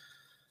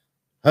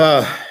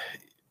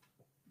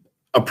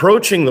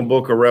approaching the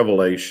book of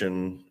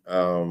Revelation,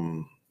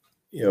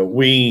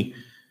 we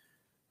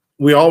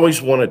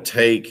always want to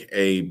take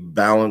a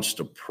balanced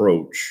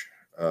approach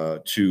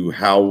to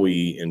how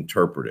we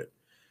interpret it.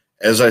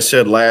 As I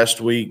said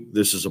last week,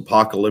 this is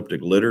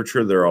apocalyptic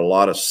literature. There are a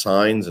lot of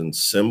signs and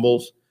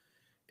symbols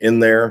in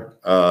there.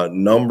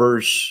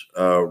 Numbers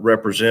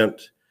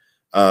represent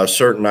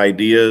certain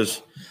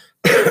ideas,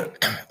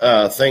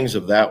 things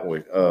of that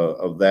way,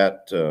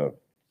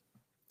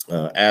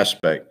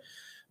 aspect.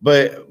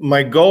 But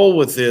my goal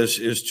with this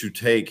is to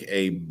take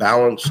a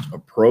balanced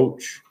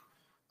approach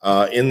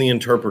in the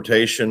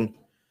interpretation,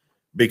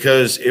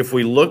 because if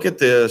we look at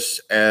this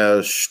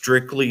as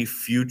strictly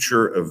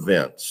future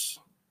events,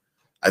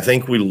 I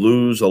think we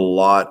lose a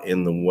lot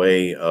in the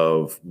way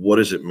of what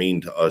does it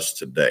mean to us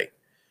today,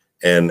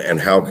 and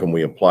how can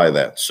we apply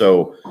that.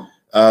 So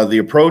the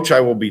approach I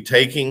will be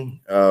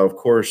taking, of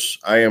course,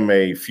 I am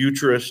a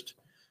futurist,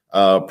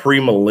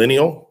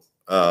 premillennial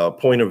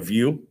point of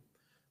view.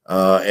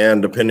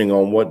 And depending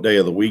on what day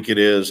of the week it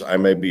is, I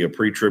may be a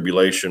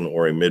pre-tribulation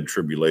or a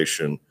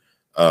mid-tribulation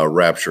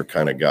rapture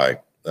kind of guy.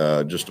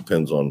 Just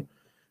depends on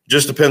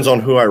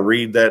who I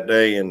read that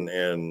day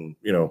and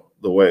you know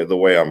the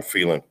way I'm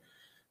feeling.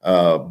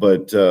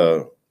 But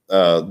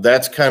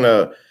that's kind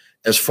of,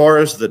 as far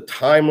as the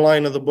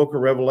timeline of the book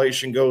of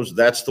Revelation goes,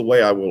 that's the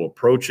way I will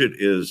approach it,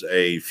 is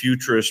a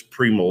futurist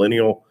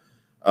premillennial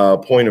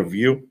point of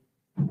view,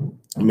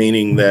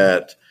 meaning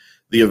that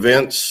the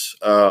events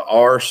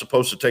are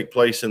supposed to take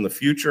place in the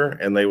future,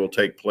 and they will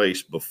take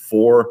place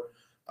before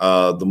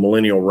the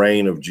millennial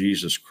reign of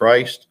Jesus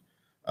Christ.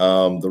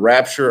 The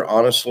rapture,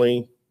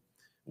 honestly,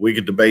 we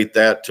could debate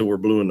that till we're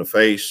blue in the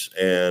face,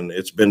 and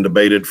it's been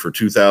debated for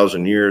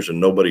 2,000 years, and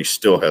nobody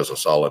still has a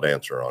solid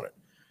answer on it.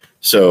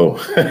 So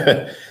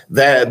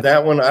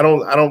that one, I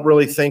don't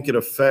really think it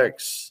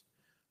affects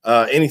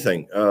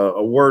anything.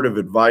 A word of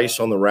advice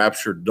on the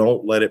rapture: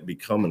 don't let it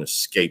become an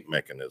escape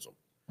mechanism.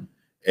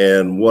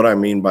 And what I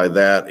mean by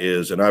that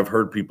is, and I've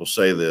heard people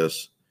say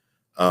this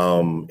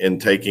in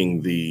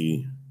taking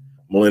the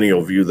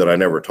millennial view that I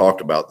never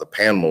talked about, the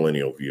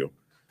pan-millennial view.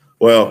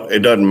 Well, it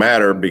doesn't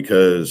matter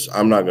because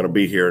I'm not going to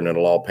be here and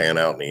it'll all pan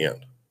out in the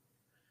end.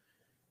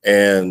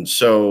 And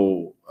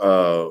so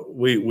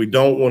we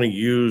don't want to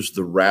use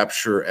the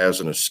rapture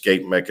as an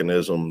escape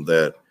mechanism.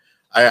 That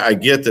I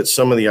get that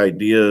some of the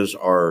ideas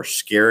are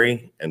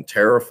scary and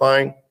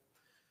terrifying,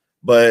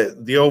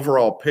 but the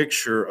overall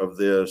picture of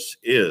this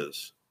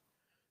is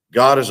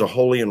God is a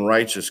holy and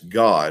righteous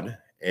God,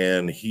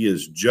 and he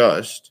is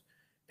just,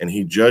 and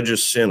he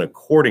judges sin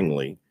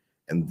accordingly.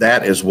 And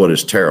that is what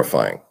is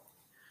terrifying.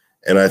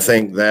 And I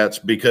think that's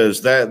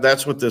because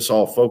that's what this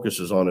all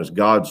focuses on, is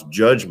God's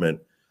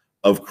judgment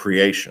of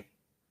creation.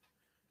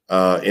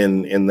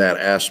 in that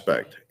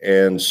aspect.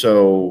 And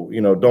so,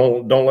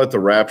 don't let the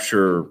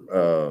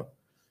rapture,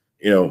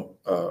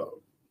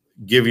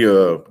 give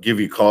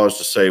you cause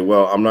to say,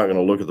 well, I'm not going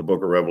to look at the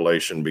book of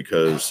Revelation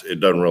because it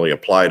doesn't really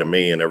apply to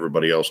me and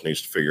everybody else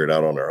needs to figure it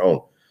out on their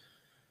own.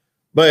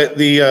 But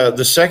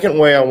the second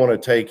way I want to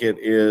take it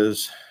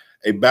is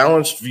a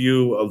balanced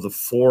view of the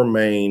four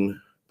main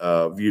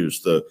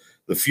views: the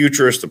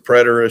futurist, the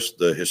preterist,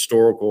 the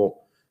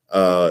historical,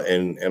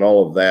 and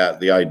all of that,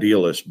 the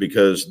idealist,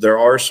 because there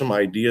are some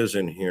ideas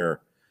in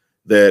here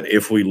that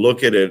if we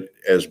look at it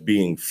as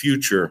being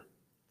future,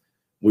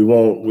 we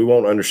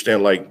won't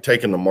understand, like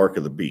taking the mark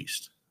of the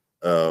beast,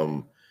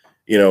 or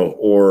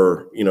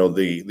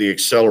the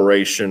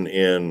acceleration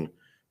in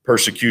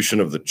persecution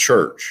of the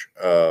church,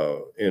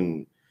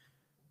 in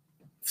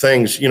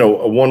things,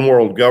 a one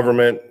world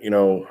government,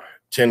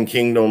 10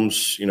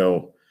 kingdoms,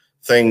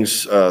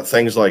 things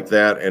like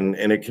that,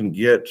 and it can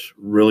get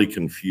really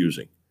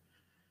confusing.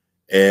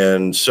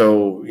 And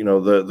so,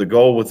 the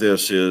goal with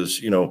this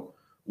is,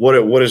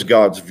 what is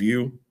God's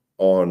view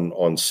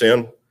on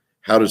sin?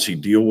 How does he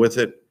deal with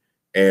it?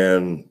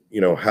 And,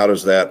 how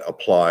does that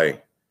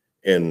apply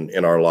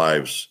in our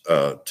lives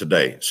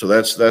today? So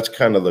that's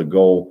kind of the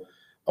goal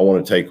I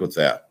want to take with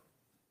that.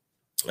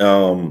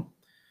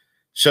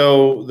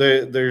 So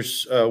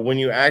there's when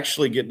you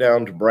actually get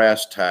down to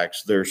brass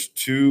tacks, there's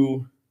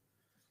two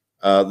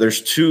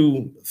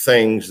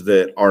things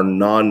that are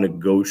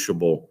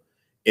non-negotiable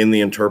in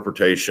the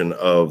interpretation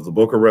of the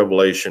book of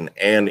Revelation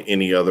and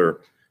any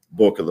other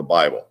book of the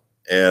Bible.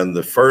 And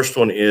the first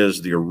one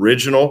is the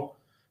original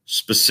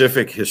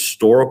specific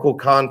historical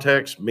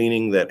context,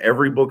 meaning that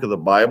every book of the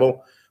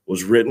Bible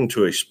was written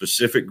to a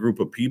specific group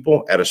of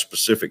people at a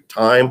specific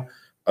time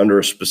under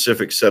a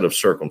specific set of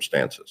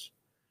circumstances.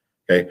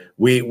 Okay,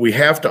 we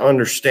have to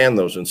understand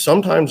those, and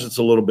sometimes it's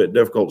a little bit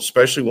difficult,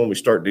 especially when we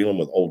start dealing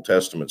with Old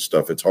Testament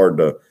stuff. It's hard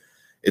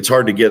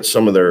to get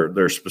some of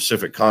their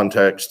specific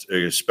context,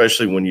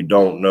 especially when you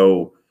don't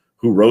know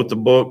who wrote the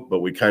book. But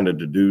we kind of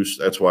deduce.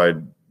 That's why I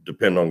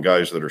depend on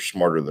guys that are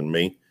smarter than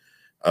me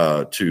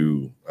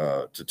to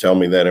tell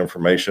me that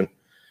information.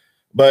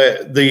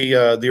 But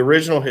the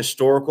original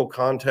historical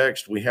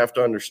context, we have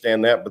to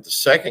understand that. But the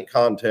second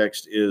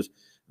context is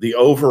the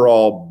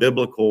overall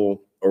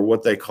biblical, or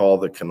what they call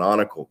the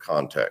canonical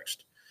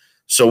context.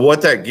 So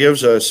what that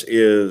gives us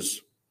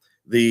is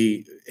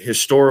the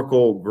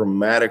historical,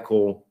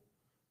 grammatical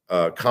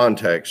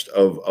context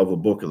of a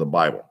book of the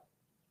Bible.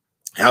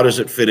 How does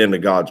it fit into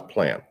God's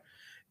plan?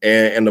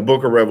 And the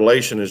book of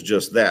Revelation is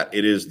just that.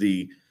 It is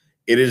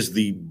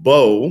the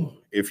bow,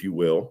 if you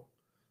will,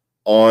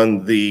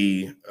 on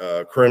the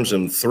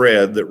crimson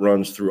thread that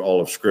runs through all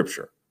of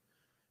Scripture.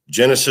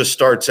 Genesis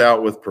starts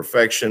out with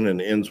perfection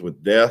and ends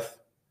with death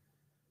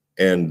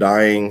and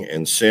dying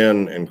and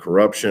sin and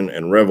corruption,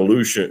 and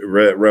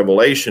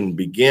Revelation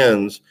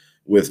begins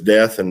with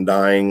death and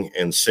dying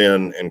and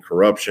sin and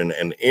corruption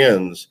and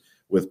ends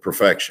with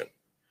perfection.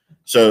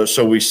 So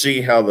we see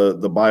how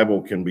the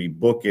Bible can be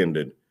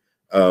bookended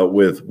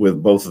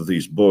with both of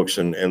these books,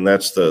 and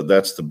that's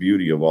the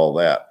beauty of all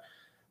that.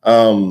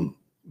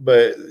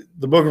 But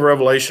the book of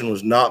Revelation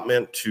was not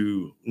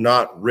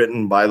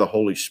written by the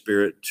Holy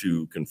Spirit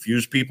to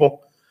confuse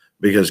people,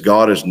 because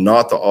God is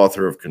not the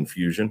author of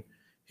confusion.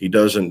 He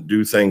doesn't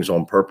do things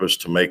on purpose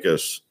to make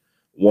us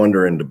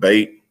wonder and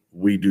debate.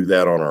 We do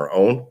that on our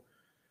own.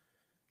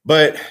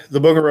 But the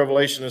book of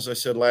Revelation, as I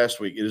said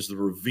last week, it is the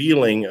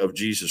revealing of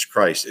Jesus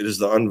Christ. It is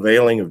the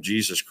unveiling of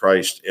Jesus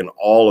Christ in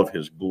all of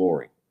his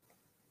glory.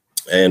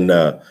 And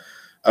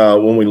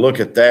when we look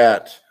at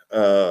that,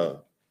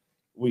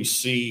 we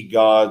see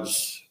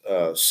God's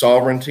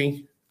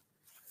sovereignty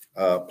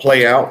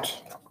play out,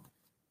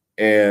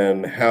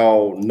 and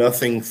how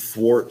nothing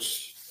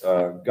thwarts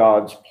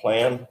God's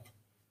plan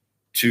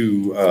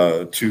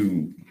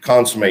to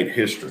consummate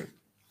history.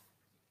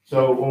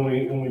 So when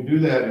we do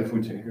that, if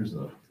we take, here's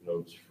the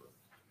notes for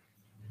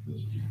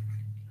this.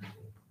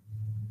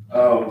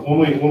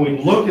 When we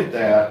look at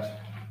that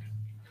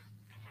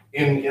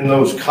in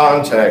those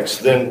contexts,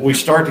 then we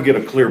start to get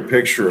a clear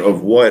picture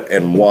of what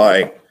and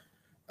why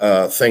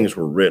things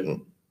were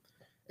written.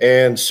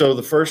 And so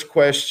the first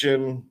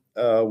question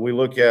we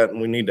look at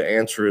and we need to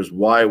answer is,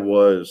 why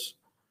was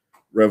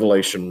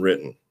Revelation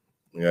written?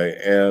 Okay,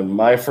 and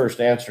my first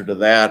answer to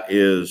that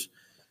is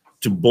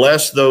to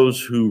bless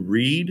those who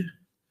read,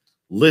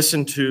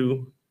 listen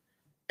to,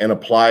 and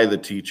apply the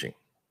teaching.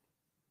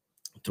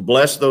 To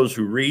bless those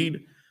who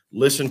read,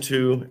 listen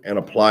to, and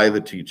apply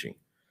the teaching.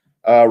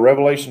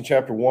 Revelation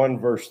chapter 1,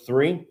 verse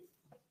 3.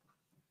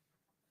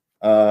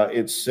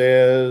 It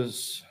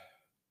says,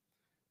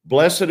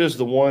 "Blessed is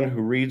the one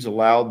who reads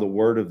aloud the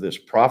words of this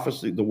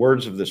prophecy,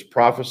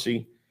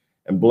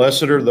 and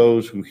blessed are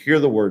those who hear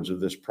the words of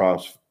this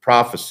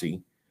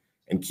prophecy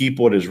and keep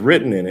what is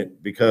written in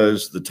it,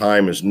 because the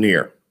time is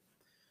near."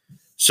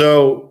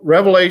 So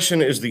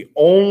Revelation is the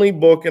only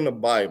book in the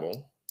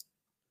Bible,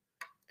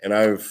 and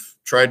I've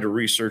tried to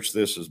research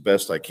this as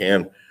best I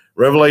can.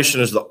 Revelation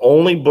is the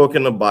only book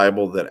in the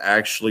Bible that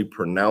actually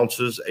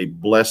pronounces a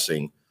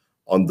blessing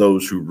on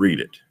those who read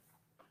it.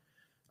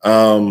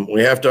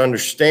 We have to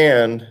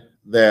understand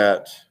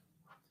that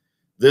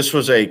this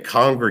was a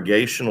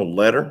congregational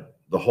letter.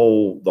 The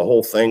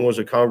whole thing was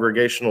a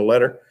congregational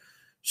letter.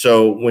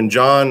 So when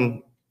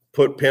John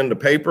put pen to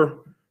paper,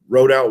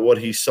 wrote out what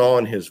he saw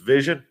in his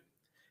vision,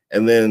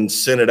 and then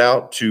sent it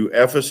out to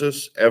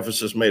Ephesus,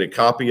 Ephesus made a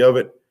copy of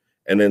it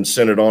and then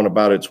sent it on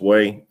about its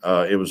way.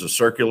 It was a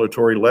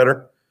circulatory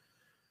letter.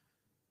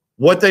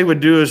 What they would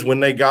do is when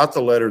they got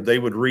the letter, they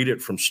would read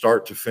it from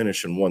start to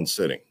finish in one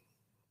sitting.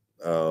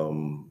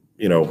 However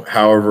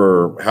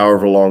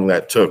long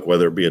that took,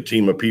 whether it be a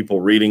team of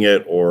people reading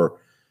it or,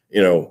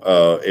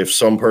 if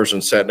some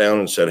person sat down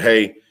and said,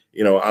 hey,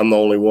 I'm the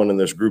only one in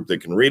this group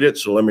that can read it,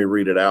 so let me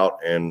read it out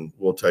and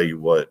we'll tell you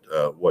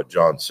what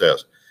John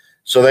says.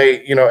 So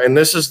they, and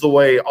this is the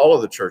way all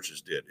of the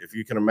churches did. If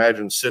you can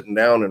imagine sitting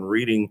down and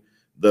reading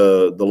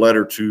the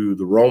letter to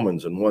the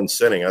Romans in one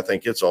sitting, I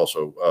think it's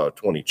also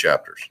 20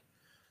 chapters.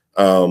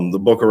 The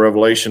book of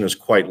Revelation is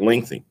quite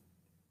lengthy.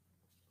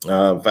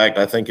 In fact,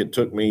 I think it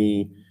took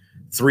me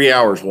 3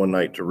 hours one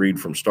night to read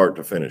from start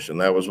to finish,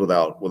 and that was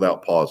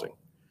without pausing.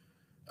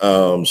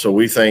 So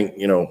we think,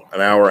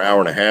 an hour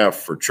and a half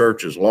for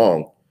church is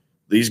long.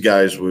 These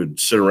guys would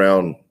sit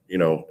around,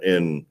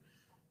 on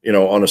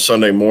a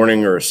Sunday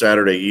morning or a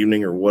Saturday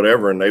evening or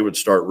whatever, and they would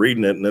start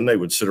reading it, and then they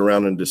would sit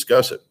around and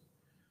discuss it.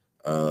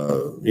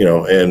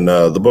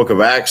 The book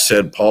of Acts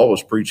said Paul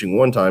was preaching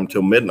one time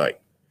till midnight.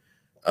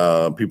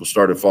 People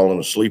started falling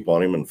asleep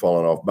on him and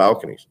falling off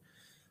balconies.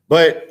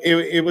 But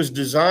it was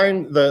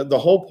designed, the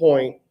whole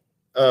point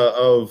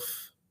of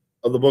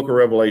the book of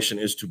Revelation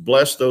is to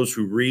bless those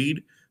who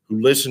read,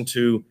 who listen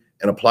to,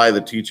 and apply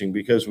the teaching,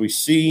 because we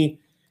see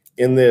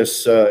in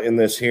this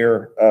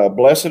here,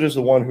 blessed is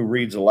the one who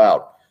reads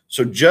aloud.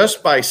 So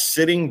just by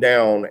sitting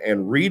down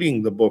and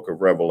reading the book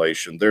of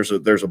Revelation, there's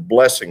a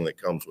blessing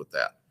that comes with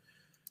that.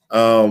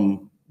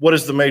 What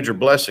is the major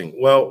blessing?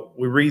 Well,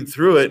 we read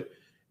through it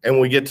and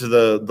we get to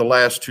the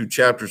last 2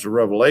 chapters of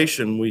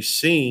Revelation. We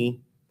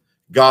see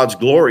God's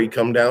glory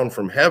come down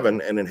from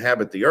heaven and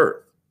inhabit the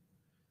earth.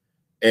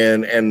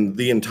 And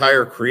the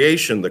entire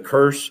creation, the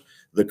curse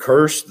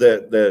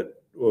that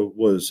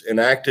was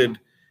enacted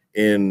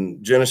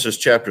in Genesis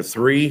chapter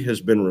 3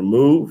 has been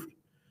removed.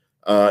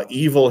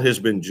 Evil has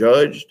been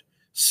judged.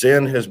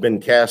 Sin has been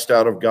cast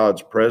out of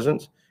God's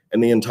presence,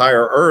 and the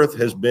entire earth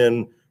has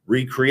been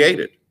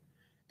recreated.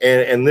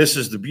 And this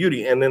is the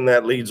beauty. And then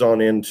that leads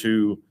on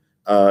into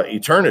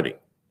eternity.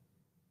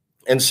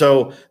 And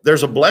so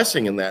there's a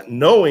blessing in that,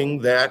 knowing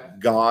that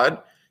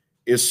God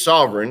is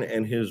sovereign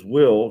and his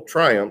will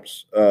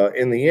triumphs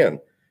in the end.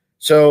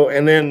 So,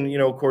 and then,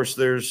 of course,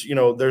 there's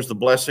the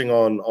blessing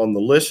on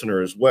the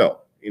listener as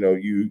well.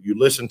 You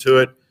listen to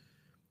it,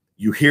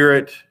 you hear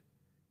it,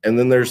 and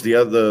then there's the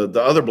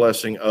other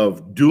blessing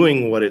of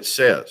doing what it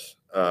says.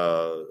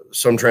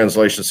 Some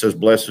translation says,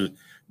 blessed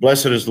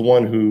is the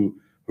one who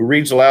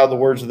reads aloud the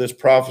words of this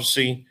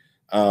prophecy.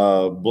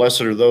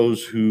 Blessed are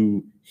those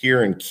who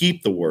hear and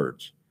keep the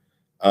words,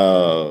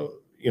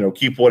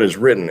 keep what is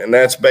written. And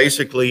that's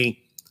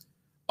basically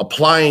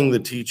applying the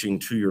teaching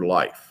to your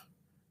life.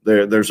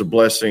 There's a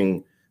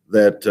blessing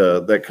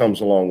that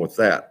comes along with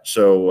that.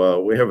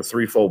 So we have a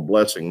threefold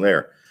blessing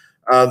there.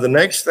 The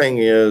next thing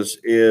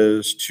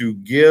is to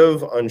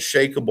give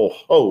unshakable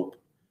hope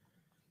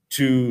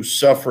to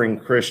suffering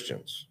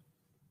Christians.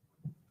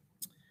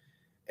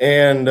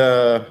 And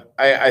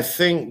I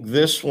think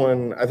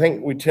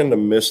we tend to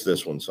miss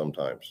this one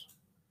sometimes.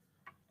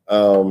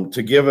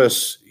 To give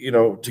us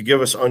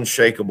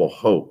unshakable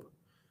hope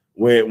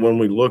when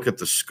we look at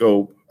the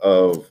scope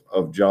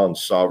of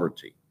John's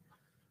sovereignty.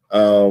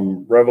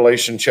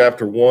 Revelation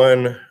chapter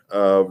 1,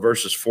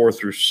 verses 4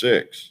 through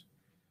 6.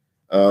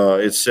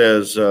 It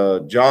says,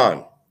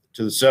 John,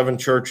 to the 7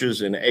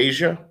 churches in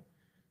Asia,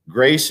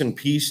 grace and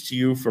peace to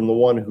you from the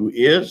one who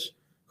is,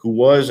 who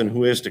was, and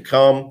who is to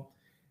come,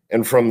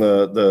 and from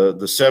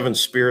the 7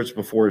 spirits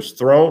before his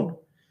throne,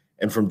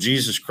 and from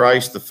Jesus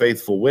Christ, the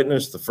faithful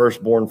witness, the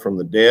firstborn from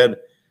the dead,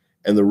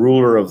 and the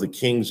ruler of the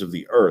kings of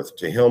the earth,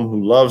 to him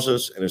who loves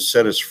us and has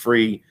set us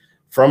free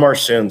from our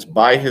sins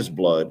by his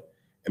blood,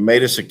 and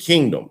made us a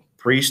kingdom,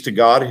 priest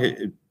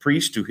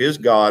to his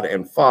God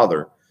and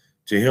Father.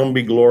 To him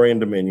be glory and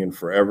dominion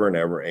forever and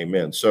ever.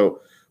 Amen.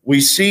 So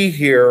we see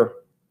here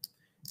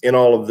in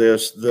all of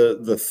this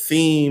the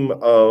theme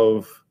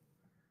of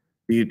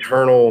the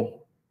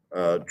eternal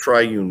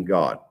triune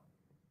God.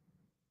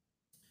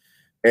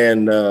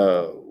 And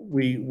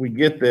we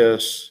get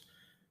this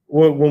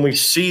when we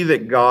see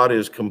that God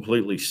is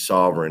completely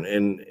sovereign.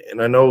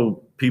 And I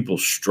know people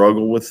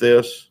struggle with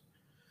this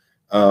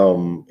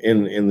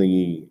in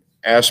the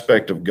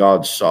aspect of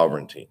God's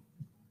sovereignty.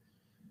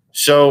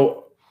 So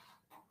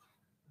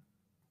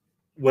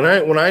when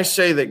I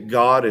say that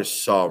God is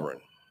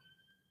sovereign,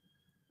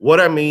 what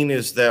I mean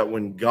is that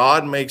when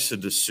God makes a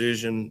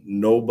decision,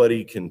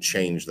 nobody can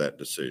change that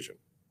decision.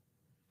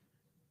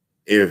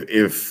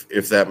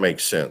 If that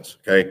makes sense,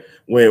 okay?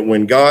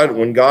 When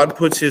God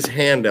puts his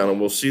hand down, and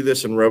we'll see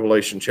this in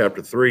Revelation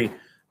chapter 3,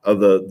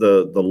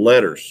 the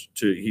letters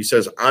to, he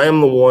says, I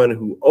am the one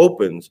who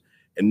opens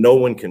and no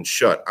one can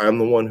shut. I am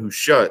the one who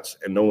shuts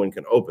and no one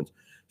can open.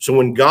 So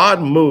when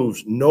God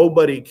moves,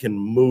 nobody can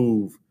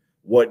move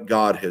what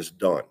God has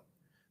done.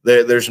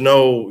 There's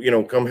no,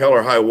 come hell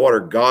or high water,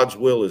 God's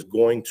will is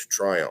going to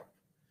triumph.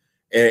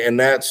 And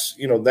that's,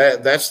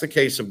 that's the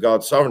case of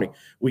God's sovereignty.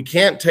 We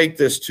can't take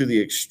this to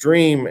the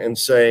extreme and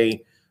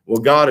say,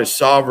 well, God is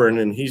sovereign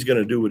and he's going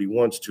to do what he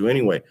wants to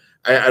anyway.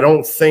 I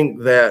don't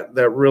think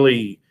that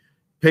really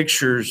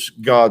pictures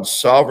God's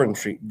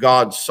sovereignty.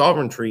 God's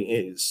sovereignty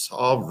is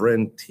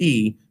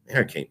sovereignty.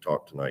 I can't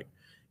talk tonight,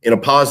 in a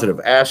positive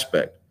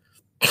aspect.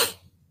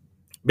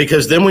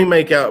 Because then we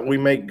make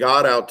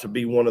God out to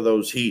be one of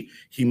those, he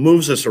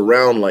moves us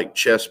around like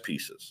chess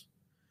pieces.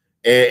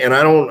 And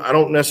I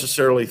don't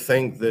necessarily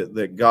think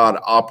that God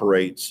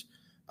operates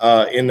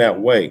in that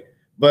way.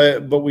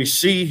 But we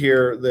see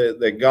here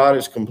that God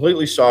is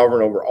completely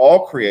sovereign over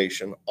all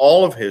creation,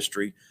 all of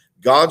history.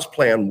 God's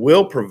plan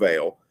will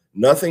prevail.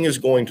 Nothing is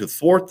going to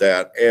thwart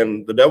that.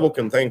 And the devil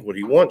can think what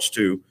he wants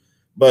to,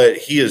 but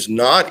he is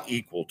not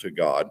equal to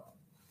God,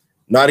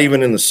 not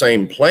even in the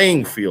same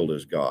playing field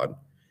as God.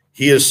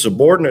 He is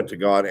subordinate to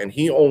God, and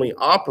he only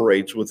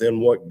operates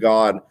within what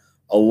God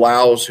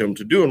allows him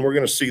to do. And we're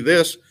going to see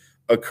this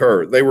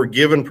occur. They were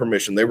given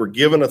permission. They were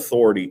given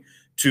authority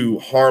to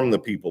harm the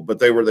people, but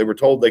they were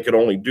told they could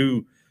only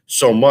do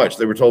so much.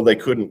 They were told they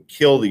couldn't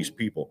kill these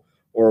people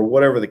or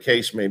whatever the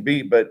case may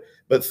be. But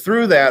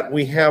through that,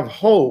 we have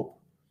hope.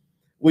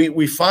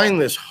 We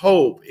find this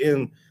hope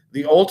in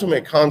the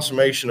ultimate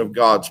consummation of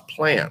God's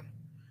plan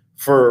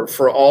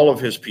for all of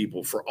his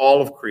people, for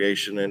all of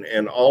creation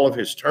and all of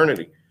his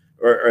eternity.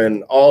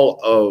 And all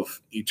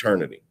of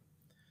eternity.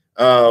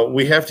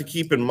 We have to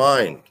keep in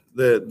mind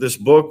that this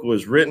book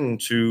was written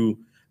to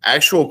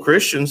actual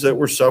Christians that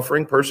were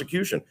suffering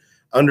persecution.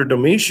 Under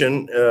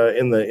Domitian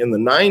in the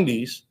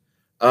 90s,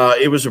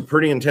 it was a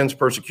pretty intense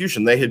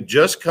persecution. They had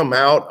just come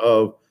out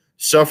of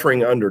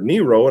suffering under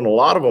Nero, and a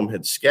lot of them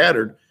had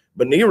scattered.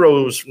 But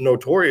Nero was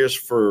notorious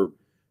for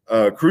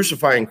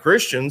crucifying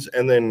Christians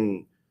and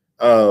then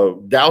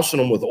dousing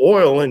them with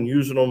oil and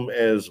using them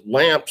as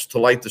lamps to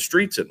light the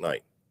streets at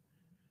night.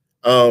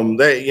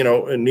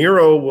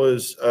 Nero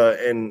was,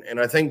 and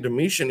I think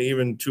Domitian,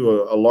 even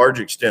to a large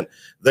extent,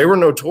 they were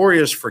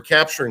notorious for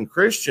capturing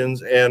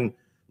Christians and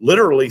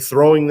literally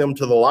throwing them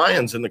to the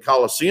lions in the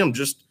Colosseum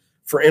just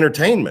for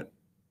entertainment,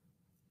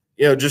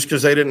 just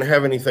because they didn't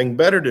have anything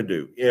better to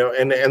do,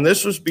 and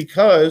this was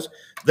because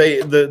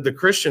the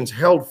Christians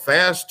held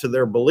fast to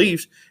their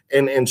beliefs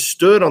and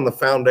stood on the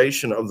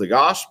foundation of the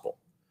gospel,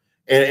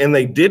 and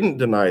they didn't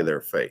deny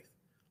their faith.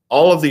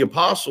 All of the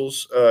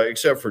apostles,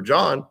 except for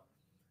John,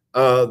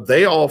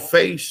 they all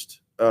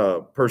faced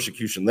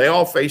persecution. They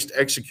all faced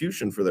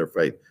execution for their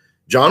faith.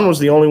 John was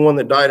the only one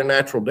that died a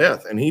natural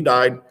death, and he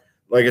died,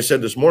 like I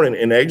said this morning,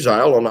 in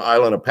exile on the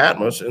island of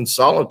Patmos in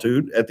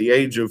solitude at the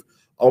age of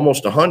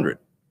almost 100.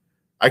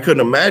 I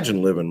couldn't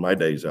imagine living my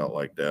days out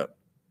like that.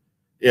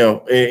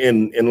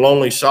 In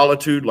lonely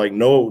solitude, like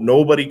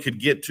nobody could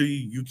get to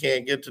you. You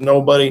can't get to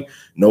nobody.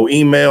 No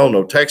email,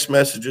 no text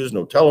messages,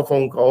 no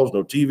telephone calls,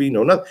 no TV,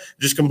 no nothing.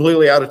 Just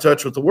completely out of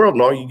touch with the world.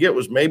 And all you get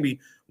was maybe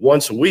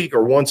once a week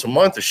or once a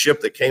month a ship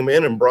that came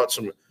in and brought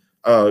some,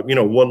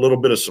 what little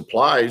bit of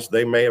supplies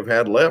they may have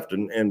had left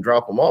and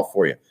drop them off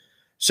for you.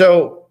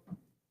 So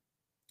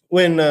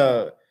when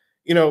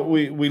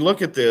we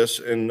look at this,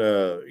 and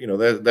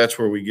that's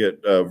where we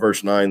get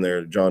verse 9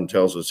 there. John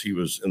tells us he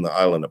was in the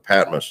island of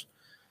Patmos.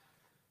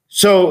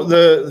 So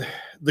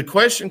the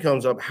question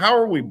comes up: how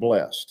are we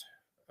blessed,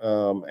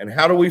 and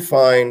how do we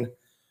find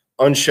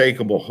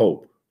unshakable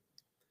hope?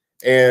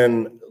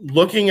 And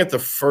looking at the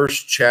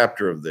first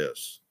chapter of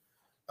this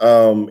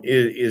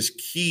is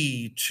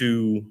key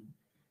to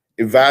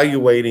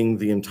evaluating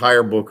the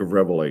entire book of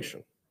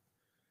Revelation.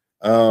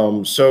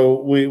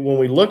 So when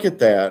we look at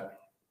that,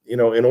 in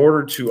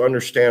order to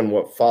understand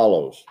what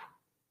follows,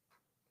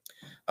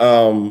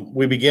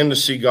 we begin to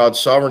see God's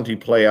sovereignty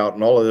play out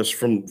in all of this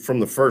from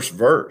the first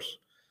verse.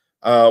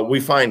 We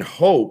find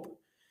hope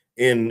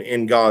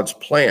in God's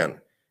plan.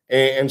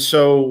 And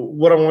so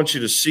what I want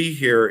you to see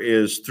here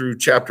is through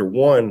chapter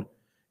 1,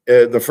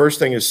 the first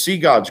thing is see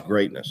God's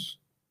greatness.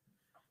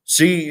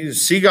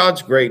 See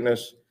God's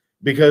greatness,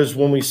 because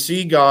when we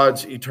see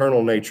God's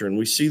eternal nature, and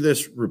we see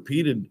this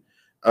repeated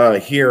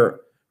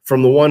here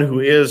from the one who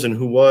is and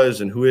who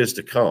was and who is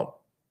to come.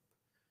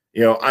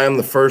 I am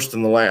the first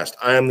and the last.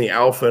 I am the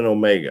Alpha and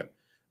Omega.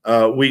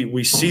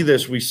 We see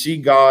this. We see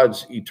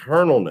God's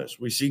eternalness.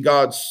 We see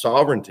God's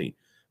sovereignty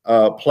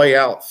play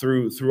out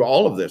through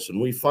all of this.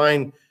 And we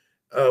find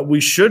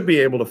we should be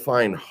able to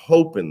find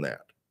hope in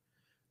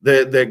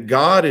that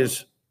God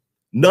is,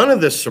 none of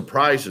this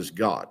surprises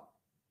God.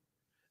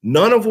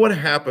 None of what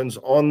happens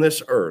on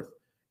this earth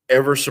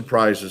ever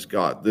surprises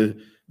God.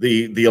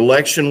 The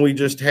election we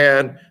just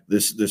had,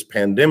 this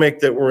pandemic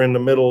that we're in the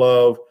middle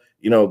of,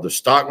 the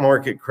stock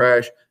market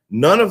crash,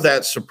 none of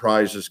that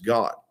surprises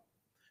God.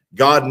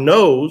 God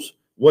knows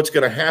what's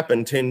going to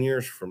happen 10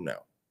 years from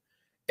now.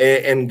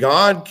 And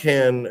God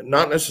can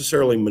not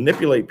necessarily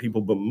manipulate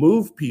people, but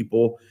move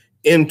people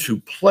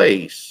into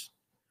place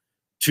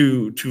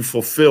to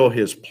fulfill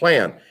his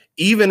plan,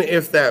 even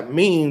if that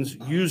means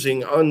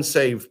using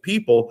unsaved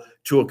people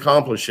to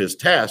accomplish his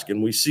task.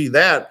 And we see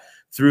that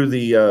through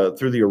the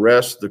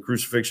arrest, the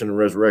crucifixion, and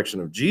resurrection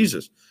of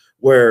Jesus,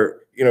 where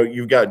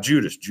you've got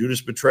Judas.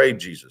 Judas betrayed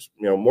Jesus.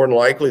 More than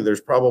likely,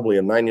 there's probably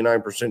a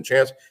 99%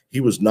 chance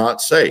he was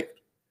not saved.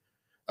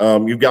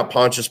 You've got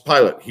Pontius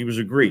Pilate. He was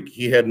a Greek.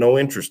 He had no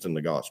interest in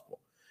the gospel.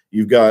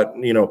 You've got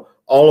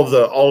all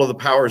of the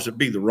powers that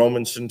be, the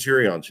Roman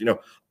centurions.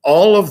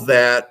 All of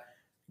that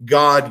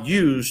God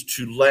used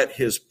to let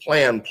his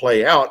plan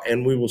play out.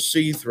 And we will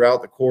see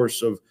throughout the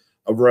course of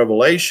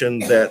Revelation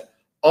that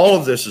all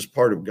of this is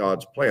part of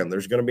God's plan.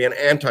 There's going to be an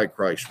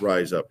antichrist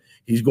rise up.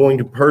 He's going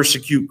to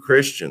persecute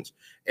Christians.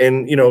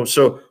 And,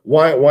 so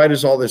why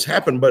does all this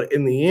happen? But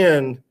in the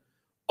end,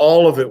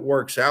 all of it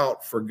works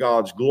out for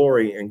God's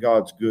glory and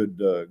God's good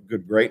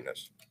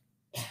greatness.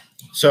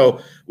 So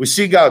we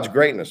see God's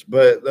greatness.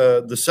 But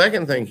the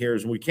second thing here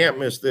is we can't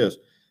miss this.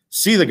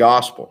 See the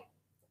gospel.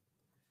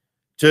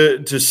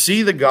 To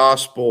see the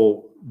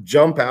gospel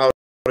jump out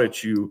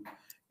at you.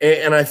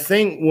 And I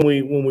think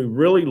when we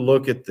really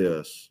look at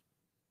this,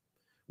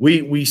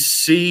 we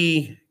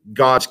see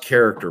God's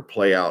character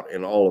play out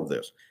in all of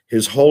this.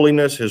 His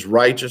holiness, his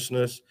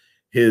righteousness,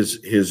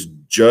 his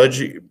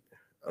judging.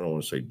 I don't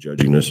want to say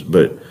judginess,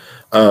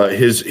 but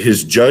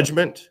his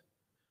judgment.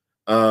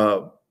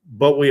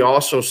 But we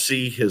also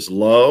see his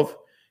love,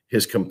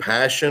 his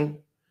compassion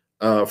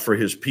for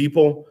his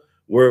people.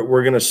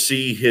 We're going to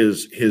see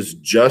his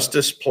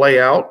justice play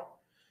out,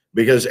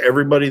 because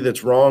everybody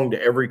that's wronged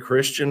every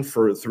Christian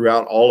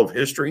throughout all of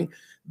history,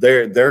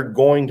 they're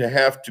going to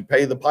have to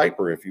pay the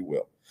piper, if you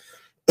will.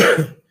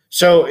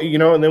 So,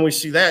 and then we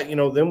see that,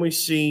 then we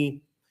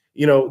see,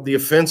 the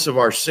offense of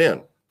our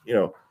sin,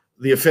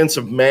 the offense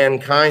of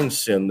mankind's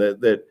sin,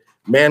 that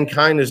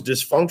mankind is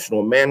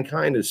dysfunctional.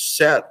 Mankind is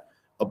set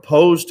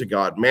opposed to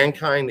God.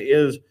 Mankind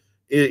is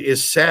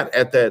set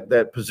at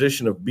that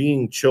position of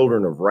being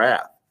children of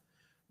wrath.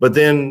 But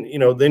then,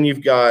 then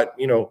you've got,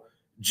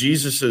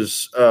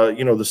 Jesus's,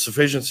 the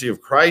sufficiency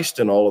of Christ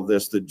in all of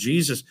this, that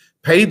Jesus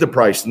paid the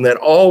price, and that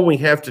all we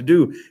have to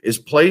do is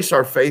place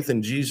our faith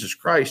in Jesus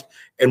Christ,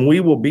 and we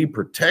will be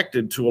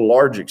protected to a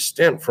large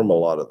extent from a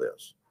lot of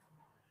this.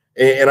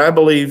 And I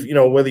believe,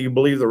 whether you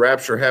believe the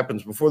rapture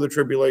happens before the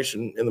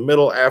tribulation, in the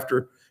middle,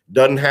 after,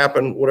 doesn't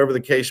happen, whatever the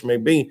case may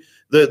be,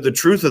 the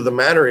truth of the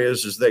matter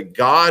is that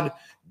God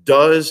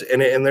does,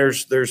 and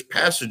there's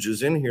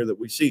passages in here that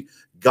we see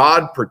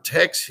God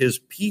protects his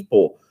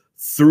people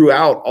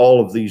throughout all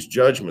of these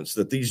judgments,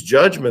 that these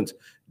judgments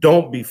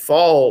don't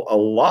befall a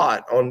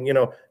lot on,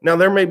 now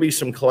there may be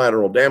some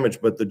collateral damage,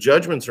 but the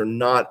judgments are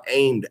not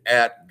aimed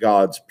at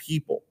God's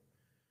people.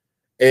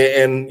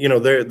 And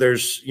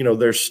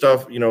there's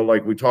stuff,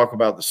 like we talk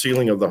about the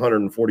sealing of the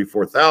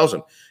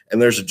 144,000,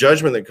 and there's a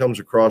judgment that comes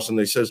across, and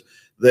they says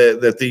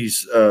that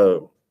these,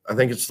 I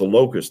think it's the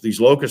locusts,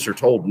 these locusts are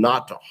told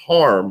not to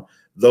harm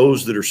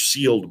those that are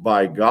sealed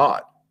by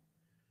God.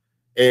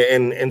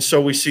 And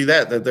so we see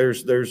that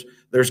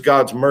there's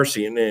God's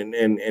mercy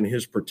and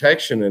his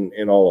protection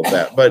and all of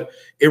that. But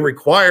it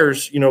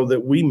requires,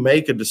 that we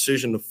make a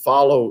decision to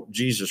follow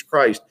Jesus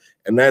Christ.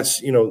 And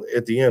that's,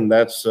 at the end,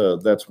 that's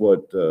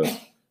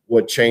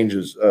what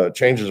changes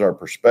our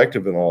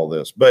perspective in all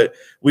this. But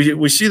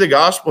we see the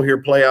gospel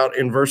here play out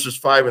in verses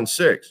 5 and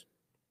 6.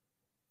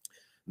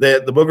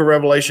 That the book of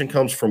Revelation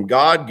comes from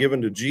God,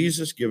 given to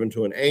Jesus, given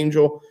to an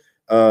angel,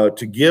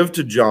 to give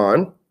to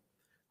John.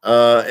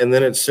 And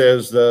then it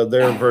says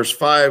there in verse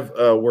 5,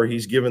 where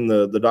he's given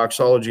the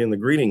doxology and the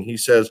greeting, he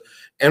says,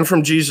 and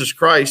from Jesus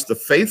Christ, the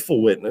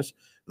faithful witness,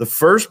 the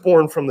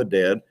firstborn from the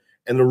dead,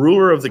 and the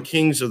ruler of the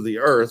kings of the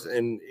earth.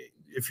 And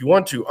if you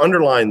want to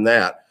underline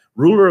that,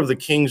 ruler of the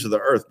kings of the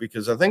earth,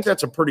 because I think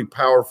that's a pretty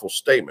powerful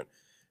statement.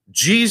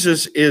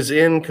 Jesus is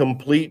in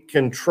complete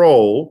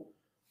control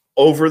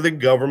over the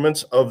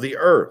governments of the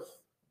earth.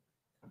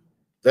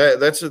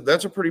 That's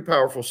a pretty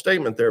powerful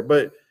statement there.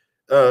 But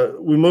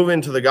we move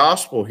into the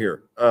gospel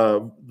here,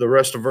 the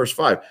rest of verse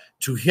 5.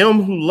 To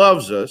him who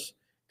loves us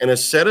and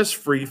has set us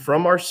free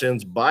from our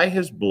sins by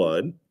his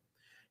blood,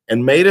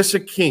 and made us a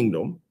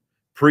kingdom,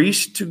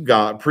 priest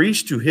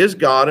to his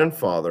God and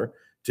Father,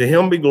 to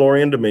him be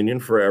glory and dominion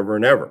forever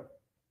and ever.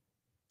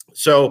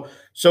 So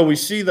we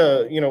see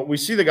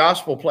the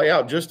gospel play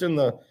out just in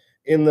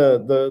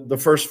the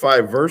first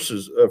 5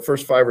 verses,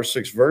 first 5 or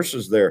 6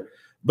 verses there.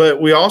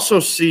 But we also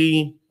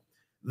see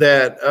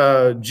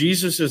that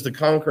Jesus is the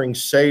conquering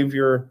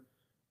Savior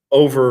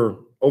over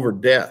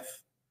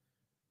death.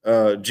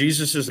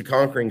 Jesus is the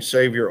conquering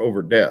Savior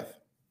over death.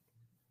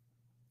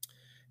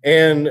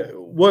 And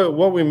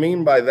what we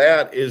mean by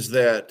that is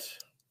that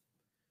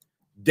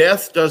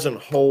death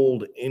doesn't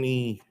hold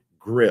any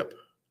grip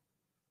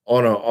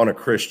on a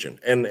Christian.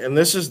 And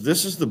this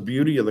is the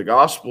beauty of the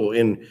gospel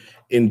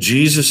in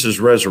Jesus's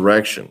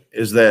resurrection,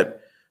 is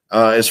that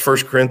As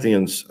First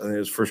Corinthians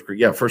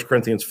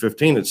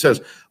 15, it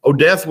says, "O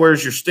death,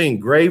 where's your sting?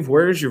 Grave,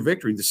 where is your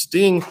victory?" The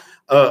sting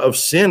of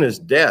sin is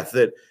death.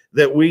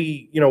 That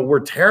we, we're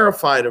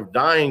terrified of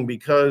dying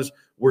because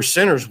we're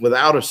sinners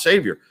without a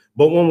Savior.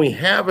 But when we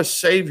have a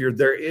Savior,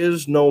 there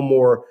is no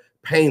more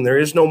pain. There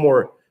is no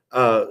more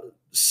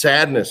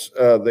sadness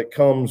that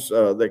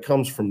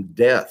comes from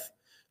death.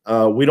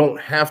 We don't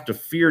have to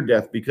fear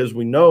death because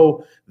we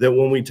know that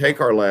when we take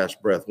our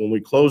last breath, when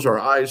we close our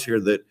eyes here,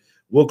 that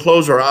we'll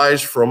close our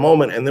eyes for a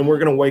moment and then we're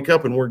going to wake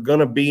up and we're going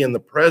to be in the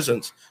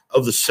presence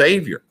of the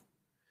Savior.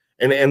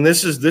 And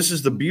this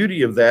is the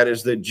beauty of that,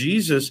 is that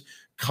Jesus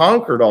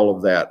conquered all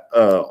of that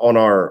on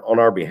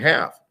our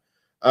behalf.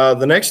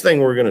 The next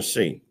thing we're going to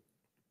see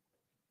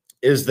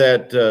is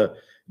that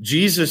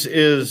Jesus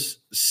is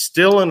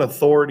still in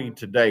authority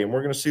today, and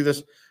we're going to see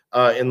this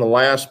in the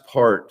last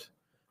part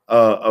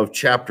of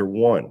chapter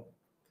 1.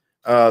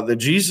 That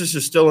Jesus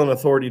is still in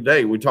authority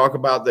today. We talk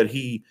about that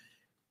he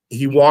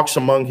walks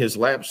among his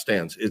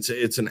lampstands.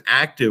 It's an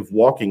active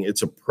walking.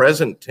 It's a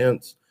present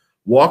tense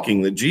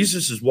walking, that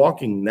Jesus is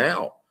walking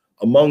now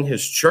among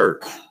his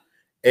church.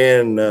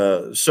 And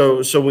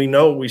so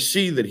we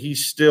see that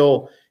he's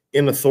still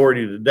in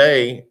authority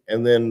today.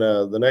 And then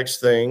the next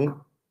thing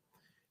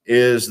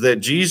is that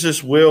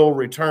Jesus will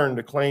return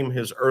to claim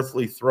his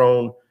earthly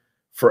throne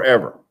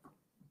forever.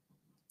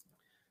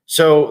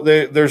 So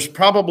there's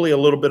probably a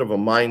little bit of a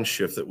mind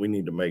shift that we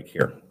need to make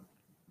here.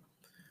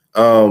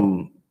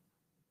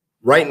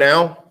 Right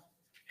now,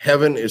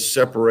 heaven is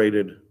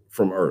separated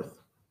from earth.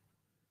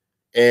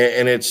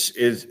 And it's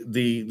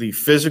the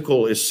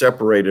physical is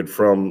separated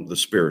from the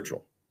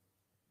spiritual.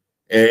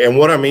 And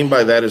what I mean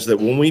by that is that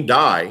when we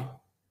die,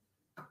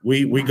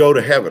 we go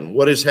to heaven.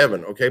 What is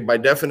heaven? Okay, by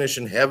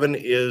definition, heaven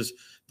is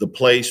the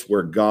place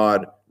where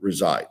God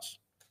resides.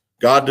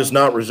 God does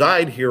not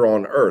reside here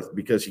on earth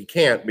because he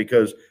can't,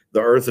 because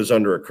the earth is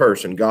under a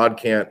curse, and God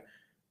can't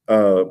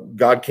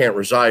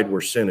reside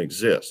where sin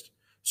exists.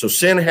 So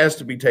sin has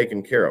to be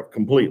taken care of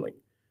completely.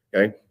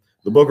 Okay,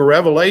 the book of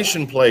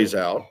Revelation plays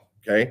out.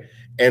 Okay,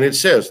 and it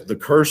says the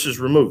curse is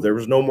removed. There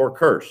was no more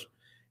curse.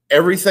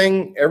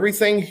 Everything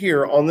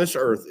here on this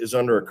earth is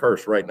under a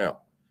curse right now.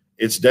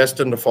 It's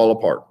destined to fall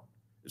apart.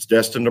 It's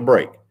destined to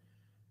break.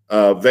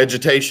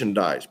 Vegetation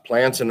dies.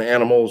 Plants and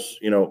animals,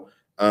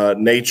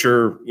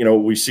 nature,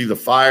 we see the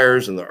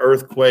fires and the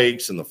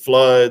earthquakes and the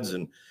floods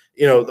and,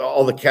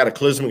 all the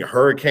cataclysmic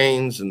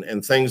hurricanes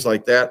and things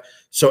like that.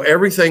 So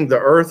everything, the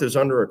earth is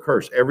under a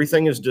curse.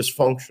 Everything is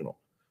dysfunctional.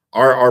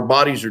 Our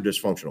bodies are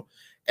dysfunctional.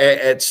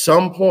 At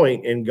some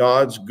point in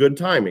God's good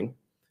timing,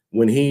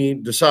 when he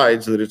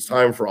decides that it's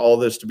time for all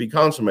this to be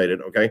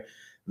consummated, okay,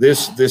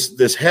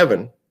 this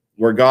heaven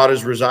where God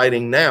is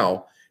residing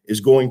now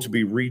is going to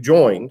be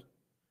rejoined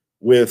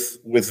with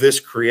this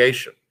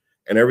creation,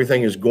 and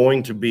everything is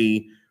going to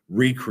be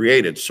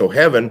recreated. So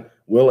heaven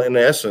will, in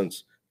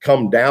essence,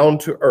 come down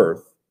to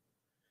earth,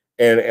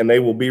 and they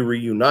will be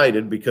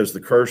reunited because the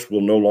curse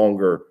will no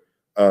longer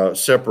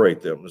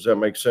separate them. Does that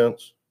make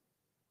sense?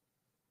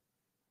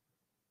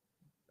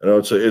 I know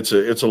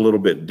it's a little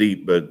bit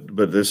deep,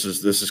 but this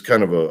is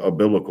kind of a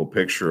biblical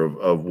picture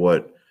of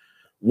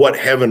what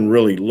heaven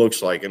really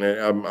looks like, and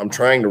I'm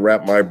trying to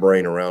wrap my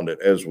brain around it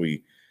as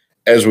we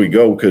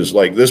go, because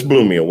like this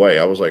blew me away.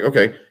 I was like,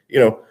 okay,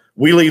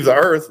 we leave the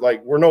earth,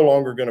 like we're no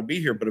longer going to be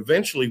here, but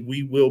eventually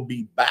we will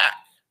be back.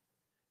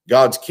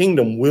 God's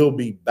kingdom will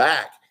be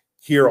back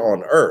here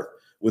on earth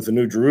with the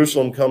New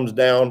Jerusalem comes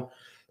down,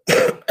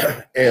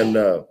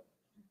 and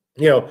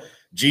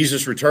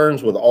Jesus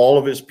returns with all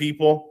of his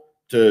people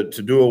to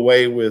do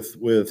away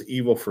with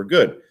evil for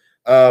good.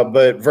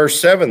 But verse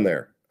 7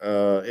 there,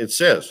 it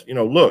says,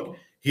 look,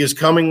 he is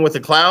coming with the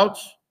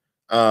clouds.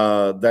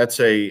 That's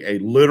a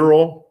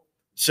literal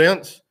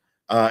sense.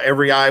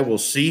 Every eye will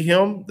see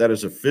him. That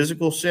is a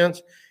physical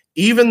sense.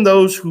 Even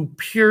those who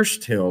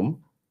pierced him,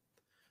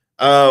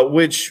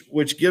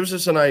 which gives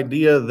us an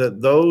idea that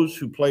those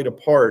who played a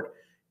part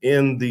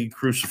in the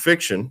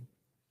crucifixion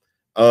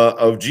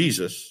of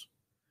Jesus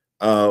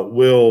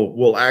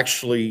will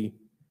actually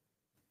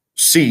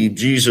see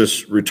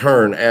Jesus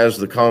return as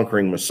the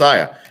conquering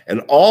Messiah.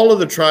 And all of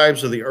the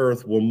tribes of the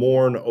earth will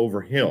mourn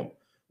over him.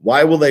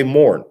 Why will they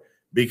mourn?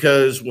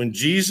 Because when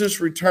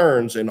Jesus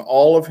returns in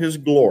all of his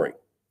glory,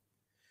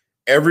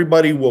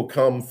 everybody will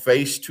come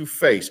face to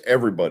face.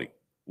 Everybody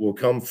will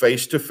come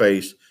face to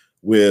face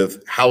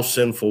with how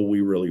sinful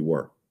we really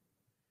were.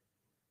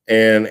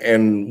 And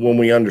when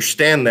we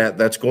understand that,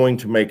 that's going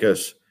to make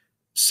us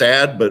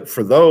sad. But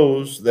for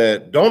those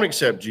that don't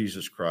accept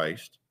Jesus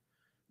Christ,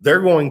 they're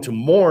going to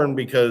mourn,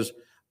 because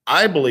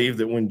I believe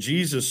that when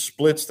Jesus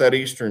splits that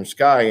eastern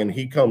sky and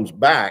he comes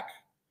back,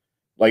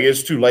 like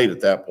it's too late at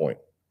that point.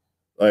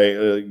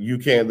 Like you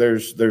can't.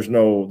 There's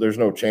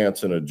no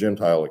chance in a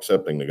Gentile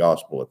accepting the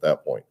gospel at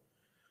that point,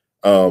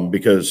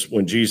 because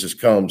when Jesus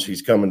comes,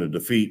 he's coming to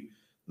defeat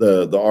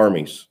the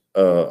armies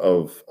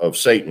of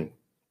Satan,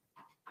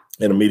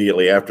 and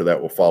immediately after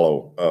that will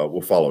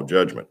follow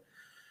judgment.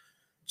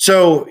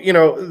 So,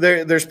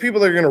 there's people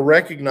that are going to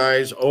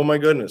recognize, oh my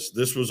goodness,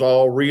 this was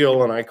all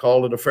real and I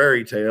called it a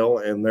fairy tale,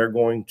 and they're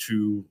going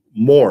to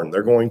mourn,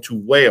 they're going to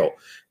wail,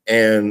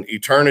 and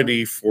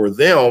eternity for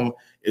them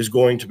is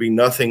going to be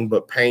nothing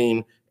but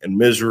pain and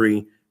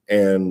misery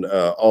and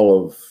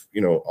all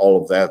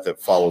of that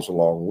follows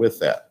along with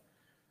that.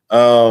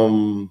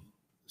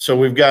 So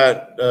we've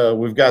got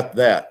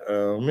that.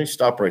 Let me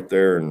stop right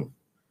there. And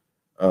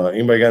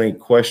anybody got any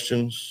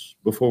questions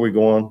before we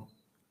go on?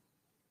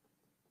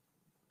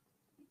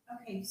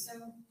 Okay, so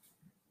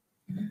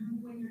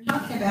when you're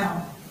talking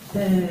about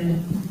the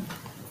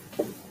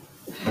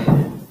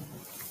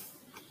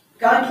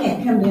God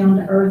can't come down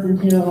to earth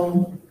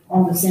until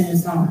all the sin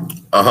is gone.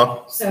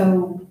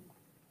 So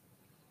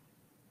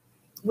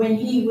when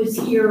he was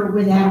here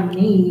with Adam and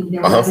Eve,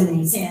 there wasn't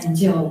any sin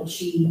until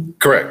she.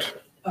 Correct.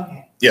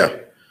 Okay. Yeah.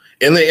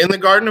 In the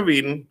Garden of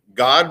Eden,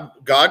 God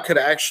could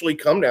actually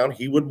come down.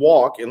 He would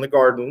walk in the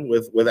garden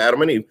with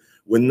Adam and Eve.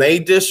 When they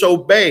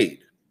disobeyed,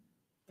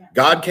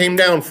 God came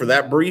down for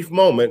that brief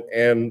moment,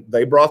 and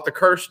they brought the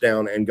curse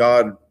down, and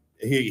God,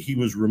 he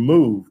was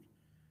removed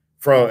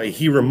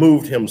he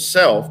removed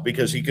himself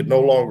because he could no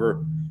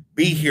longer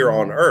be here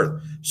on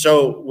earth.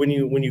 So when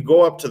you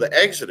go up to the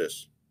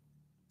Exodus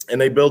and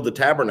they build the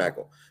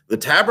tabernacle,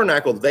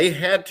 they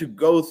had to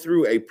go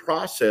through a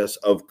process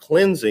of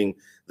cleansing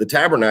the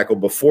tabernacle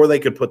before they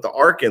could put the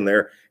ark in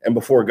there and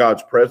before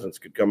God's presence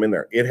could come in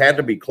there. It had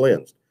to be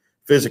cleansed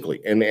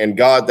physically. And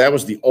God, that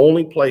was the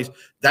only place.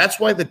 That's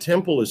why the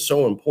temple is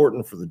so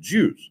important for the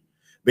Jews,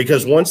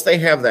 because once they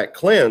have that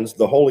cleansed,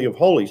 the Holy of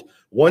Holies,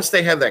 once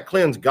they have that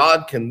cleansed,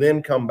 God can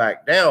then come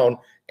back down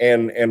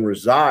and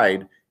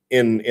reside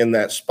in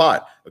that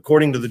spot.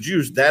 According to the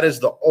Jews, that is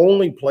the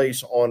only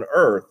place on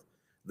earth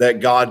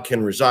that God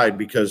can reside,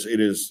 because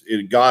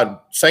God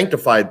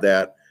sanctified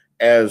that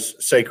as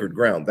sacred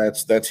ground.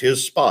 That's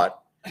his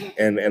spot,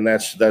 and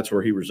that's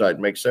where he resides.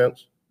 Makes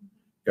sense?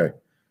 Okay.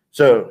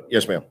 So,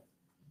 yes, ma'am.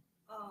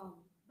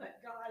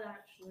 But God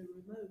actually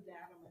removed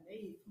Adam and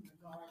Eve from the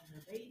Garden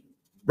of Eden.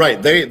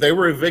 Right. They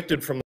were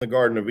evicted from the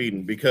Garden of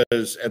Eden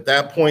because at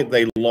that point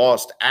they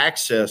lost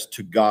access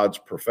to God's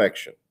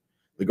perfection.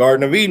 The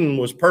Garden of Eden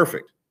was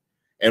perfect.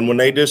 And when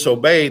they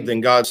disobeyed, then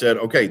God said,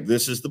 okay,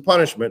 this is the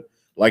punishment.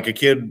 Like a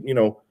kid,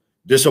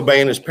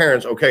 disobeying his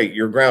parents. Okay,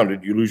 you're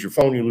grounded. You lose your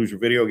phone, you lose your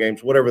video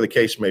games, whatever the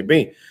case may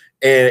be.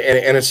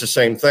 And it's the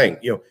same thing.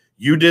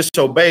 You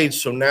disobeyed,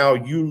 so now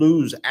you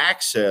lose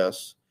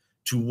access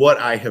to what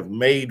I have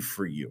made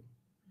for you.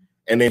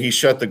 And then he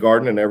shut the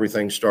garden, and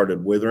everything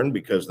started withering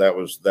because that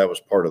was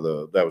part of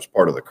the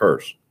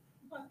curse.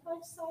 But they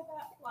say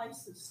that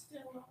place is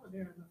still over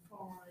there in the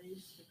Far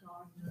East, the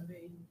Garden of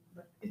Eden,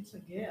 but it's a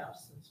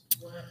guess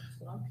as where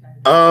it's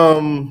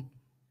located.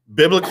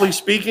 Biblically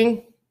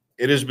speaking,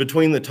 it is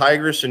between the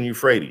Tigris and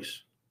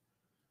Euphrates.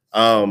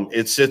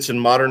 It sits in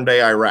modern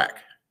day Iraq.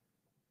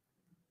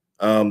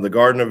 The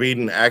Garden of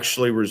Eden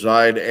actually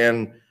reside,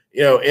 and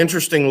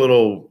interesting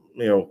little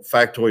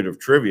factoid of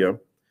trivia: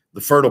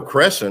 the Fertile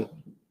Crescent,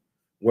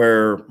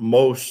 where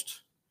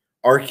most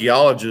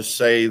archaeologists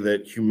say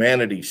that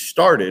humanity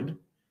started.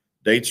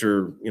 Dates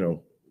are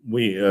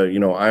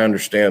I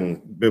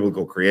understand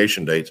biblical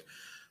creation dates,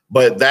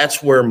 but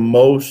that's where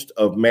most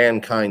of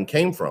mankind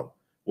came from,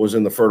 was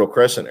in the Fertile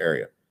Crescent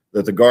area.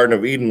 That the Garden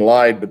of Eden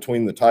lied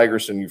between the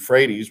Tigris and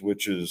Euphrates,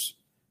 which is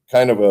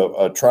kind of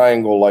a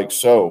triangle like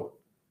so,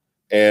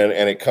 and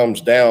it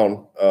comes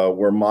down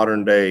where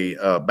modern day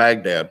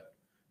Baghdad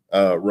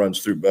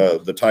runs through.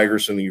 The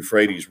Tigris and the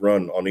Euphrates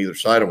run on either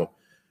side of them,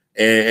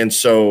 and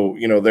so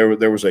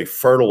there was a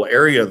fertile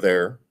area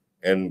there,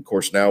 and of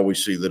course now we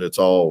see that it's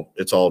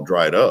all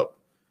dried up.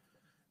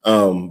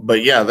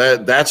 But yeah,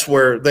 that's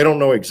where they don't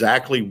know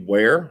exactly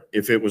where,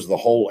 if it was the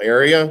whole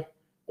area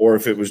or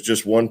if it was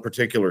just one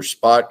particular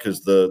spot,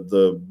 because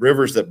the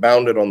rivers that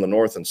bound it on the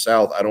north and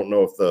south, I don't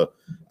know if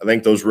I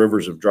think those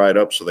rivers have dried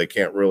up, so they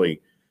can't really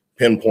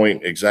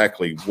pinpoint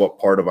exactly what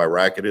part of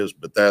Iraq it is.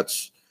 But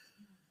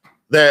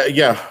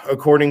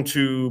according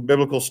to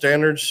biblical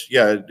standards,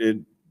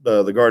 the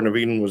Garden of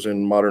Eden was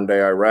in modern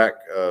day Iraq,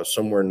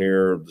 somewhere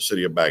near the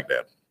city of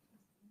Baghdad.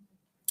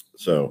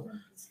 So,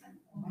 It's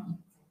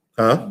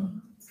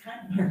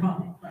kind of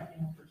ironic right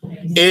now for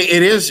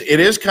today's. It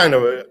is kind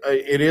of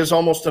it is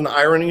almost an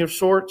irony of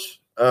sorts,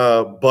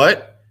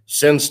 but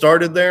sin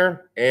started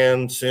there,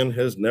 and sin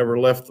has never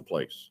left the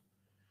place.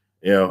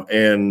 That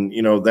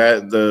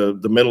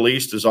the Middle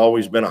East has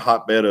always been a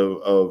hotbed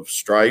of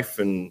strife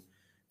and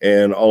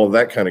all of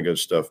that kind of good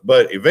stuff.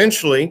 But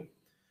eventually,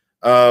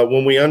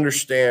 when we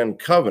understand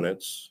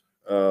covenants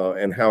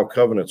and how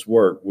covenants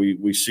work,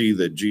 we see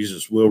that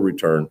Jesus will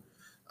return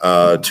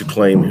to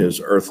claim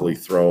his earthly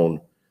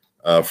throne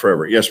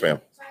forever. Yes, ma'am.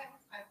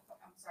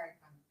 I'm sorry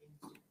if I'm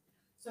being.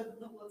 So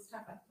let's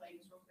talk about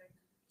plagues real quick.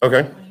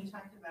 Okay. When you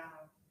talked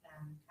about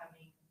them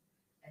coming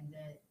and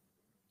that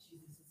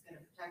Jesus is going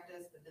to protect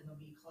us, but then there'll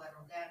be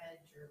collateral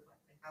damage, or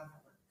how does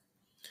that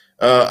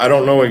work? I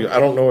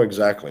don't know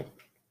exactly.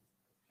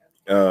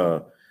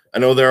 I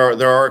know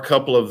there are a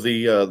couple of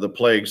the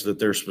plagues that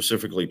they're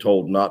specifically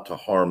told not to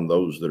harm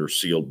those that are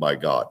sealed by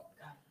God.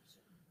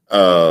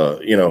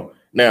 You know,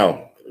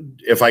 now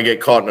if I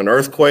get caught in an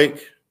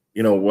earthquake,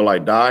 you know, will I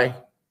die?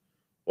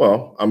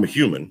 Well, I'm a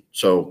human,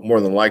 so more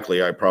than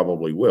likely I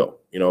probably will.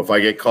 You know, if I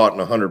get caught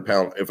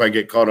in if I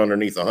get caught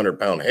underneath a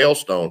 100-pound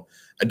hailstone,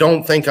 I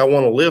don't think I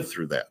want to live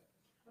through that.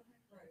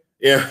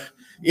 Yeah.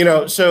 You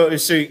know, so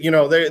you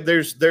know,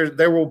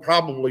 there will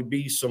probably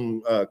be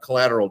some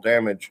collateral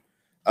damage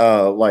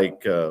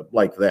like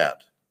that.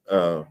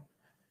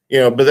 You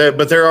know,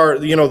 but there are,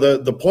 you know,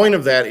 the point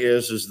of that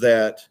is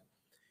that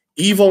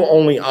evil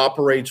only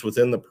operates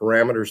within the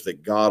parameters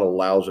that God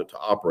allows it to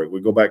operate.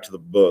 We go back to the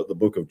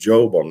book of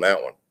Job on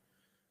that one.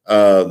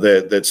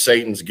 That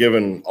Satan's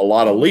given a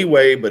lot of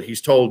leeway, but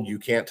he's told you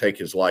can't take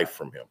his life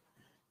from him.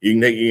 You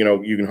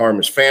can harm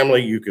his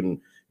family, you can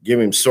give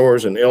him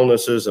sores and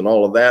illnesses and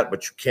all of that,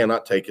 but you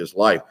cannot take his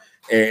life.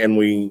 And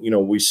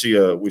we see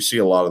a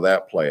lot of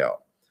that play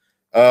out.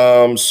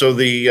 So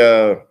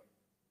the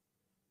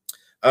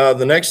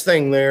next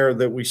thing there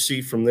that we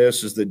see from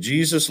this is that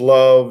Jesus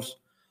loves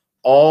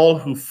all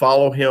who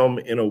follow him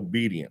in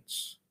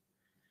obedience.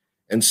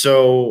 And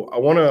so I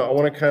want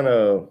to kind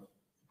of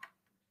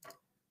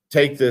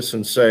take this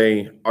and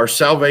say our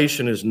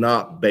salvation is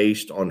not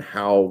based on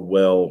how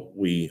well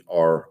we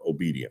are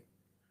obedient.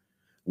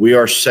 We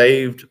are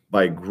saved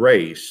by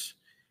grace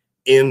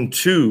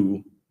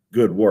into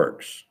good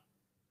works,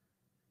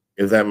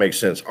 if that makes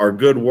sense. Our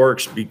good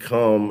works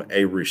become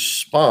a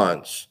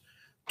response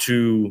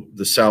to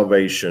the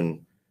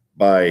salvation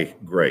by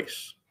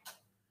grace.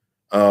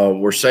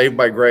 We're saved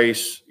by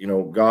grace. You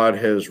know, God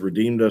has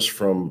redeemed us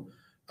from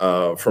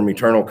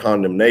eternal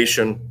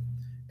condemnation,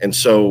 and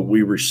so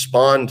we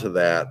respond to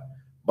that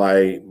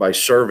by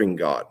serving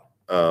God.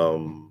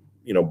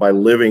 You know, by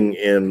living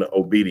in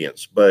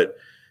obedience. But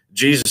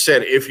Jesus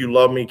said, "If you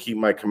love me, keep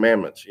my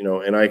commandments." You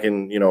know, and I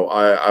can, you know,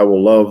 I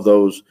will love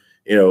those.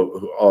 You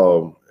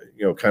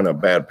know, kind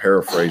of bad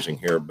paraphrasing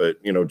here, but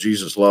you know,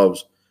 Jesus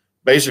loves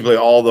basically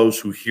all those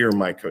who hear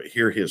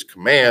his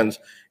commands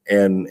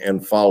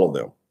and follow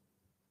them.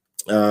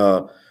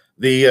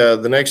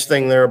 The next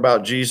thing there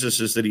about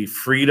Jesus is that he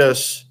freed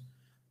us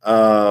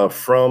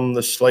from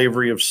the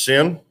slavery of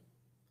sin.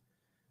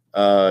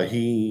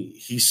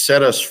 He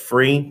set us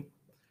free,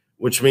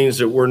 which means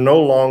that we're no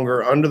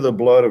longer under the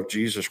blood of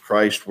Jesus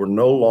Christ. We're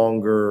no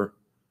longer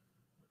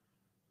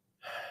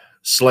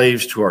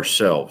slaves to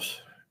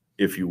ourselves,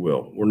 if you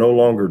will. We're no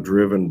longer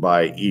driven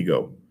by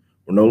ego.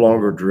 We're no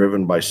longer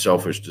driven by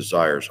selfish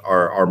desires.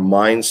 Our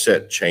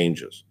mindset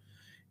changes,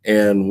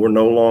 and we're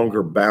no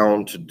longer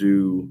bound to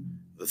do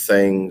the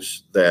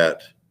things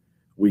that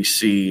we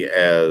see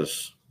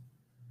as,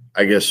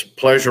 I guess,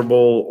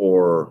 pleasurable,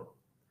 or,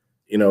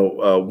 you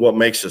know, what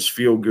makes us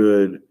feel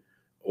good,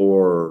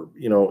 or,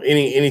 you know,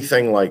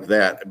 anything like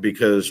that,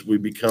 because we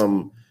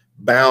become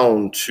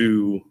bound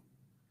to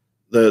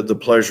the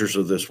pleasures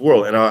of this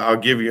world. And I'll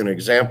give you an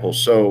example.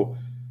 So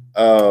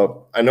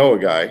I know a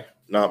guy,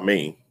 not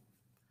me,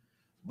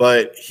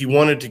 but he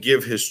wanted to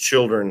give his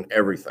children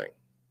everything.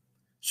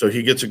 So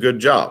he gets a good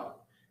job,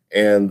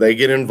 and they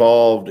get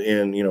involved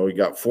in, you know, he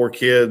got 4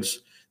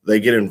 kids. They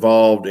get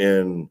involved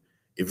in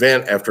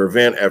event after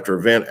event after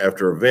event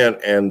after event.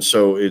 And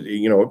so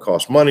it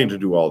costs money to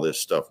do all this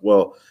stuff.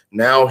 Well,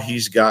 now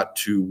he's got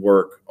to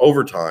work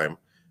overtime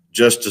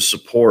just to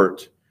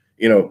support,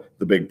 you know,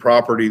 the big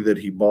property that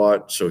he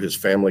bought so his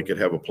family could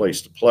have a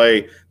place to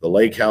play, the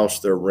lake house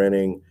they're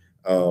renting,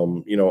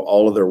 you know,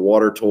 all of their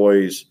water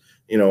toys,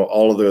 you know,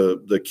 all of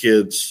the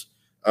kids'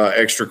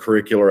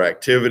 extracurricular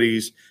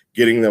activities,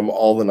 getting them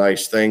all the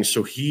nice things.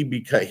 So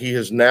he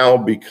has now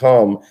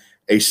become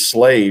a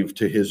slave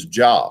to his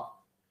job.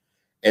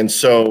 And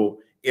so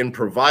in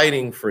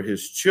providing for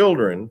his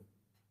children,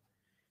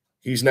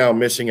 he's now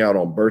missing out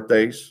on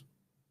birthdays.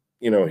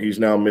 You know, he's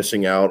now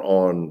missing out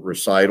on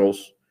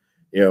recitals,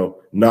 you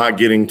know, not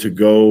getting to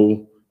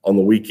go on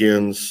the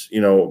weekends, you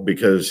know,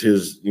 because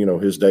his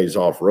days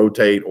off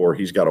rotate, or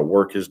he's got to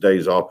work his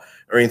days off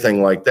or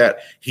anything like that.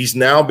 He's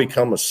now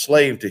become a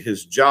slave to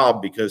his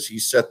job because he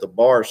set the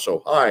bar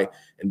so high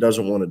and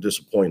doesn't want to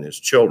disappoint his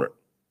children.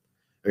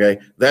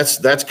 Okay.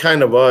 That's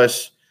kind of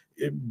us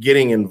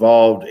getting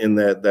involved in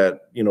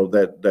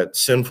that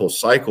sinful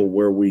cycle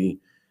where we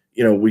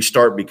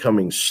start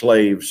becoming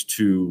slaves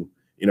to,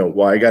 you know,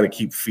 well, I got to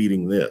keep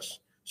feeding this,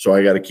 so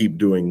I got to keep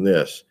doing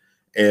this.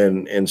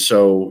 And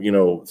so, you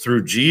know,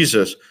 through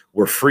Jesus,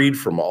 we're freed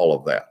from all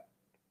of that.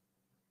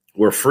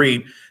 We're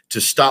free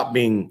to stop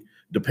being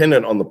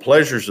dependent on the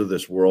pleasures of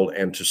this world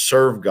and to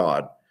serve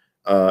God,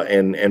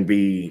 and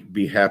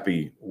be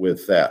happy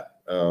with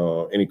that.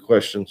 Any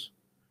questions?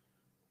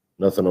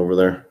 Nothing over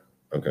there?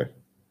 Okay.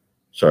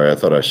 Sorry, I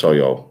thought I saw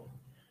y'all.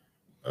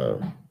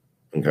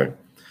 Okay.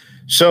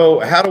 So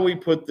how do we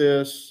put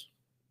this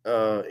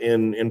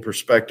in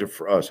perspective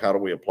for us? How do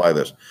we apply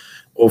this?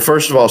 Well,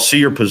 first of all, see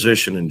your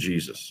position in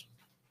Jesus.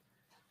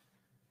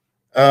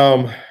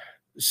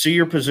 See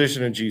your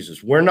position in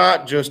Jesus. We're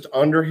not just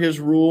under his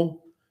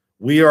rule.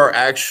 we are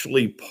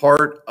actually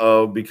part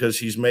of, because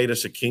he's made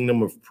us a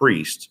kingdom of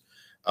priests,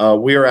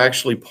 we are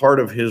actually part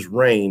of his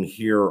reign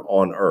here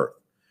on earth.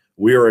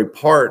 We are a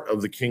part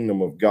of the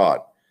kingdom of God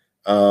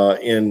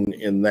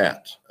in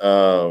that.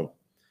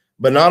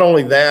 But not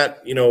only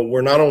that,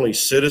 we're not only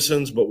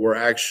citizens, but we're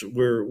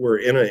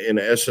in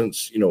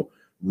essence,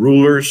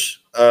 rulers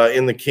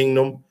in the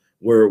kingdom.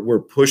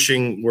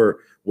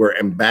 We're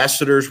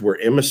ambassadors, we're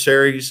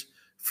emissaries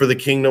for the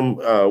kingdom.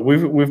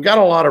 We've got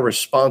a lot of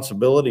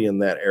responsibility in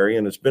that area,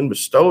 and it's been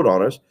bestowed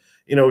on us,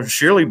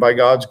 surely by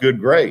God's good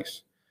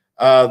grace.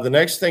 The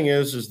next thing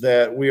is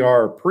that we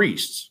are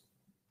priests.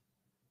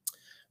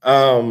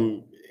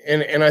 And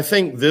I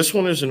think this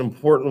one is an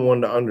important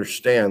one to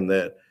understand,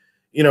 that,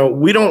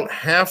 we don't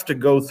have to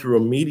go through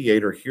a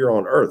mediator here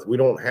on earth. We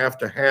don't have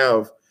to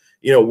have,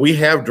 we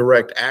have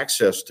direct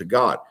access to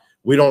God.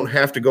 We don't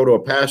have to go to a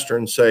pastor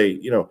and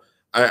say,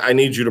 I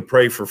need you to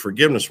pray for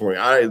forgiveness for me.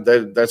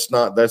 That's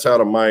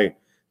out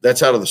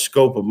of the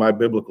scope of my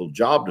biblical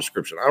job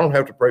description. I don't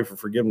have to pray for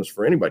forgiveness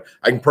for anybody.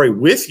 I can pray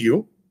with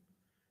you,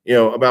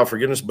 about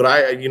forgiveness,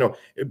 but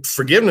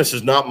forgiveness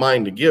is not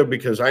mine to give,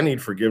 because I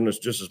need forgiveness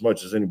just as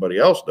much as anybody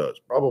else does,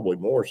 probably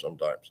more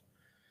sometimes.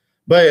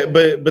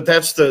 But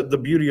that's the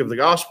beauty of the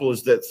gospel,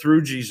 is that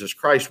through Jesus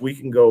Christ, we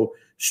can go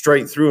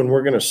straight through, and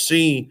we're going to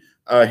see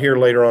here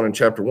later on in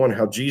chapter 1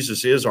 how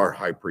Jesus is our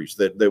high priest,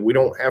 that we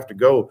don't have to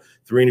go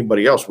through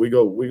anybody else. We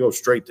go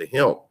straight to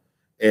him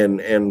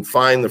and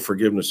find the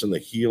forgiveness and the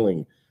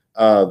healing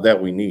that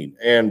we need.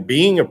 And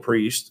being a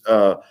priest,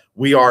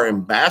 we are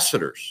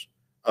ambassadors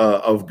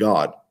of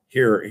God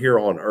here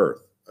on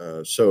earth.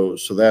 So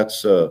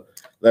that's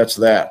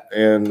that.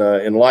 And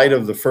in light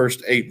of the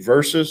first 8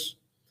 verses,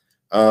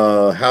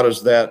 how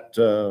does that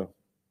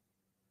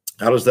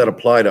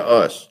apply to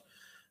us?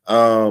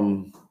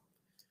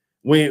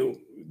 We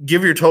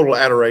give your total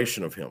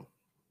adoration of him.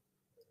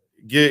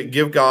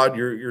 Give God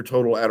your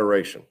total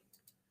adoration.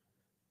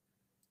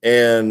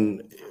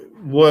 And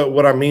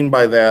what I mean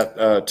by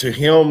that, to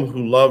him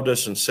who loved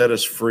us and set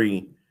us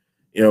free,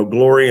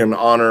 glory and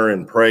honor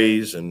and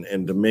praise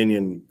and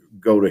dominion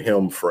go to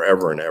him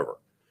forever and ever.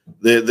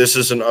 This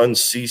is an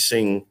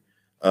unceasing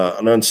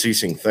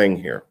thing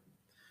here.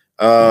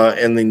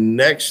 And the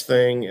next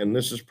thing, and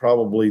this is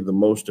probably the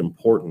most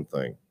important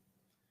thing,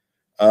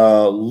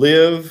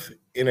 live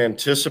in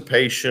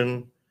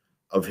anticipation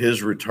of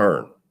his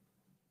return.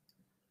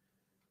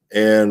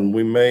 And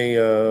we may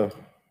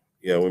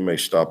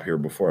stop here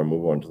before I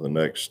move on to the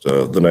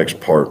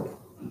next part.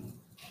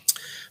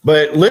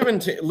 But live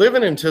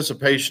in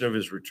anticipation of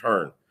his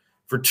return.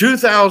 For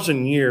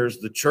 2,000 years,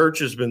 the church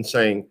has been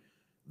saying,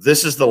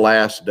 this is the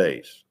last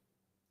days.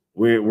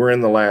 We're in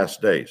the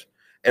last days.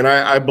 And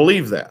I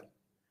believe that.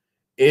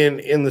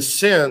 In the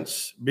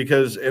sense,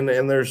 because and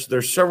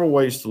there's several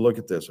ways to look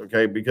at this,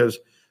 okay? Because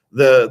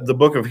the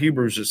book of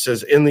Hebrews, it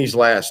says in these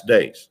last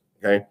days,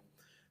 okay?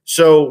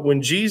 So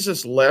when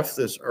Jesus left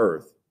this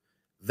earth,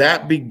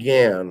 that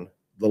began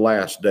the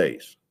last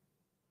days.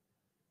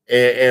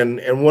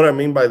 And what I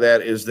mean by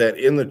that is that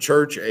in the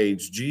church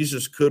age,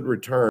 Jesus could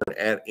return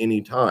at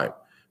any time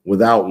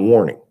without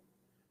warning.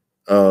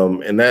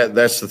 And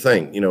that's the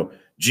thing,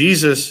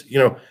 Jesus,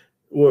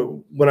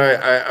 when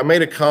I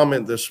made a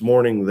comment this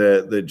morning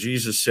that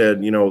Jesus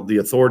said, the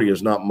authority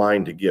is not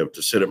mine to give,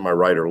 to sit at my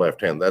right or left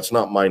hand. That's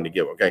not mine to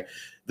give. Okay.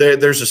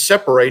 There's a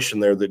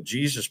separation there that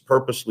Jesus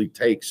purposely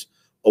takes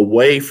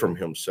away from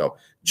himself.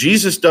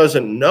 Jesus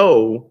doesn't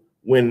know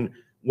when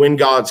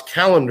God's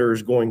calendar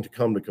is going to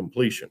come to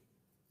completion.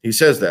 He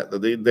says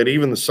that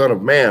even the Son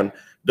of Man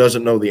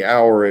doesn't know the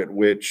hour at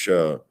which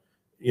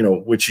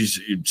he's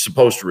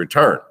supposed to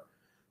return.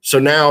 So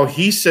now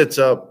he sits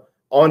up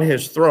on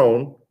his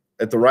throne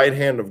at the right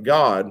hand of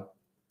God,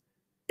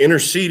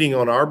 interceding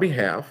on our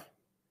behalf,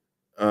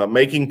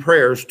 making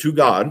prayers to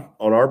God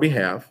on our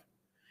behalf,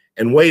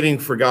 and waiting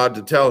for God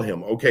to tell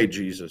him, okay,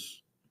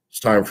 Jesus, it's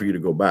time for you to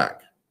go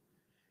back.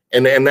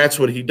 And that's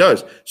what he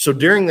does. So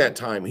during that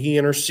time, he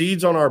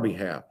intercedes on our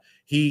behalf.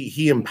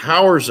 He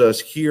empowers us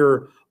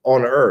here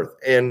on earth.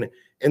 And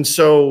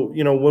so,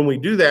 when we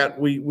do that,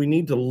 we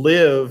need to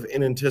live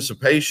in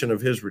anticipation of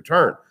his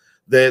return,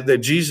 that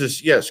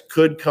Jesus, yes,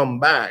 could come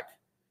back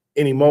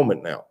any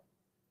moment now.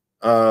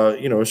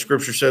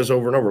 Scripture says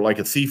over and over, like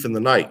a thief in the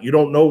night. You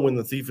don't know when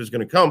the thief is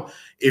going to come.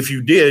 If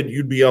you did,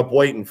 you'd be up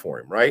waiting for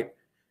him, right?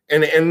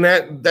 And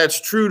that's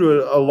true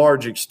to a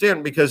large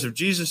extent, because if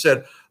Jesus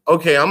said,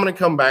 okay, I'm going to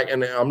come back,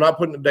 and I'm not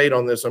putting a date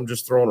on this, I'm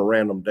just throwing a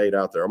random date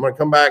out there. I'm going to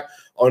come back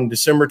on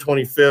December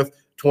 25th,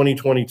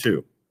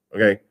 2022.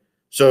 Okay.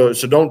 So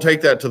don't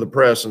take that to the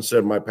press and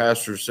said, my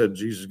pastor said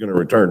Jesus is going to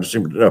return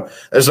December. No,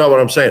 that's not what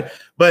I'm saying.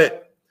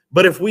 But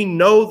if we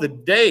know the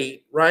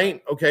date,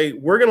 right? Okay,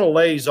 we're going to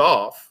laze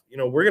off,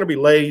 we're going to be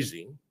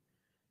lazy,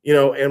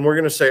 and we're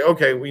going to say,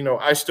 okay,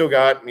 I still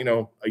got,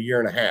 a year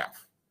and a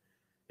half.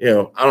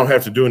 I don't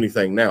have to do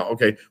anything now.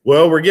 Okay,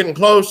 well, we're getting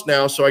close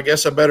now, so I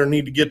guess I better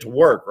need to get to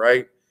work,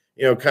 right?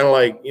 Kind of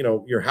like,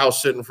 your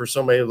house sitting for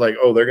somebody like,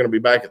 oh, they're going to be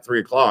back at 3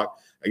 o'clock.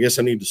 I guess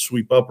I need to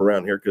sweep up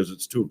around here because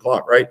it's 2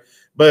 o'clock, right?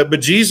 But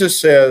Jesus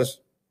says,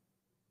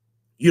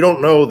 You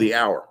don't know the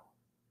hour.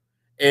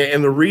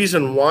 And the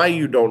reason why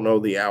you don't know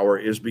the hour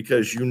is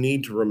because you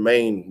need to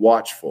remain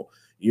watchful.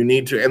 You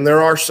need to, and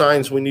there are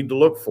signs we need to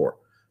look for.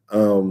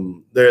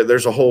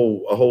 There's a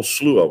whole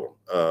slew of them.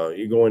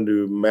 You go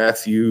into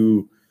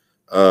Matthew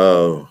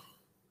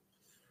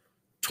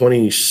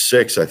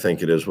 26, I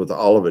think it is, with the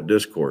Olivet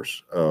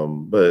Discourse.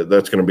 But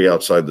that's going to be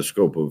outside the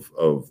scope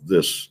of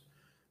this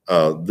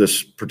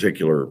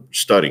particular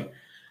study.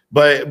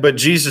 But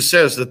Jesus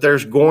says that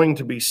there's going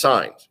to be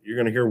signs. You're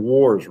going to hear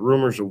wars,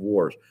 rumors of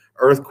wars,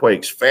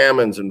 earthquakes,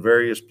 famines in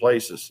various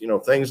places,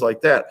 things like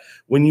that.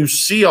 When you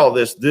see all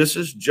this, this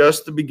is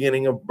just the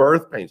beginning of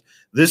birth pains.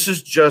 This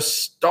is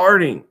just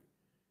starting.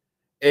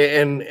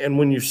 And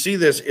when you see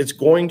this, it's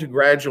going to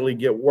gradually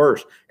get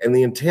worse, and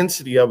the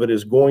intensity of it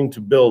is going to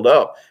build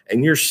up,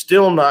 and you're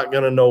still not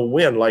going to know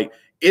when. Like,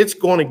 it's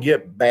going to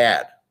get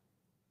bad.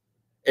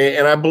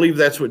 And I believe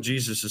that's what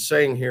Jesus is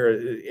saying here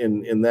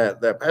in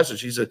that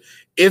passage. He said,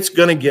 it's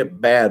going to get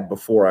bad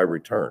before I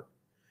return.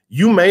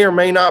 You may or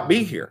may not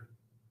be here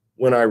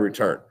when I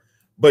return,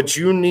 but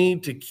you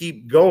need to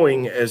keep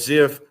going as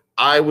if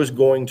I was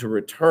going to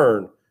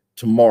return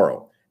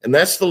tomorrow. And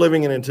that's the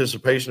living in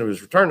anticipation of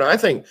his return. Now, I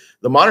think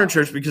the modern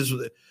church, because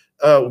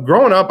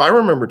growing up, I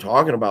remember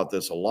talking about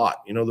this a lot,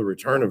 the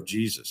return of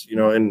Jesus,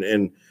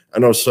 and I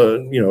know,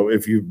 so,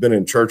 if you've been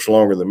in church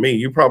longer than me,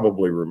 you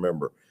probably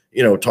remember,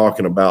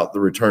 talking about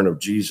the return of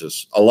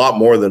Jesus a lot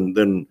more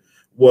than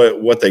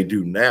what they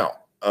do now.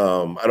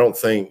 I don't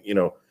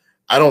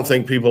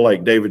think people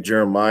like David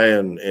Jeremiah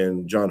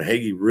and John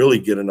Hagee really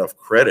get enough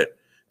credit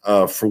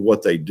for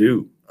what they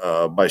do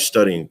by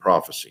studying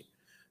prophecy.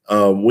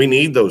 We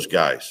need those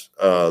guys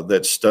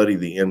that study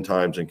the end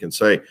times and can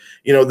say,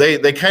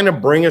 they kind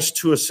of bring us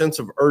to a sense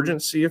of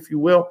urgency, if you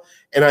will.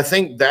 And I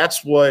think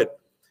that's what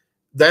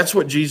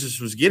Jesus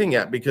was getting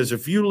at, because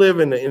if you live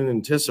in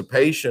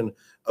anticipation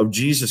of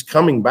Jesus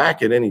coming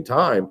back at any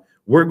time,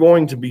 we're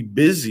going to be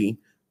busy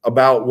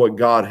about what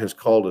God has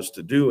called us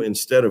to do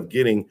instead of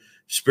getting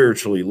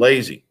spiritually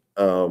lazy.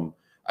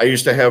 I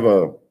used to have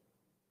a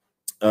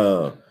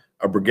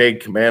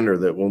brigade commander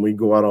that when we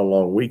go out on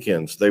long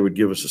weekends, they would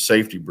give us a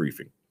safety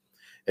briefing.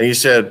 And he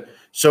said,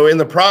 so in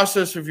the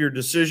process of your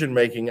decision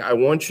making, I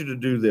want you to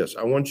do this.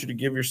 I want you to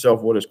give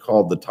yourself what is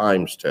called the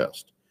times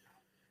test.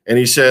 And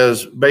he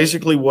says,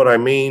 basically what I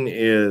mean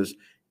is,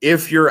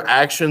 if your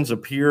actions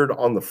appeared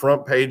on the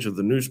front page of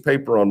the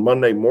newspaper on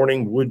Monday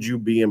morning, would you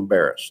be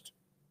embarrassed?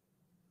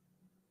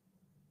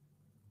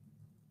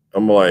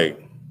 I'm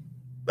like,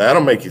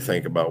 that'll make you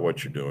think about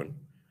what you're doing.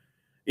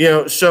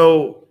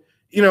 So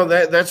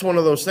that's one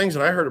of those things.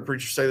 And I heard a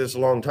preacher say this a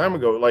long time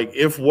ago. Like,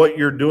 if what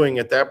you're doing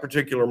at that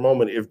particular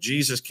moment, if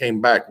Jesus came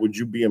back, would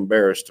you be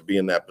embarrassed to be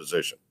in that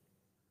position?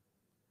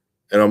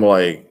 And I'm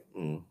like,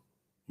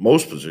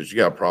 most positions,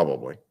 yeah,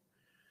 probably.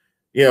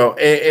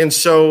 And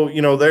so,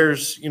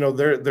 there's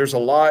a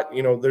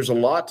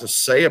lot to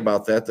say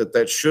about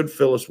that should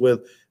fill us with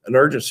an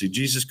urgency.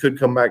 Jesus could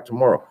come back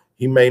tomorrow.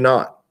 He may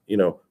not,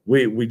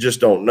 we just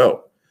don't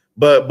know.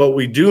 But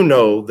we do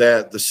know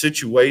that the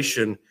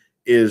situation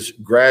is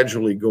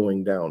gradually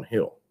going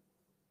downhill.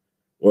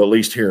 Well, at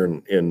least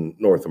here in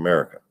North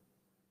America,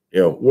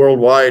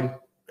 worldwide,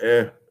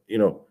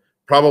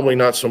 probably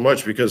not so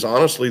much, because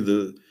honestly,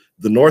 the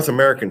North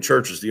American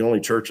church is the only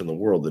church in the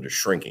world that is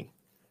shrinking.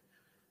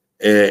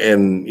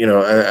 And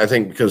I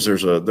think because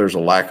there's a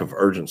lack of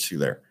urgency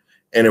there.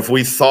 And if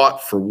we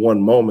thought for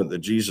one moment that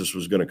Jesus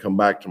was going to come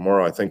back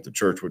tomorrow, I think the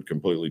church would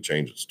completely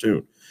change its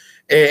tune.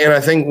 And I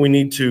think we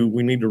need to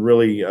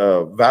really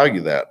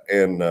value that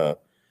and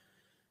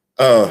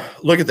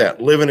look at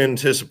that, live in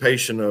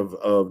anticipation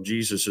of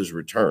Jesus's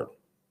return.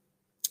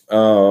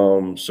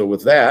 So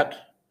with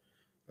that,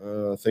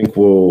 I think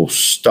we'll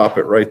stop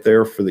it right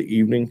there for the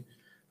evening.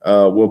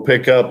 We'll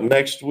pick up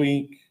next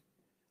week.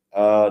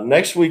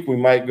 Next week, we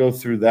might go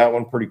through that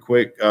one pretty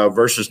quick,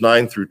 verses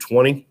 9 through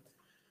 20.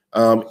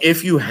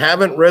 If you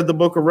haven't read the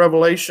book of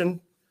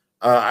Revelation,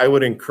 I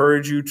would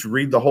encourage you to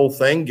read the whole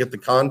thing, get the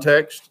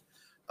context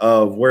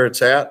of where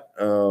it's at.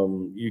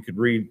 You could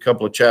read a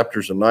couple of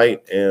chapters a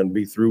night and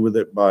be through with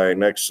it by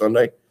next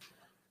Sunday.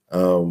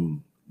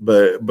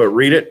 But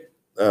read it.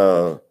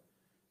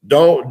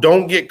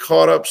 Don't get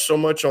caught up so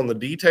much on the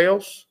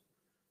details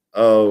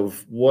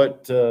of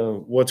what's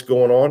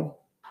going on.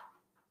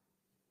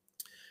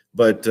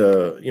 But,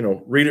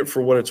 read it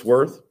for what it's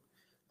worth.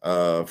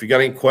 If you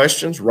got any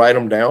questions, write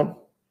them down.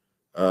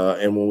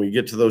 And when we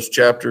get to those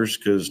chapters,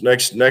 because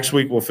next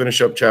week we'll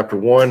finish up chapter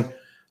 1.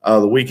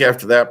 The week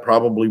after that,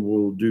 probably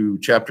we'll do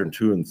chapter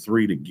 2 and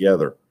 3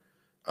 together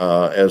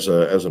as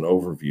an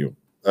overview.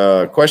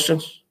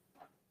 Questions?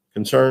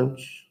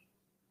 Concerns?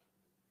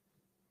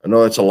 I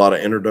know that's a lot of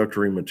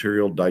introductory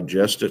material.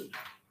 Digest it.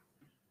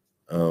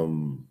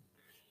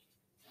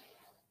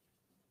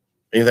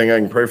 Anything I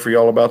can pray for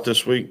y'all about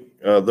this week?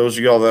 Those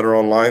of y'all that are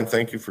online,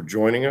 thank you for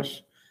joining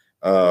us.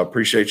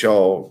 Appreciate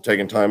y'all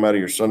taking time out of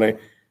your Sunday.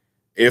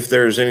 If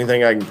there's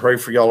anything I can pray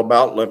for y'all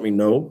about, let me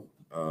know.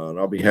 And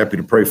I'll be happy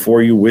to pray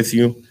for you, with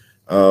you,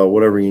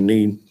 whatever you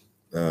need.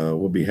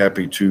 We'll be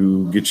happy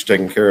to get you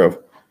taken care of.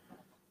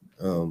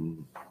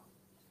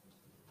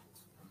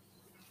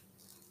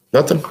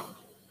 Nothing.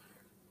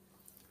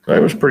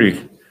 It was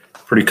pretty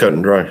cut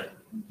and dry.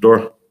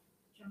 Dora?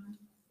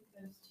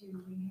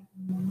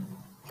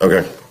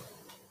 Okay.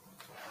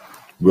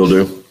 Will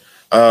do.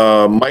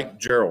 Mike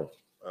Gerald,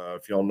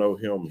 if y'all know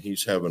him,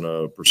 he's having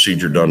a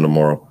procedure done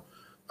tomorrow.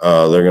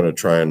 They're going to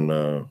try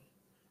and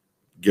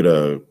get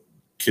a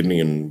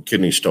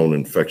kidney stone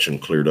infection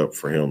cleared up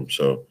for him.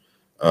 So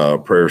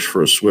prayers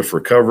for a swift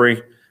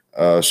recovery.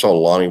 Saw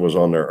Lonnie was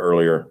on there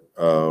earlier.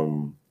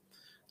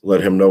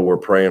 Let him know we're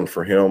praying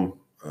for him.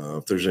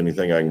 If there's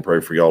anything I can pray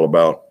for y'all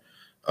about,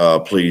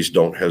 please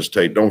don't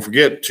hesitate. Don't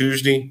forget,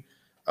 Tuesday,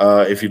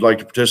 if you'd like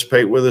to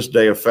participate with us,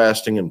 day of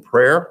fasting and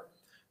prayer.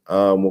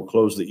 We'll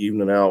close the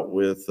evening out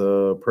with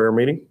a prayer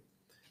meeting.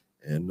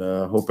 And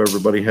hope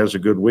everybody has a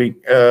good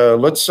week.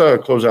 Let's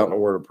close out in a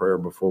word of prayer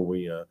before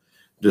we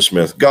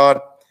dismiss.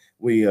 God,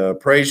 we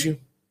praise you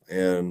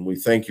and we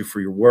thank you for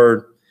your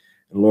word.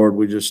 And Lord,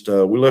 we just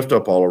we lift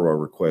up all of our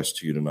requests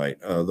to you tonight.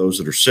 Those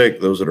that are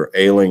sick, those that are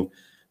ailing,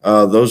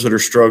 those that are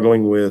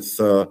struggling with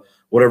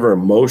whatever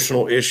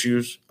emotional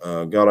issues.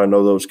 God, I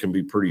know those can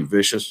be pretty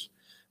vicious.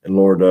 And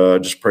Lord,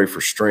 just pray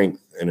for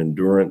strength and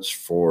endurance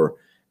for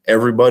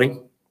everybody.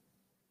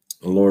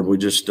 And Lord, we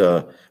just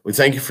we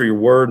thank you for your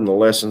word and the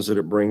lessons that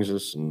it brings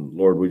us. And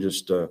Lord, we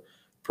just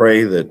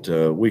pray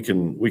that we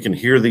can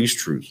hear these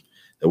truths,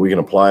 that we can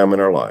apply them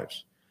in our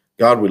lives.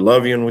 God, we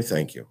love you and we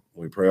thank you.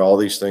 We pray all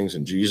these things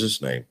in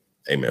Jesus' name.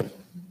 Amen.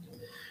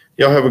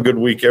 Y'all have a good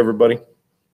week, everybody.